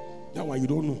 That one you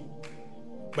don't know.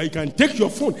 But you can take your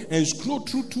phone and scroll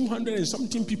through 200 and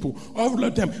something people. All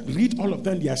of them, read all of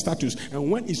them their status. And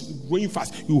when it's going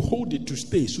fast, you hold it to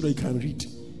stay so that you can read.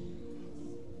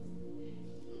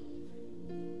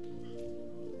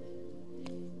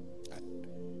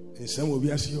 And some will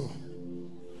be asking you.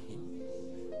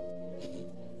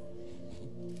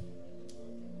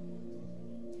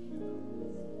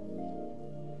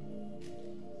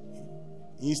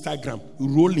 Instagram,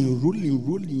 rolling,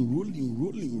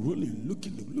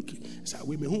 looking. So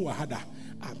women who were harder.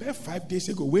 I bet 5 days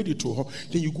ago, waited to her.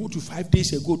 Then you go to 5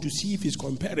 days ago to see if it's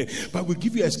comparing. But we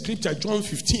give you a scripture, John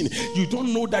 15. You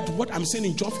don't know that what I'm saying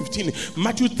in John 15,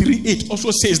 Matthew 3:8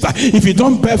 also says that if you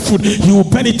don't bear fruit, you will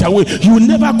burn it away. You will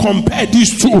never compare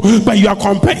these two, but you are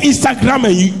comparing Instagram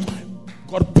and you.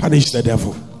 God punish the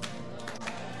devil.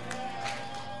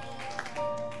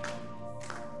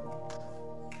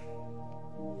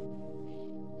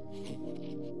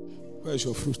 Where's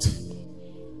your fruit?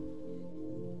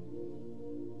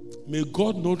 May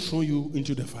God not throw you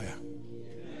into the fire.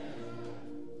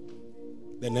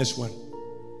 The next one.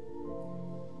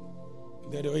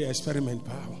 There you experiment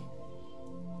power.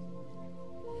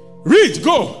 Read,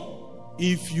 go.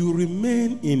 If you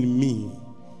remain in me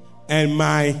and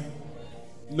my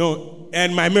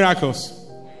miracles,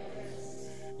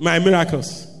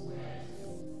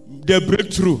 the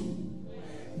breakthrough.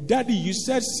 Daddy, you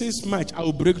said 6 months I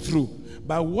will break through.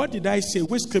 But what did I say?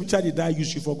 Which scripture did I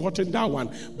use? You've forgotten that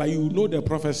one. But you know the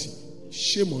prophecy.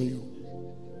 Shame on you.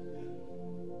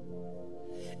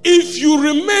 If you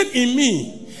remain in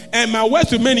me and my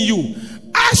words remain in you,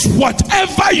 ask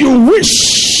whatever you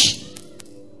wish.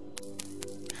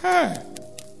 Hey,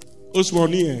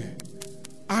 Osmani,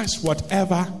 ask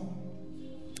whatever.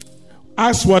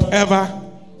 Ask whatever.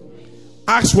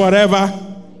 Ask whatever.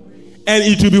 And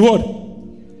it will be what?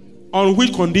 On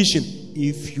which condition?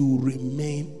 If you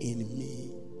remain in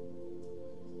me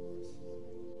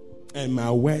and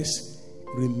my words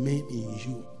remain in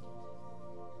you.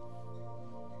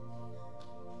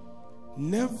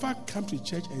 Never come to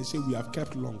church and say we have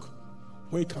kept long.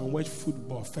 When you can watch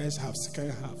football, first half,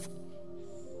 second half,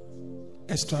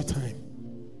 extra time,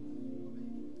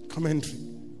 commentary,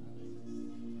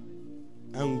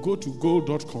 and go to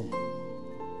goal.com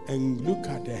and look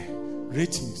at the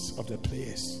ratings of the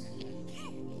players.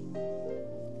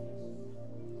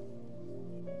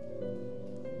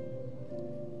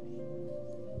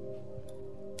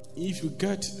 If you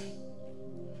get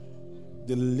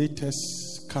the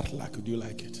latest Cadillac, would you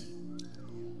like it?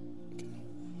 Okay.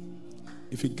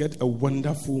 If you get a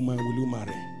wonderful man, will you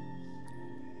marry?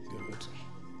 Good.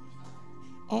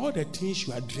 All the things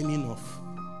you are dreaming of,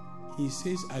 he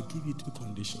says, I give you 2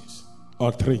 conditions.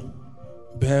 Or 3.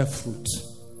 Bear fruit.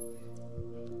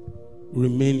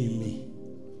 Remain in me.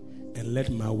 And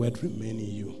let my word remain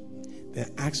in you.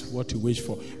 Then ask what you wish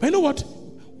for. But you know what?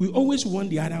 We always want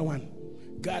the other one.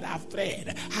 God, I've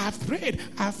prayed,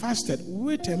 I've fasted.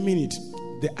 Wait a minute.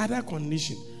 The other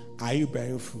condition, are you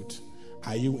bearing fruit?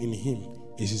 Are you in him?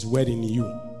 Is his word in you?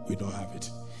 We don't have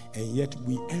it. And yet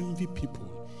we envy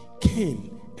people.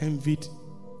 Cain envied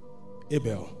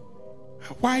Abel.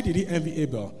 Why did he envy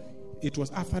Abel? It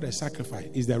was after the sacrifice.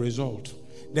 Is the result.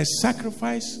 The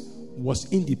sacrifice was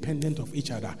independent of each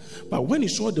other. But when he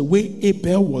saw the way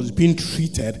Abel was being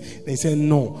treated, they said,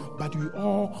 no, but we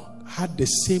all had the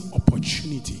same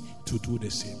opportunity to do the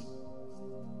same.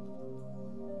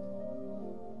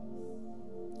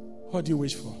 What do you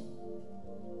wish for?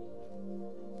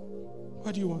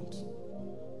 What do you want?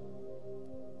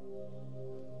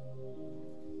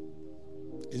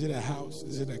 Is it a house?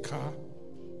 Is it a car?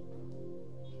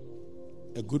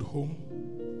 A good home?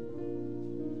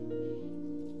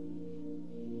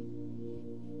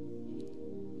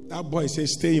 That boy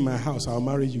says, stay in my house, I'll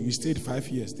marry you. You stayed 5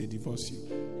 years, they divorced you.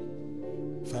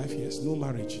 5 years, no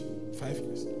marriage. 5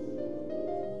 years.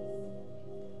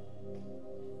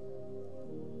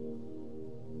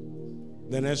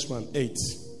 The next one, 8.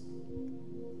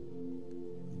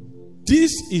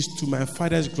 This is to my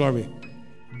Father's glory,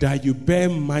 that you bear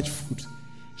much fruit,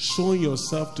 showing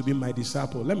yourself to be my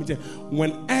disciple. Let me tell you,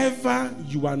 whenever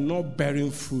you are not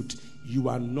bearing fruit, you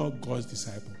are not God's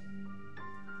disciple.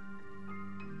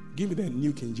 Give me the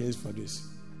New King James for this,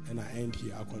 and I end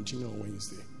here. I'll continue on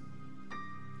Wednesday.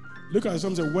 Look at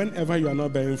something. Whenever you are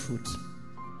not bearing fruit,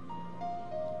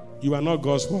 you are not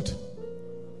God's what?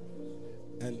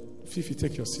 And Fifi,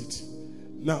 take your seat.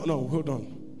 Now, no, hold on.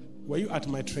 Were you at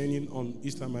my training on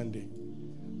Easter Monday?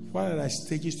 What are the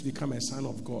stages to become a son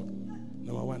of God?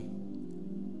 Number 1.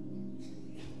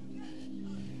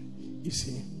 You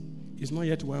see, it's not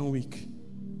yet 1 week.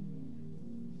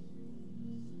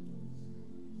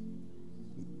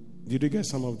 Did you get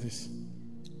some of this?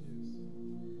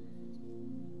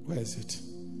 Where is it?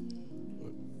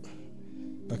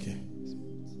 Okay.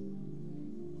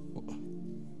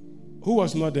 Who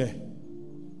was not there?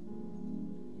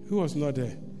 Who was not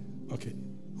there? Okay.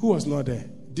 Who was not there?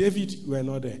 David were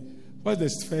not there. What's the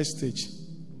first stage?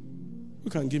 Who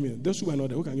can give me? Those who were not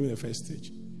there, who can give me the first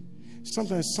stage?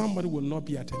 Sometimes somebody will not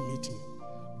be at a meeting,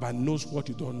 but knows what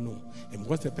you don't know. And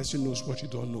once the person knows what you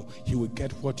don't know, he will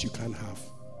get what you can't have.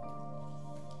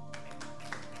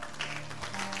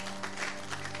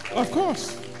 Of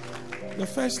course. The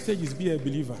first stage is be a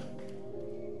believer.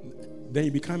 Then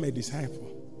you become a disciple.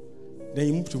 Then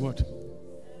you move to what?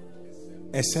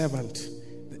 A servant.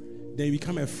 Then you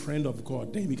become a friend of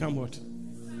God. Then you become what?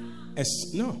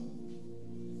 No.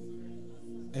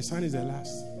 A son is the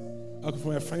last. Okay,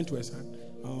 from a friend to a son.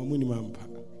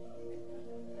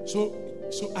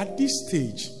 So at this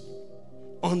stage,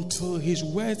 until his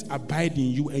words abide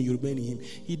in you and you remain in him,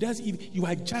 he does even, you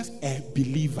are just a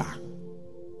believer.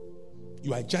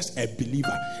 You are just a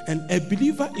believer. And a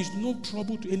believer is no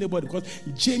trouble to anybody, because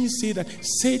James said that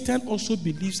Satan also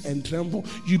believes and trembles.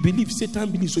 You believe, Satan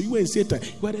believes. So you and Satan,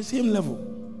 you are at the same level.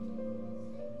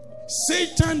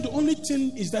 Satan, the only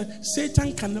thing is that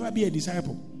Satan can never be a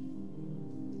disciple.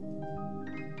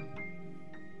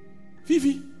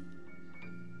 Vivi.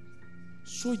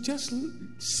 So just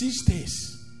 6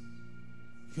 days,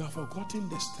 you have forgotten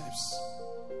the steps.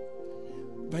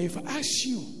 But if I ask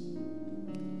you,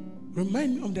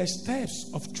 remind me of the steps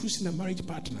of choosing a marriage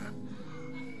partner.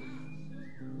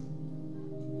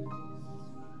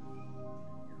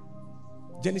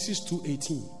 Genesis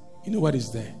 2:18. You know what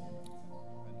is there?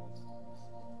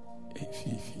 Hey,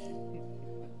 Fifi.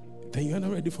 Then you are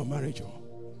not ready for marriage. Oh.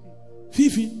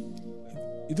 Fifi,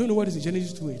 you don't know what is in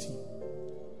Genesis 2:18.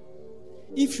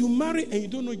 If you marry and you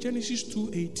don't know Genesis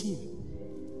 2:18,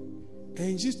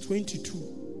 and is it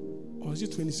 22 or is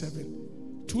it 27?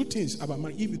 2 things about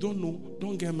marriage. If you don't know,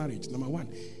 don't get married. Number 1,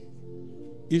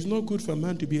 it's not good for a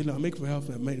man to be alone. Make for health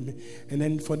and man. And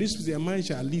then for this, a man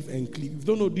shall live and cleave. If you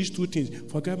don't know these 2 things,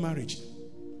 forget marriage.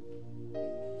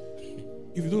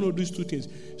 If you don't know these 2 things,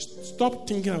 stop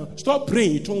thinking about, stop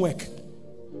praying. It won't work.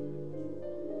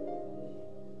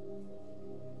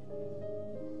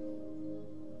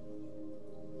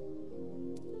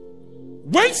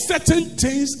 When certain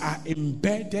things are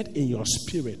embedded in your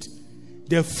spirit,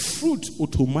 the fruit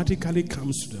automatically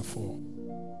comes to the fore.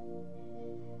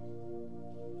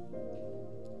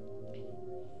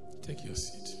 Take your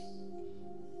seat.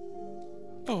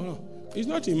 Oh, no. It's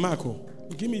not in Marco.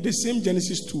 Give me the same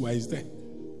Genesis 2. Why is there?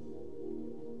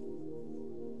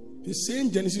 The same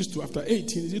Genesis 2 after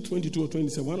 18. Is it 22 or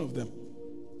 27? One of them.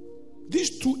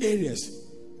 These 2 areas,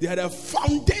 they are the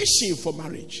foundation for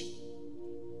marriage.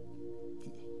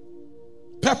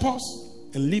 Purpose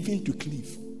and living to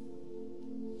cleave.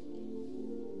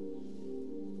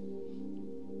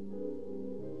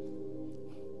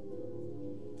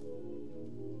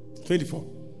 $24.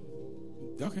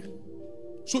 Okay.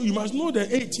 So you must know the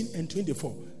 18 and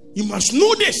 24. You must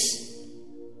know this.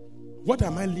 What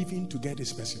am I living to get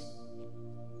this person?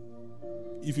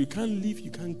 If you can't live,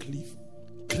 you can't cleave.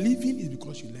 Cleaving is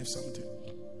because you left something.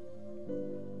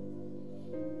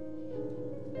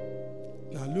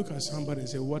 Now look at somebody and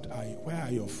say, where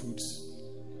are your fruits?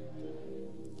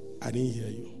 I didn't hear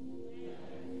you.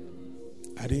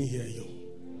 I didn't hear you.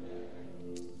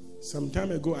 Some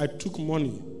time ago, I took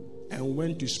money and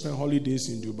went to spend holidays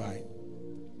in Dubai.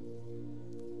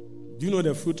 Do you know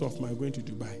the fruit of my going to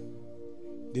Dubai?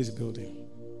 This building.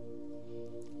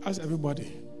 Ask everybody.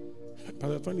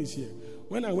 Pastor Tony is here.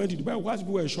 When I went to Dubai, whilst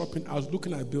we were shopping, I was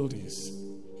looking at buildings.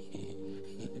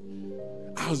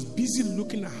 I was busy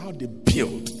looking at how they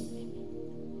build.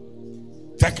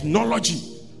 Technology.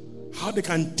 How they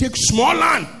can take small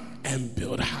land and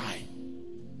build high.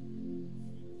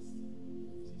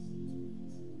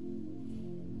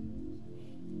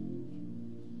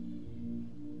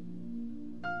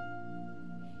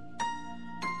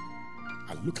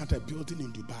 I look at a building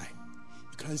in Dubai.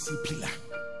 You can't see pillar.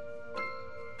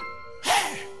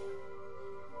 Hey!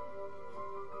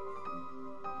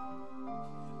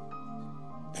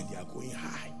 And they are going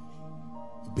high.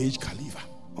 Beige Khalifa.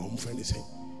 My friend is saying,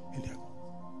 and they are,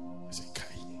 I say, Kai.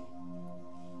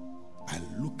 I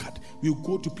look at, we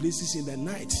go to places in the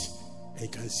night and you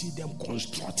can see them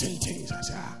constructing things. I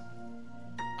say,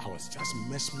 I was just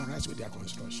mesmerized with their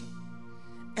construction.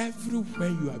 Everywhere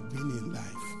you have been in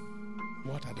life,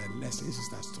 what are the lessons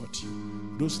that taught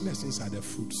you? Those lessons are the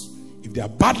fruits. If they are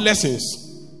bad lessons,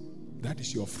 that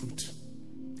is your fruit.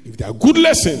 If they are good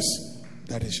lessons,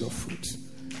 that is your fruit.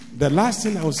 The last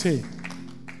thing I will say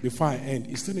before I end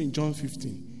is still in John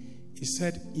 15. He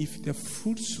said, if the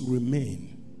fruits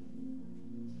remain,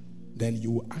 then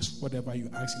you will ask whatever you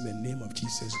ask in the name of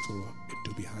Jesus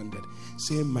to be handed.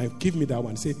 Say, give me that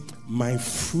one. Say, my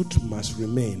fruit must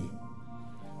remain.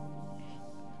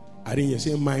 I didn't hear.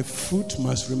 Say, my fruit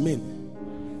must remain.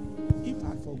 If I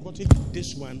had forgotten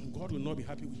this one, God will not be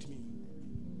happy with me.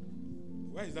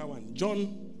 Where is that one?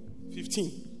 John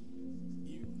 15.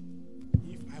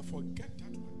 If I forget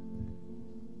that one.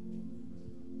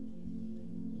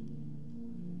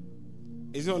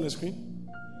 Is it on the screen?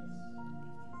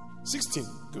 16.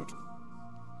 Good.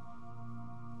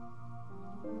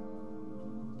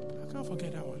 I can't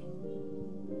forget that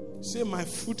one. Say, my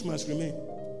fruit must remain.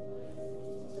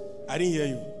 I didn't hear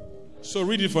you. So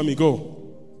read it for me. Go.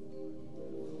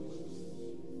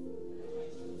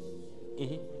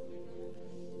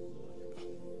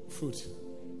 Fruit.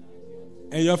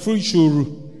 And your fruit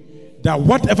should that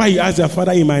whatever you ask the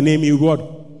Father in my name, He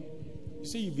will. You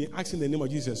see, you've been asking the name of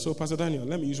Jesus. So, Pastor Daniel,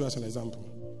 let me use you as an example.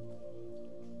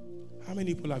 How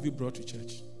many people have you brought to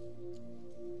church?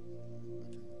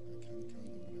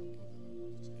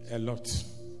 A lot.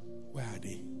 Where are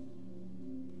they?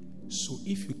 So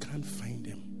if you can't find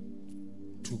them,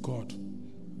 to God,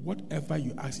 whatever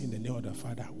you ask in the name of the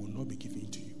Father will not be given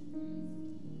to you.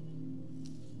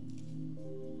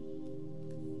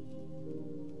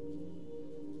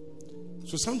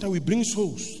 So sometimes we bring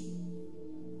souls.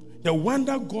 The one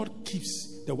that God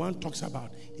keeps, the one talks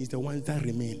about, is the ones that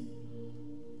remain.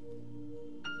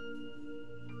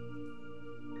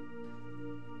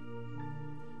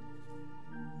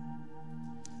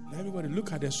 Now everybody,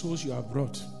 look at the souls you have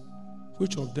brought.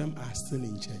 Which of them are still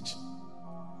in church?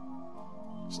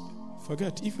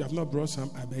 Forget, if you have not brought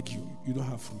some, I beg you, you don't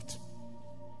have fruit.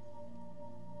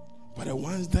 But the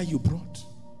ones that you brought.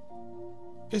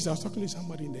 Yes, I was talking to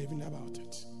somebody in the evening about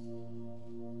it.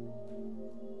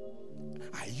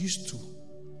 I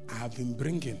have been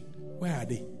bringing. Where are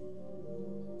they?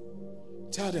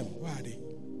 Tell them, where are they?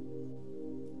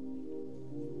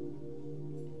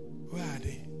 Where are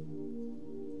they?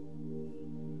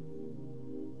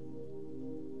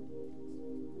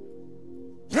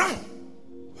 Brown,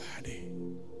 where are they?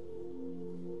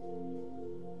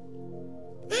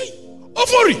 Hey,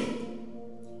 Ofori,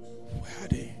 where are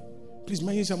they? Please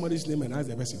mention somebody's name and ask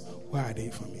the person, where are they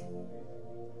for me?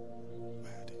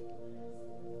 Where are they?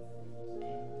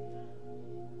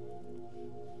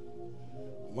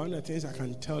 One of the things I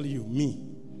can tell you,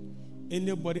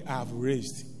 anybody I've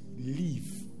raised, leave,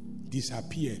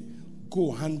 disappear, go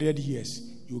 100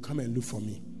 years, you come and look for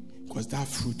me. Because that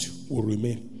fruit will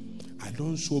remain. I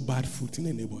don't sow bad fruit in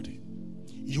anybody.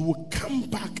 You will come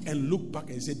back and look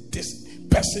back and say, this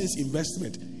person's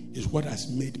investment is what has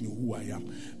made me who I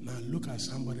am. Now look at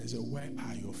somebody and say, where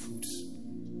are your fruits?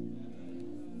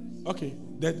 Okay,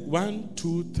 that 1,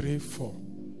 2, 3, 4.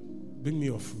 Bring me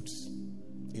your fruits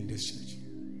in this church.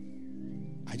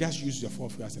 I just used the 4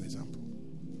 of you as an example.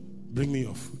 Bring me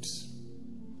your fruits.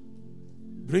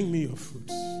 Bring me your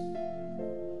fruits.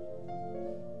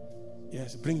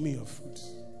 Yes, bring me your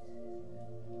fruits.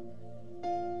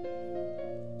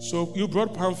 So you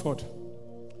brought Pamford.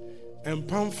 And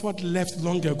Pamford left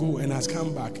long ago and has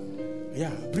come back.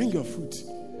 Yeah, bring your fruit.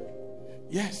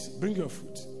 Yes, bring your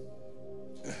fruit.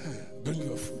 Bring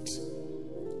your fruit.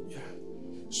 Yeah.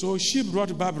 So she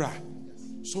brought Barbara.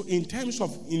 So in terms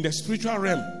of, in the spiritual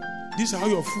realm, these are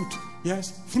your fruit.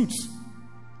 Yes, fruits.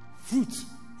 Fruit.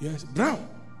 Yes, brown.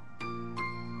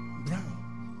 Brown.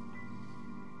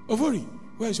 Ovori,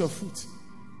 where's your fruit?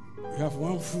 You have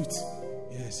one fruit.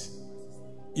 Yes.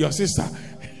 Your sister.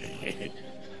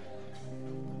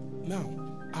 Now,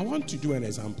 I want to do an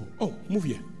example. Oh, move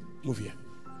here. Move here.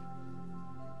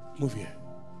 Move here.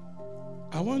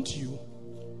 I want you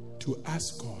to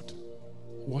ask God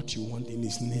what you want in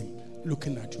His name,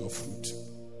 looking at your fruit.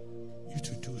 You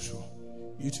to do so.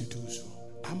 You to do so.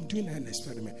 I'm doing an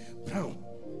experiment. Brown.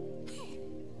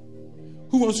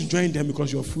 Who wants to join them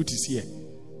because your fruit is here?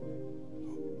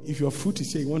 If your fruit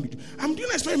is here, you want to do. I'm doing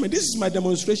an experiment. This is my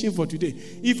demonstration for today.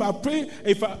 If I pray,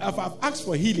 if I've asked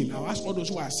for healing, I'll ask all those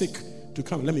who are sick to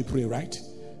come. Let me pray, right?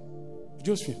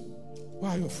 Josephine,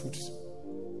 where are your fruits?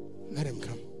 Let them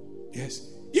come. Yes.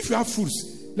 If you have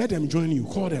fruits, let them join you.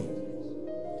 Call them.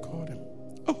 Call them.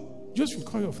 Oh, Josephine,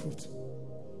 call your fruit.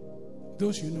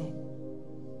 Those you know.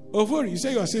 Over, you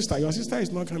say your sister. Your sister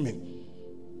is not coming.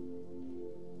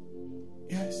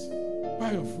 Yes. Where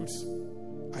are your fruits?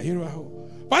 I hear you.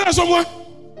 Father, someone,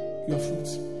 your fruit.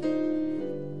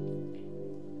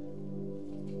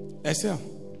 Estelle,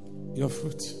 your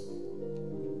fruit.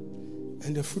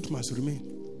 And the fruit must remain.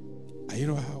 I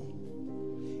hear how.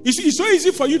 It's so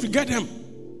easy for you to get them,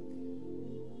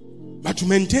 but to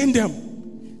maintain them.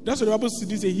 That's what the Bible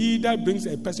says. He that brings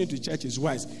a person to church is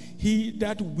wise. He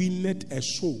that winneth a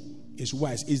soul is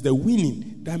wise. It's the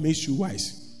winning that makes you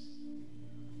wise.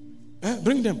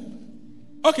 Bring them.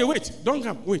 Okay, wait. Don't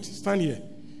come. Wait. Stand here.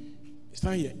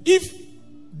 Stand here. If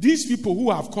these people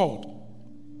who have called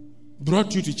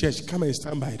brought you to church, come and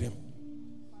stand by them.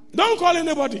 Don't call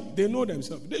anybody. They know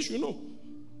themselves. They should know.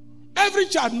 Every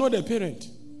child knows their parent.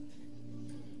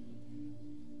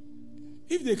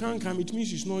 If they can't come, it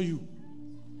means it's not you.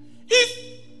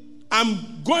 If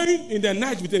I'm going in the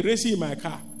night with a racing in my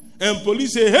car and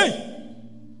police say, hey,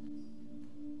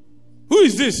 who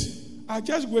is this? I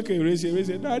just wake a racing and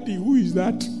say, Daddy, who is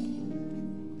that?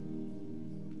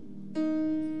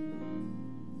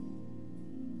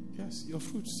 Yes, your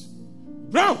fruits.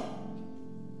 Brown.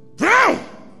 Brown.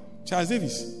 Charles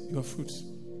Davis, your fruits.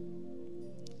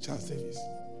 Charles Davis.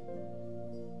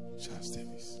 Charles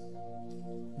Davis.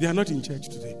 They are not in church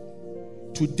today.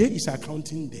 Today is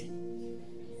accounting day.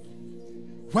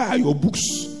 Where are your books?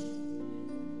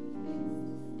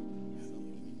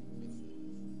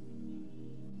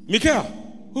 Michael,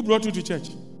 who brought you to church?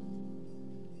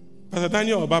 Pastor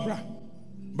Daniel or Barbara?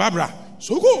 Barbara.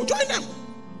 So go, join them.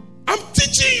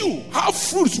 teaching you how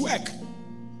fruits work.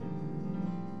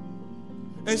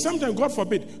 And sometimes, God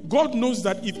forbid, God knows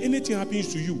that if anything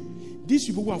happens to you, these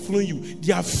people who are following you,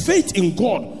 their faith in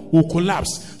God will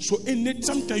collapse. So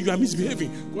sometimes you are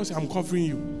misbehaving. God says, I'm covering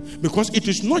you. Because it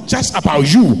is not just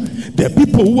about you. The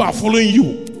people who are following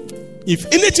you, if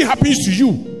anything happens to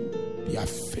you, their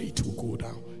faith will go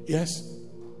down. Yes?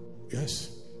 Yes.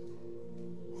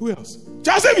 Who else?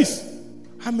 Charles Davis.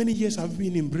 How many years have you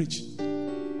been in bridge?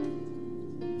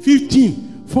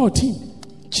 15, 14.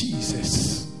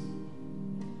 Jesus.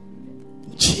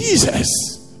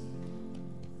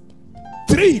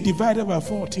 3 divided by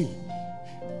 14.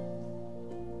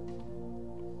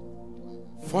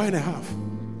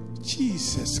 4.5.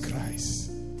 Jesus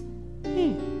Christ.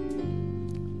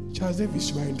 Charles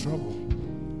Davis, you are in trouble.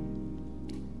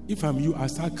 If I'm you, I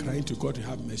start crying to God to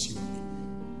have mercy on me.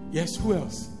 Yes, who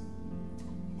else?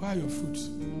 Where are your fruits?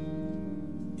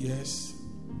 Yes.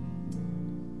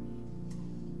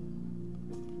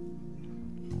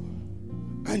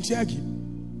 Antiagi.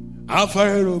 Alpha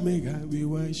and Omega, we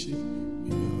worship your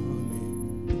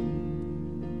name.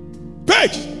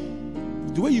 Page!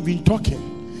 The way you've been talking,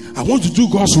 I want to do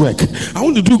God's work. I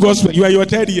want to do God's work. You are your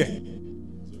 3rd year.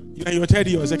 You are your 3rd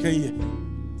year or 2nd year.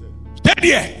 3rd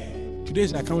year! Today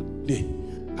is account day.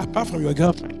 Apart from your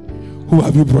girlfriend, who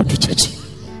have you brought to church?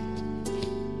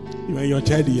 You are your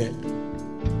 3rd year.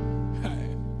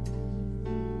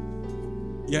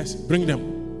 Yes, bring them.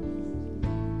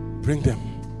 Bring them.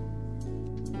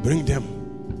 Bring them.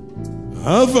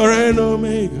 Alpha and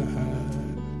Omega.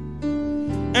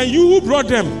 And you who brought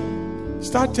them,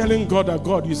 start telling God that,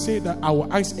 God, you say that I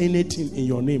will ask anything in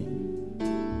your name.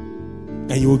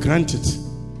 And you will grant it.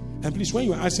 And please, when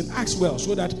you are asking, ask well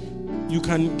so that you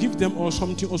can give them all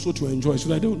something also to enjoy, so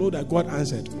that they will know that God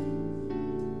answered.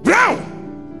 Brown!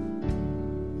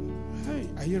 Hey,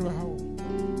 I hear how.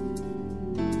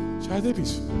 Charles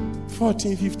Davis,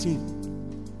 14,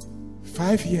 15.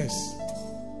 5 years.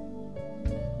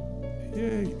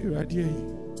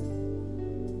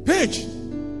 Page,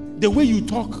 the way you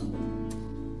talk.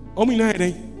 Go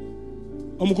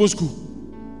school.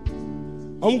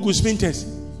 Go sprinters.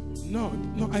 No,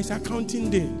 it's accounting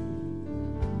day.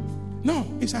 No,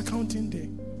 it's accounting day.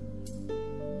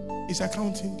 It's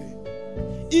accounting day.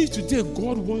 If today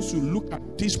God wants to look at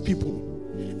these people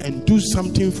and do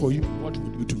something for you, what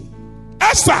would you do?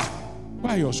 Esther,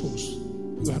 where are your souls?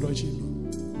 You are watching me.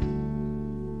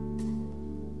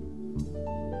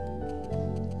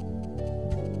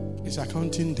 It's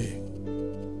accounting day.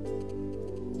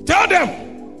 Tell them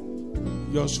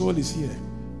your soul is here.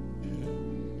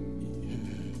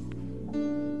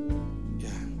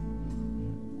 Yeah.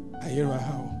 I hear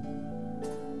how.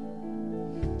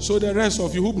 So the rest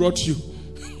of you, who brought you?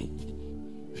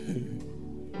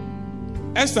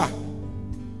 Esther,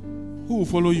 who will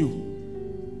follow you?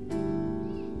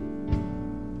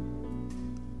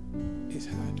 It's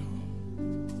hard.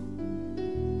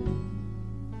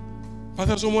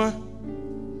 Pastor Somwa,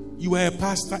 you were a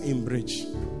pastor in Bridge.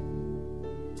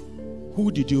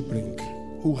 Who did you bring?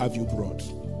 Who have you brought?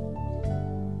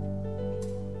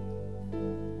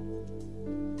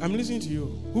 I'm listening to you.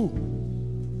 Who?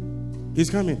 He's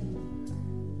coming.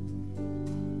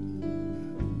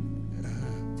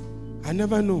 I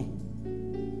never know.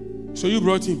 So you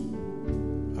brought him.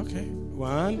 Okay.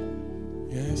 1.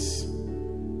 Yes.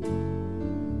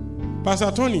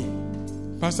 Pastor Tony.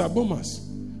 Pastor Bomas.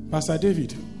 Pastor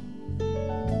David.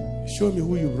 Show me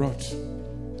who you brought.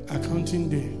 Accounting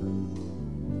day.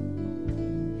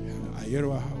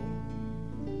 Ayerwa how?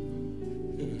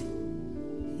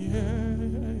 Yeah.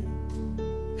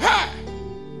 Ha!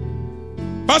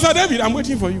 Pastor David, I'm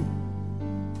waiting for you.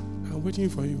 I'm waiting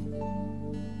for you.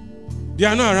 They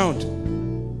are not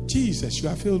around. Jesus, you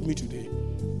have failed me today.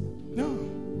 No.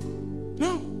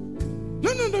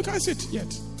 You can't sit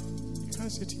yet. You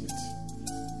can't sit yet.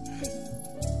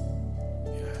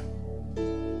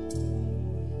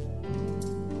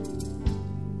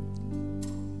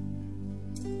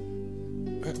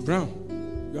 Brown,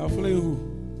 you are following who?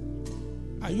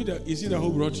 Is it the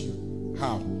who brought you?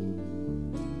 How?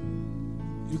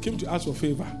 You came to ask for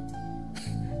favor.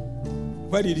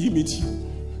 Where did he meet you?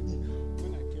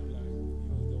 When I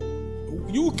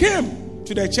came, you came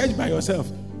to the church by yourself.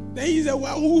 Then he's the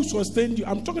one who sustained you.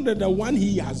 I'm talking about the one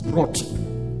he has brought to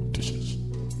church.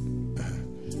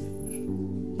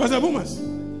 Pastor Bomas,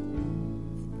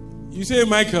 you say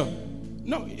Michael.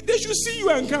 No, they should see you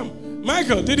and come.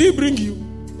 Michael, did he bring you?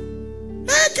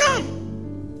 Hey, come.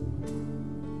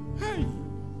 Hey.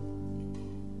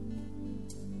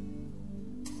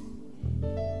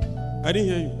 I didn't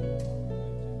hear you.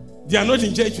 They are not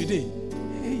in church today.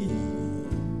 Hey.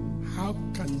 How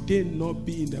they not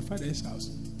be in the Father's house?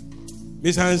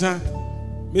 Miss Hansa,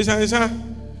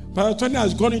 Pastor Tony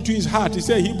has gone into his heart. He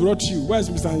said he brought you. Where's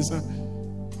Mr. Hansa?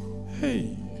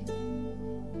 Hey,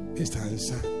 Mr.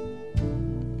 Hansa.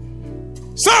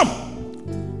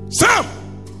 Sam!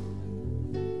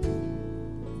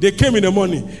 They came in the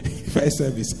morning. First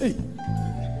service. Hey.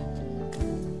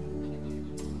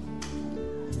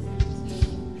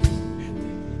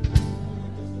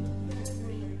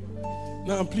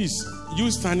 Now, please, you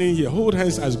standing here, hold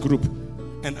hands as group.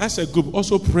 And as a group,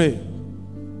 also pray.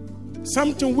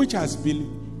 Something which has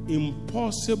been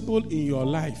impossible in your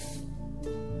life.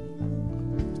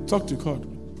 Talk to God.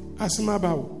 Ask him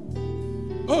about.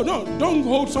 Oh, no, don't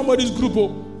hold somebody's group.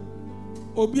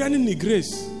 Obiani ni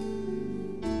grace.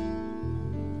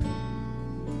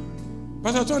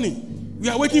 Pastor Tony, we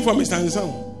are waiting for Mr.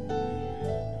 Ansam.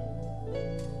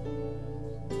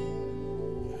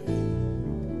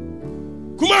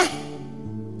 Kuma,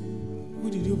 who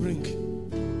did you bring?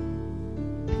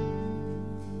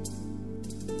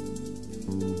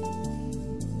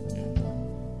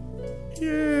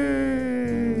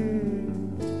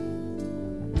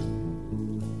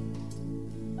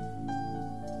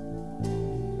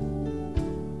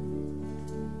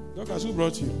 Doctors, who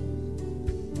brought you?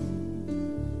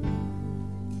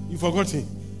 You forgot him.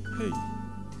 Hey.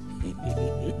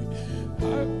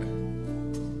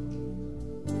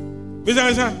 Mr.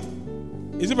 Ansa,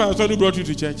 is it Pastor Tony who brought you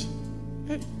to church?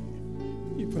 Hey.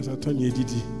 You Pastor Tony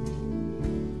Edidi.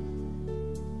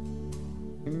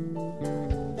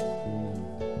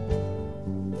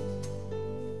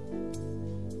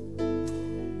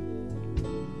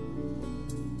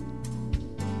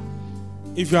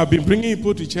 If you have been bringing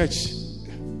people to church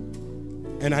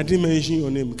and I didn't mention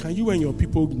your name, can you and your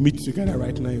people meet together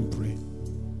right now and pray?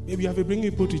 Maybe you have been bringing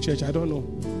people to church, I don't know.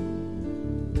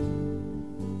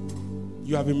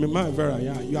 You have been Mama Vera,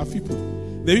 yeah, you have people.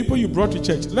 The people you brought to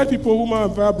church, let people who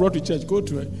Mama Vera brought to church go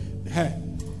to her.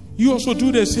 You also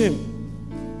do the same.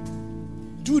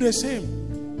 Do the same.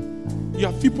 You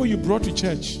have people you brought to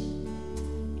church.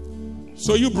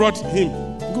 So you brought him.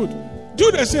 Good.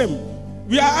 Do the same.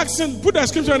 We are asking, put the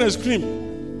scripture on the screen.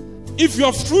 If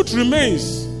your fruit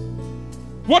remains,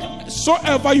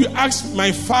 whatsoever you ask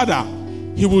my Father,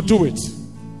 he will do it.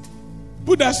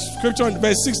 Put that scripture on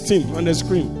verse 16 on the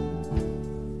screen.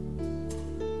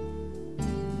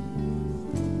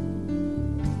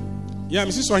 Yeah,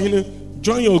 Mrs. Swahili,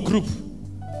 join your group.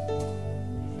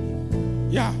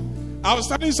 Yeah. I was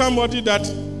telling somebody that,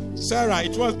 Sarah,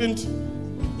 it wasn't,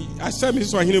 I said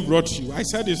Mrs. Swahili brought you. I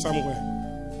said it somewhere.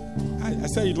 I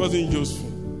said it wasn't useful.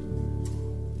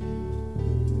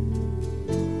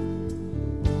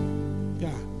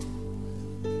 Yeah.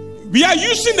 We are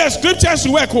using the scriptures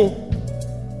to work.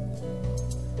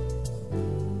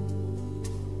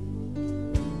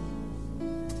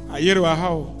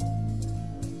 How?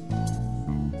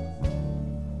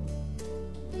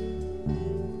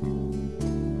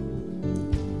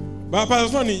 But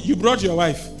Pastor Tony, you brought your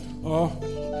wife. Oh.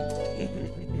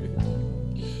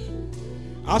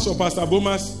 As for Pastor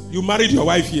Bomas, you married your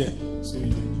wife here. So,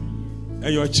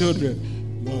 and your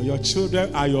children. No, your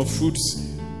children are your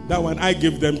fruits. That one, I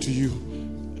give them to you.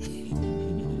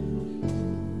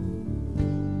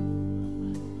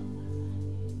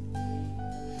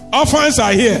 Orphans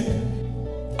are here.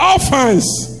 Orphans.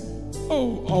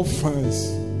 Oh,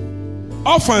 orphans.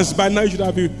 Orphans, by now you should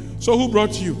have been. So who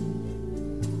brought you?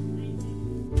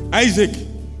 Isaac.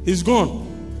 He's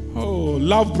gone. Oh,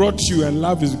 love brought you and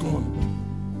love is gone.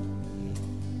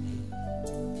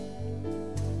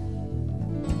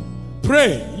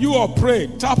 Pray. You all pray.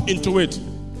 Tap into it.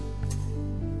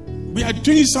 We are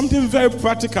doing something very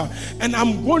practical. And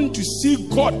I'm going to see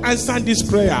God answer this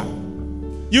prayer.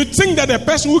 You think that the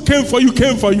person who came for you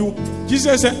came for you.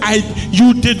 Jesus said,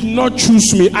 you did not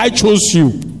choose me. I chose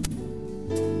you.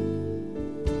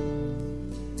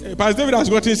 Hey, Pastor David has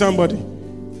gotten somebody.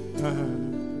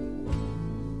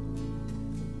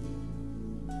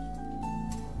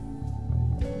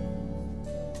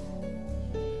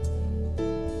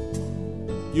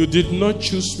 You did not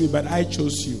choose me, but I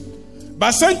chose you.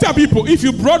 But center people, if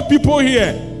you brought people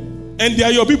here and they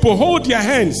are your people, hold their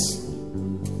hands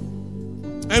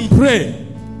and pray.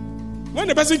 When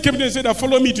the person came in and said that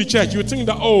follow me to church, you think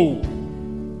that,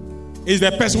 is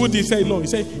the person who did say no. He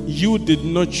said, you did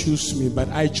not choose me, but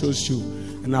I chose you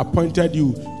and I appointed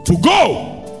you to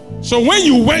go. So when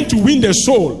you went to win the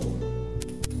soul,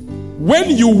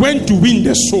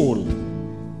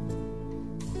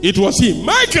 it was him.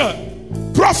 Michael,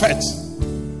 prophet,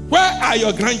 where are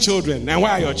your grandchildren and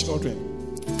where are your children?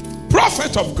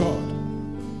 Prophet of God.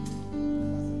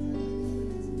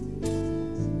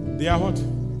 They are what?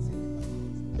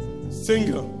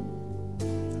 Single.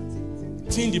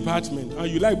 Teen department. And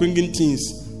you like bringing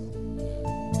teens.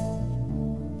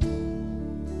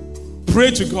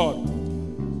 Pray to God.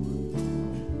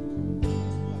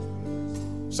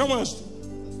 Someone,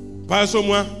 Pastor,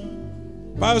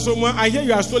 I hear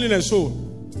you are stealing a soul.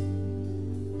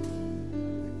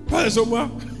 Pastor,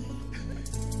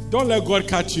 don't let God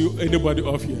cut you, anybody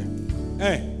off here.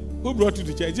 Hey, who brought you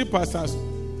to church? Is it Pastor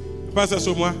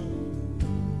Somwa?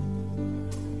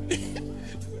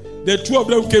 The two of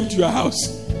them came to your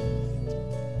house.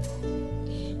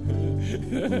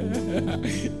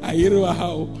 I hear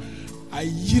how. I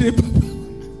hear Papa.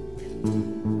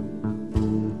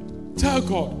 Tell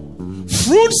God,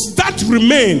 fruits that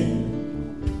remain.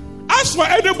 As for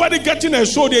anybody getting a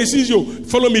soul, they see you,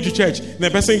 follow me to church. The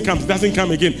person comes, doesn't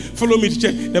come again. Follow me to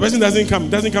church. The person doesn't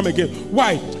come again.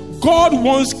 Why? God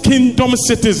wants kingdom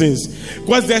citizens.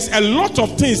 Because there's a lot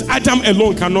of things Adam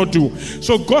alone cannot do.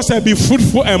 So God said, be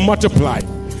fruitful and multiply.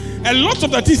 A lot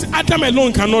of the things Adam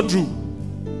alone cannot do.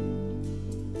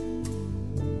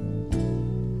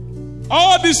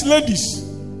 All these ladies,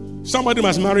 somebody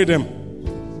must marry them.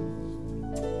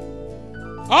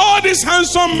 All these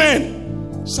handsome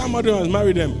men, somebody must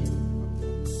marry them.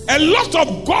 A lot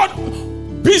of God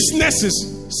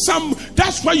businesses,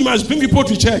 that's why you must bring people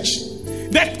to church.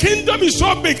 The kingdom is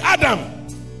so big. Adam,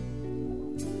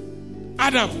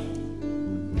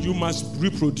 you must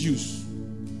reproduce.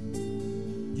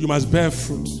 You must bear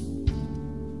fruit.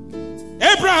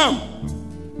 Abraham,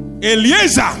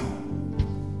 Eliezer,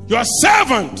 your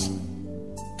servant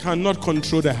cannot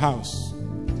control the house.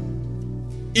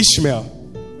 Ishmael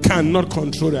cannot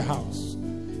control the house.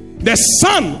 The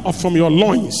son from your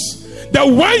loins, the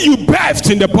one you birthed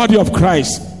in the body of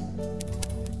Christ.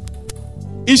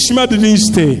 Ishmael didn't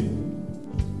stay.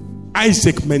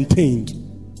 Isaac maintained.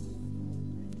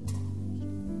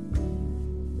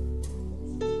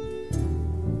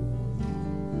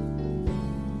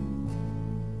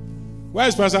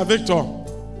 Where's Pastor Victor?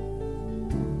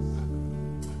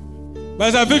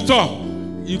 Pastor Victor,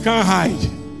 you can't hide.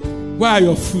 Where are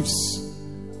your fruits?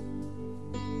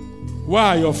 Where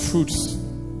are your fruits?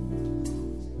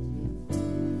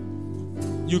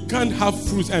 You can't have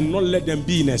fruits and not let them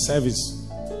be in a service.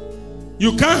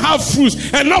 You can't have fruits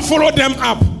and not follow them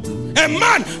up. A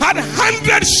man had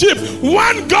 100 sheep.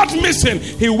 One got missing.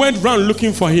 He went round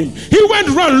looking for him. He went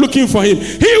round looking for him.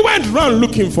 He went round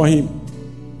looking for him.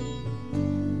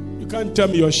 You can't tell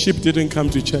me your sheep didn't come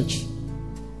to church.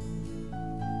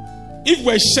 If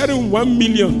we're sharing 1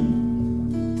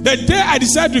 million, the day I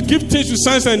decided to give things to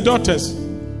sons and daughters,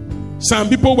 some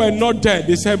people were not there.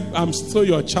 They said, I'm still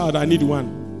your child. I need one.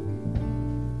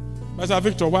 Pastor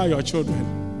Victor, where are your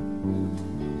children?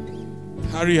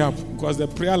 Hurry up, because the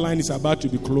prayer line is about to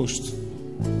be closed.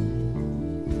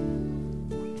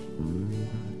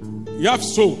 You have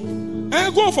soul.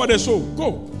 Go for the soul.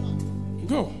 Go.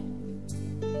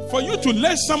 For you to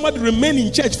let somebody remain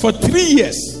in church for 3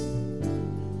 years,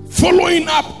 following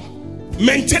up,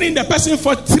 maintaining the person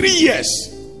for 3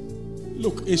 years.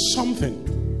 Look, it's something.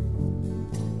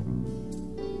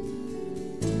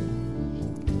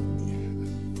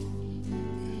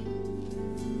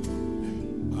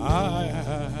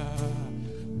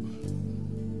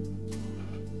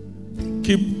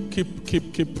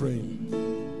 Keep praying.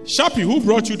 Shapi, who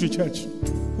brought you to church?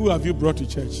 Who have you brought to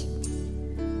church?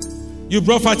 You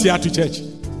brought Fatia to church.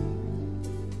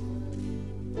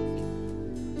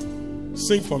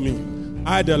 Sing for me.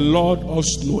 I, the Lord of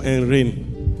snow and rain.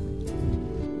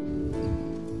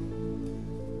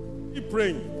 Keep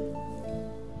praying.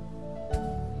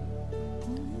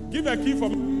 Give a key for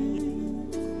me.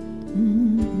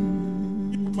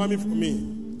 Mommy for me.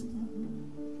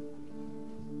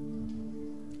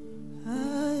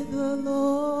 I, the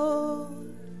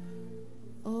Lord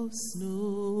of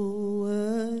snow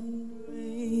and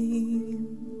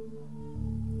rain,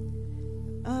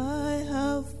 I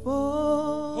have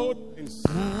bought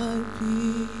my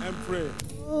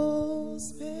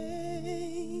people's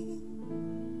pain.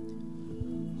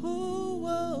 Who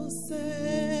will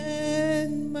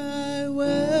send my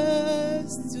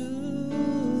words to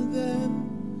them?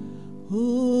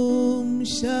 Whom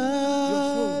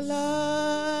shall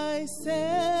I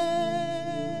send?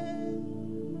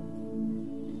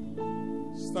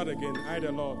 Start again. I,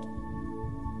 the Lord.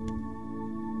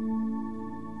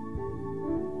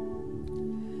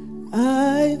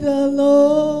 I, the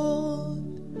Lord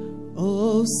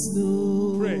of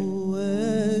snow Pray.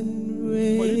 and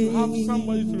rain. For you to have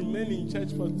somebody to remain in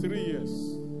church for 3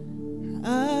 years.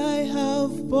 I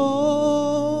have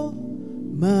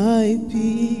borne my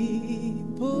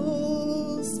people's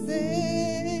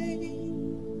pain.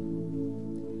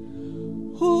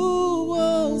 who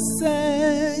will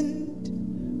send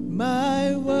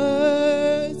my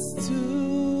words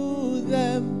to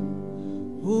them?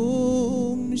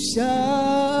 Whom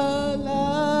shall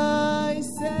I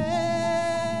send?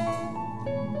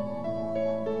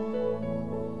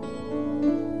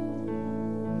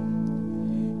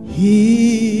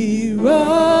 Here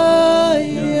I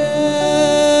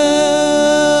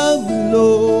am,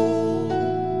 Lord.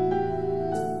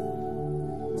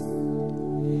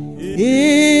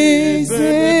 Is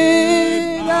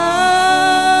it I,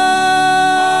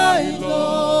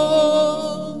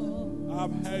 Lord?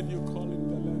 I've heard you calling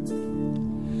the Lord.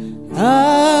 I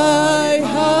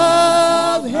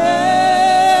have heard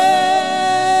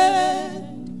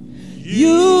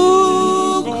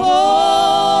you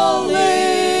calling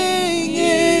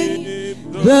in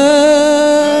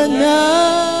the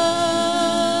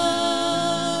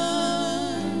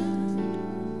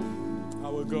night, I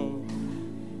will go.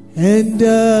 and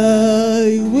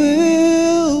I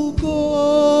will go,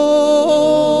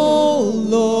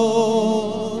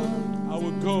 Lord, I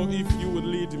will go if you will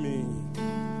lead me.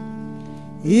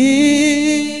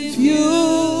 if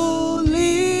you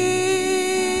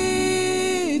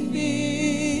lead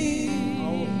me. I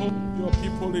will hold your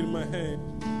people in my hand.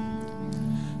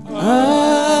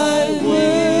 I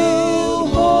will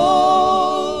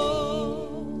hold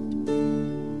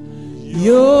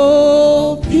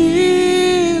your people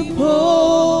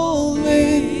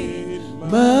in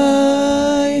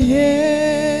my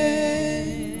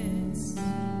hands.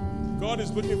 God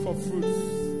is looking for fruit.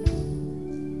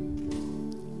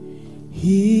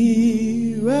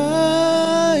 Here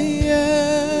I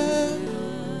am,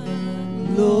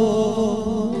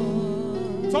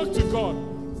 Lord. Talk to God.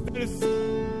 There is,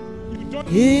 you don't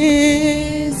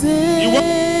Is it want-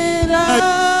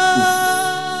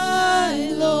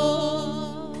 I,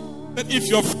 Lord? that if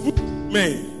your fruit is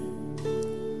made,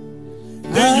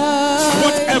 then you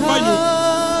whatever you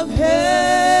have heard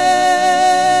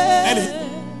and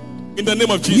in the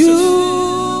name of Jesus.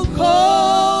 you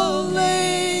calling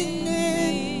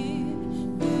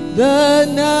in the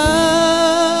night,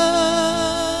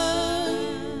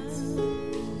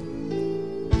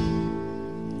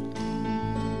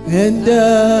 and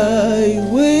I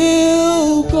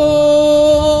will go,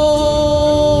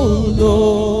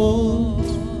 Lord,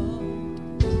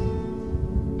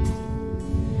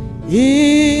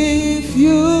 if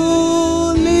you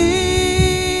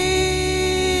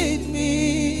lead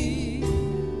me.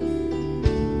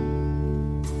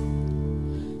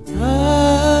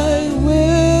 I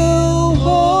will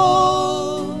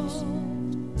hold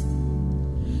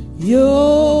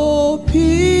your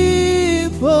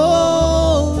people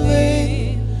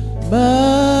in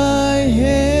my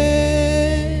hand.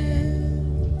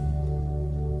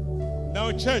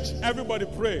 Now, church, everybody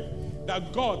pray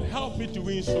that God help me to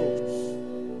win souls.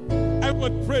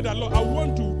 Everybody pray that, Lord, I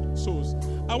want to win souls.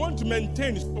 I want to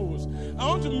maintain souls. I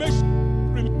want to make sure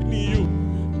I remain in you.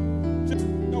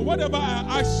 Now, whatever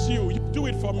I ask you, you do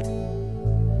it for me.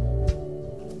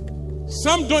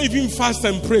 Some don't even fast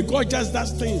and pray. God just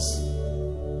does things.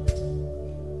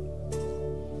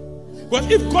 But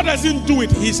if God doesn't do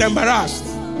it, he's embarrassed.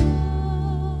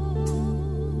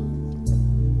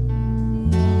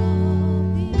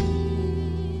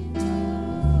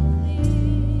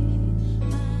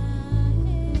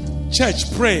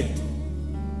 Church, pray.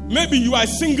 Maybe you are a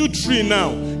single tree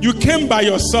now. You came by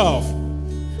yourself.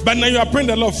 But now you are praying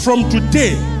the Lord, from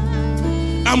today,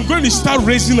 I'm going to start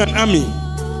raising an army.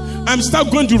 I'm start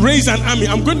going to raise an army.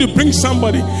 I'm going to bring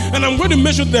somebody. And I'm going to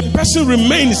make sure the person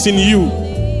remains in you.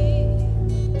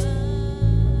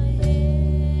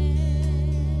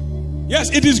 Yes,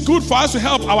 it is good for us to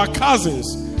help our cousins,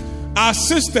 our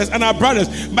sisters, and our brothers.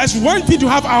 But it's one thing to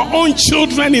have our own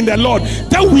children in the Lord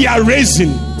that we are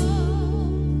raising.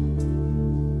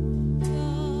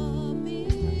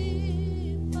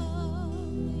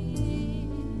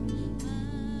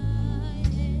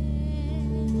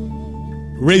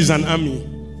 Raise an army.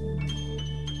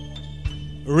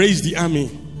 Raise the army.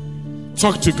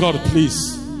 Talk to God,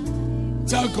 please.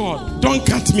 Tell God, don't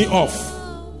cut me off.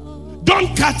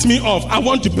 Don't cut me off. I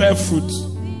want to bear fruit.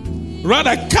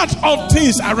 Rather, cut off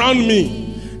things around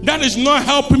me that is not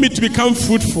helping me to become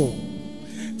fruitful.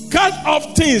 Cut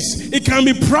off things. It can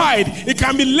be pride. It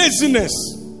can be laziness.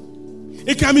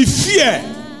 It can be fear.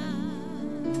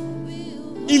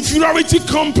 Inferiority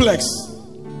complex.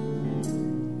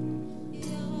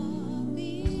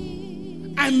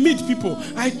 I meet people.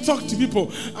 I talk to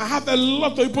people. I have a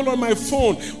lot of people on my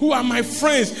phone who are my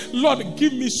friends. Lord,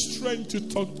 give me strength to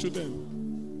talk to them.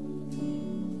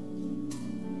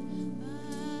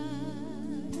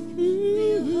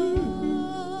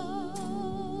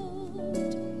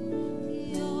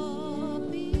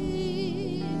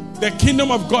 The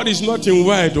kingdom of God is not in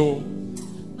word, though.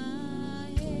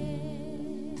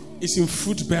 It's in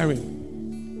fruit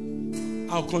bearing.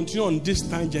 I'll continue on this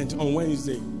tangent on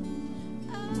Wednesday.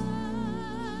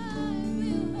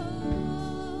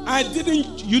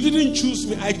 You didn't choose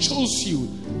me, I chose you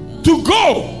to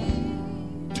go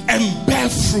and bear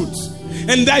fruit,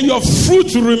 and that your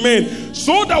fruit will remain,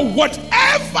 so that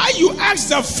whatever you ask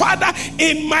the Father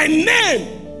in my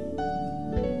name.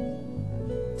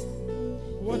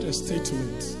 What a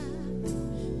statement.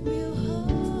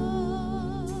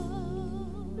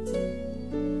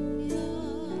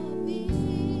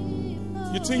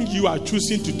 You think you are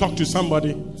choosing to talk to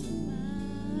somebody?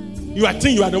 You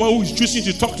think you are the one who is choosing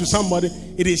to talk to somebody?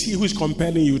 It is He who is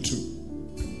compelling you to.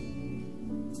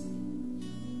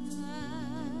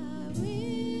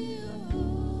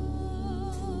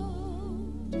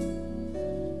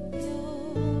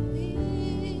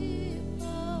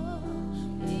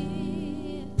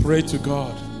 Pray to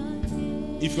God.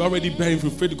 If you're already bearing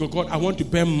fruit, pray to God, I want to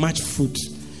bear much fruit.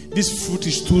 This fruit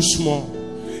is too small.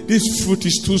 This fruit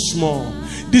is too small.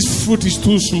 This fruit is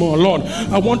too small. Lord,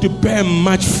 I want to bear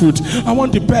much fruit. I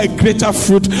want to bear greater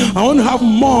fruit. I want to have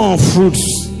more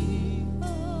fruits.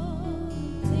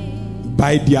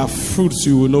 By their fruits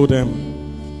you will know them.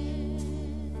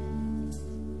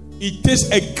 It takes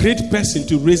a great person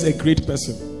to raise a great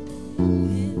person.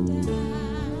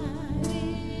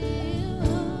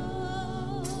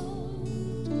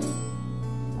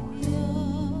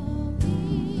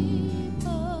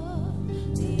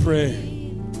 Pray.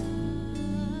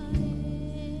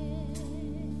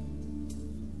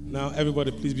 Now, everybody,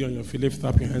 please be on your feet. Lift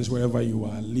up your hands wherever you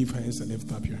are. Leave hands and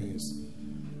lift up your hands.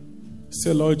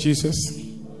 Say, Lord Jesus,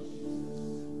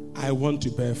 I want to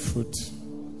bear fruit.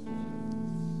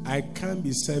 I can't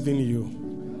be serving you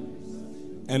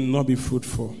and not be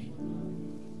fruitful.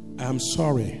 I am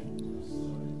sorry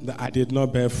that I did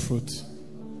not bear fruit.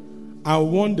 I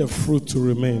want the fruit to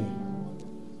remain.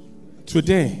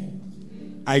 Today,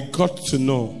 I got to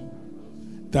know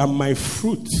that my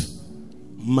fruit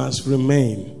must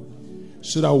remain,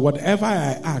 so that whatever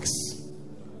I ask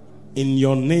in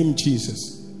your name,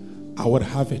 Jesus, I would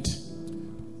have it.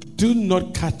 Do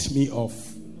not cut me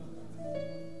off.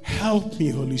 Help me,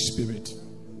 Holy Spirit,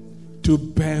 to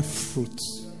bear fruit.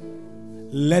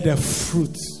 Let the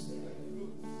fruit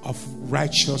of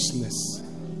righteousness,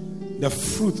 the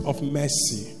fruit of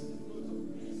mercy,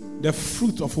 the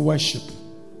fruit of worship,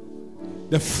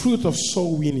 the fruit of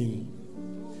soul winning,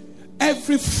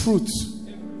 every fruit,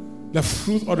 the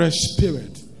fruit of the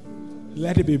Spirit,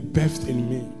 let it be birthed in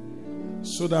me,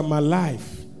 so that my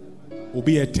life will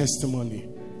be a testimony.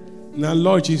 Now,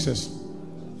 Lord Jesus,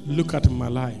 look at my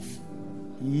life.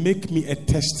 Make me a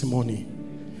testimony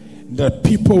that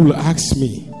people will ask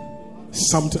me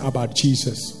something about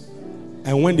Jesus.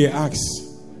 And when they ask,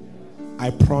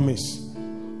 I promise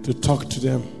to talk to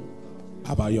them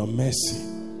about your mercy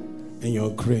and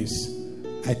your grace.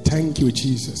 I thank you,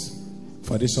 Jesus,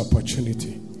 for this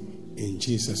opportunity. In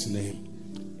Jesus'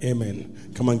 name,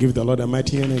 amen. Come on, give the Lord a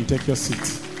mighty hand and take your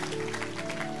seat.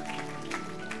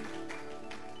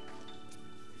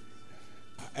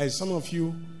 As some of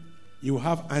you, you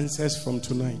have answers from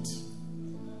tonight.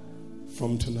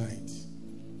 From tonight.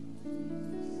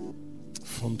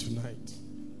 From tonight.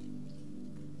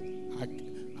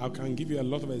 I can give you a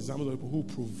lot of examples of people who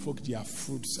provoked their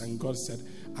fruits, and God said,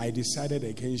 I decided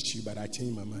against you, but I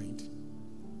changed my mind.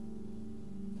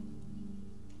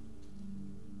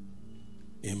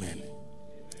 Amen.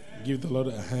 Give the Lord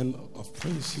a hand of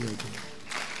praise here again.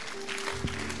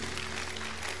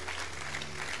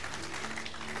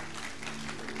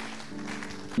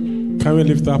 Can we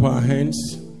lift up our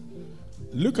hands?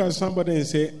 Look at somebody and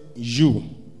say, you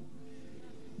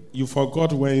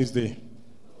forgot Wednesday.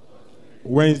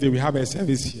 Wednesday we have a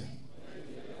service here.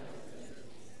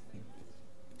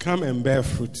 Come and bear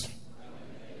fruit.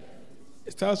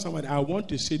 Tell somebody, I want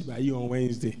to sit by you on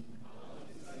Wednesday.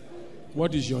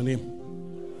 What is your name?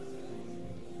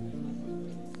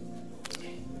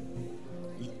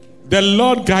 The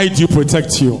Lord guide you,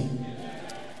 protect you.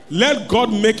 Let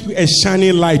God make you a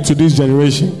shining light to this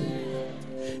generation.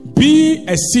 Be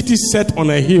a city set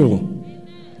on a hill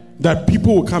that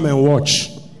people will come and watch.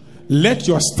 Let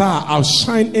your star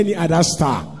outshine any other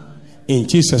star. In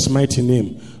Jesus' mighty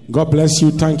name. God bless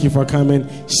you. Thank you for coming.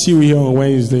 See you here on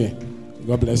Wednesday.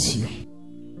 God bless you.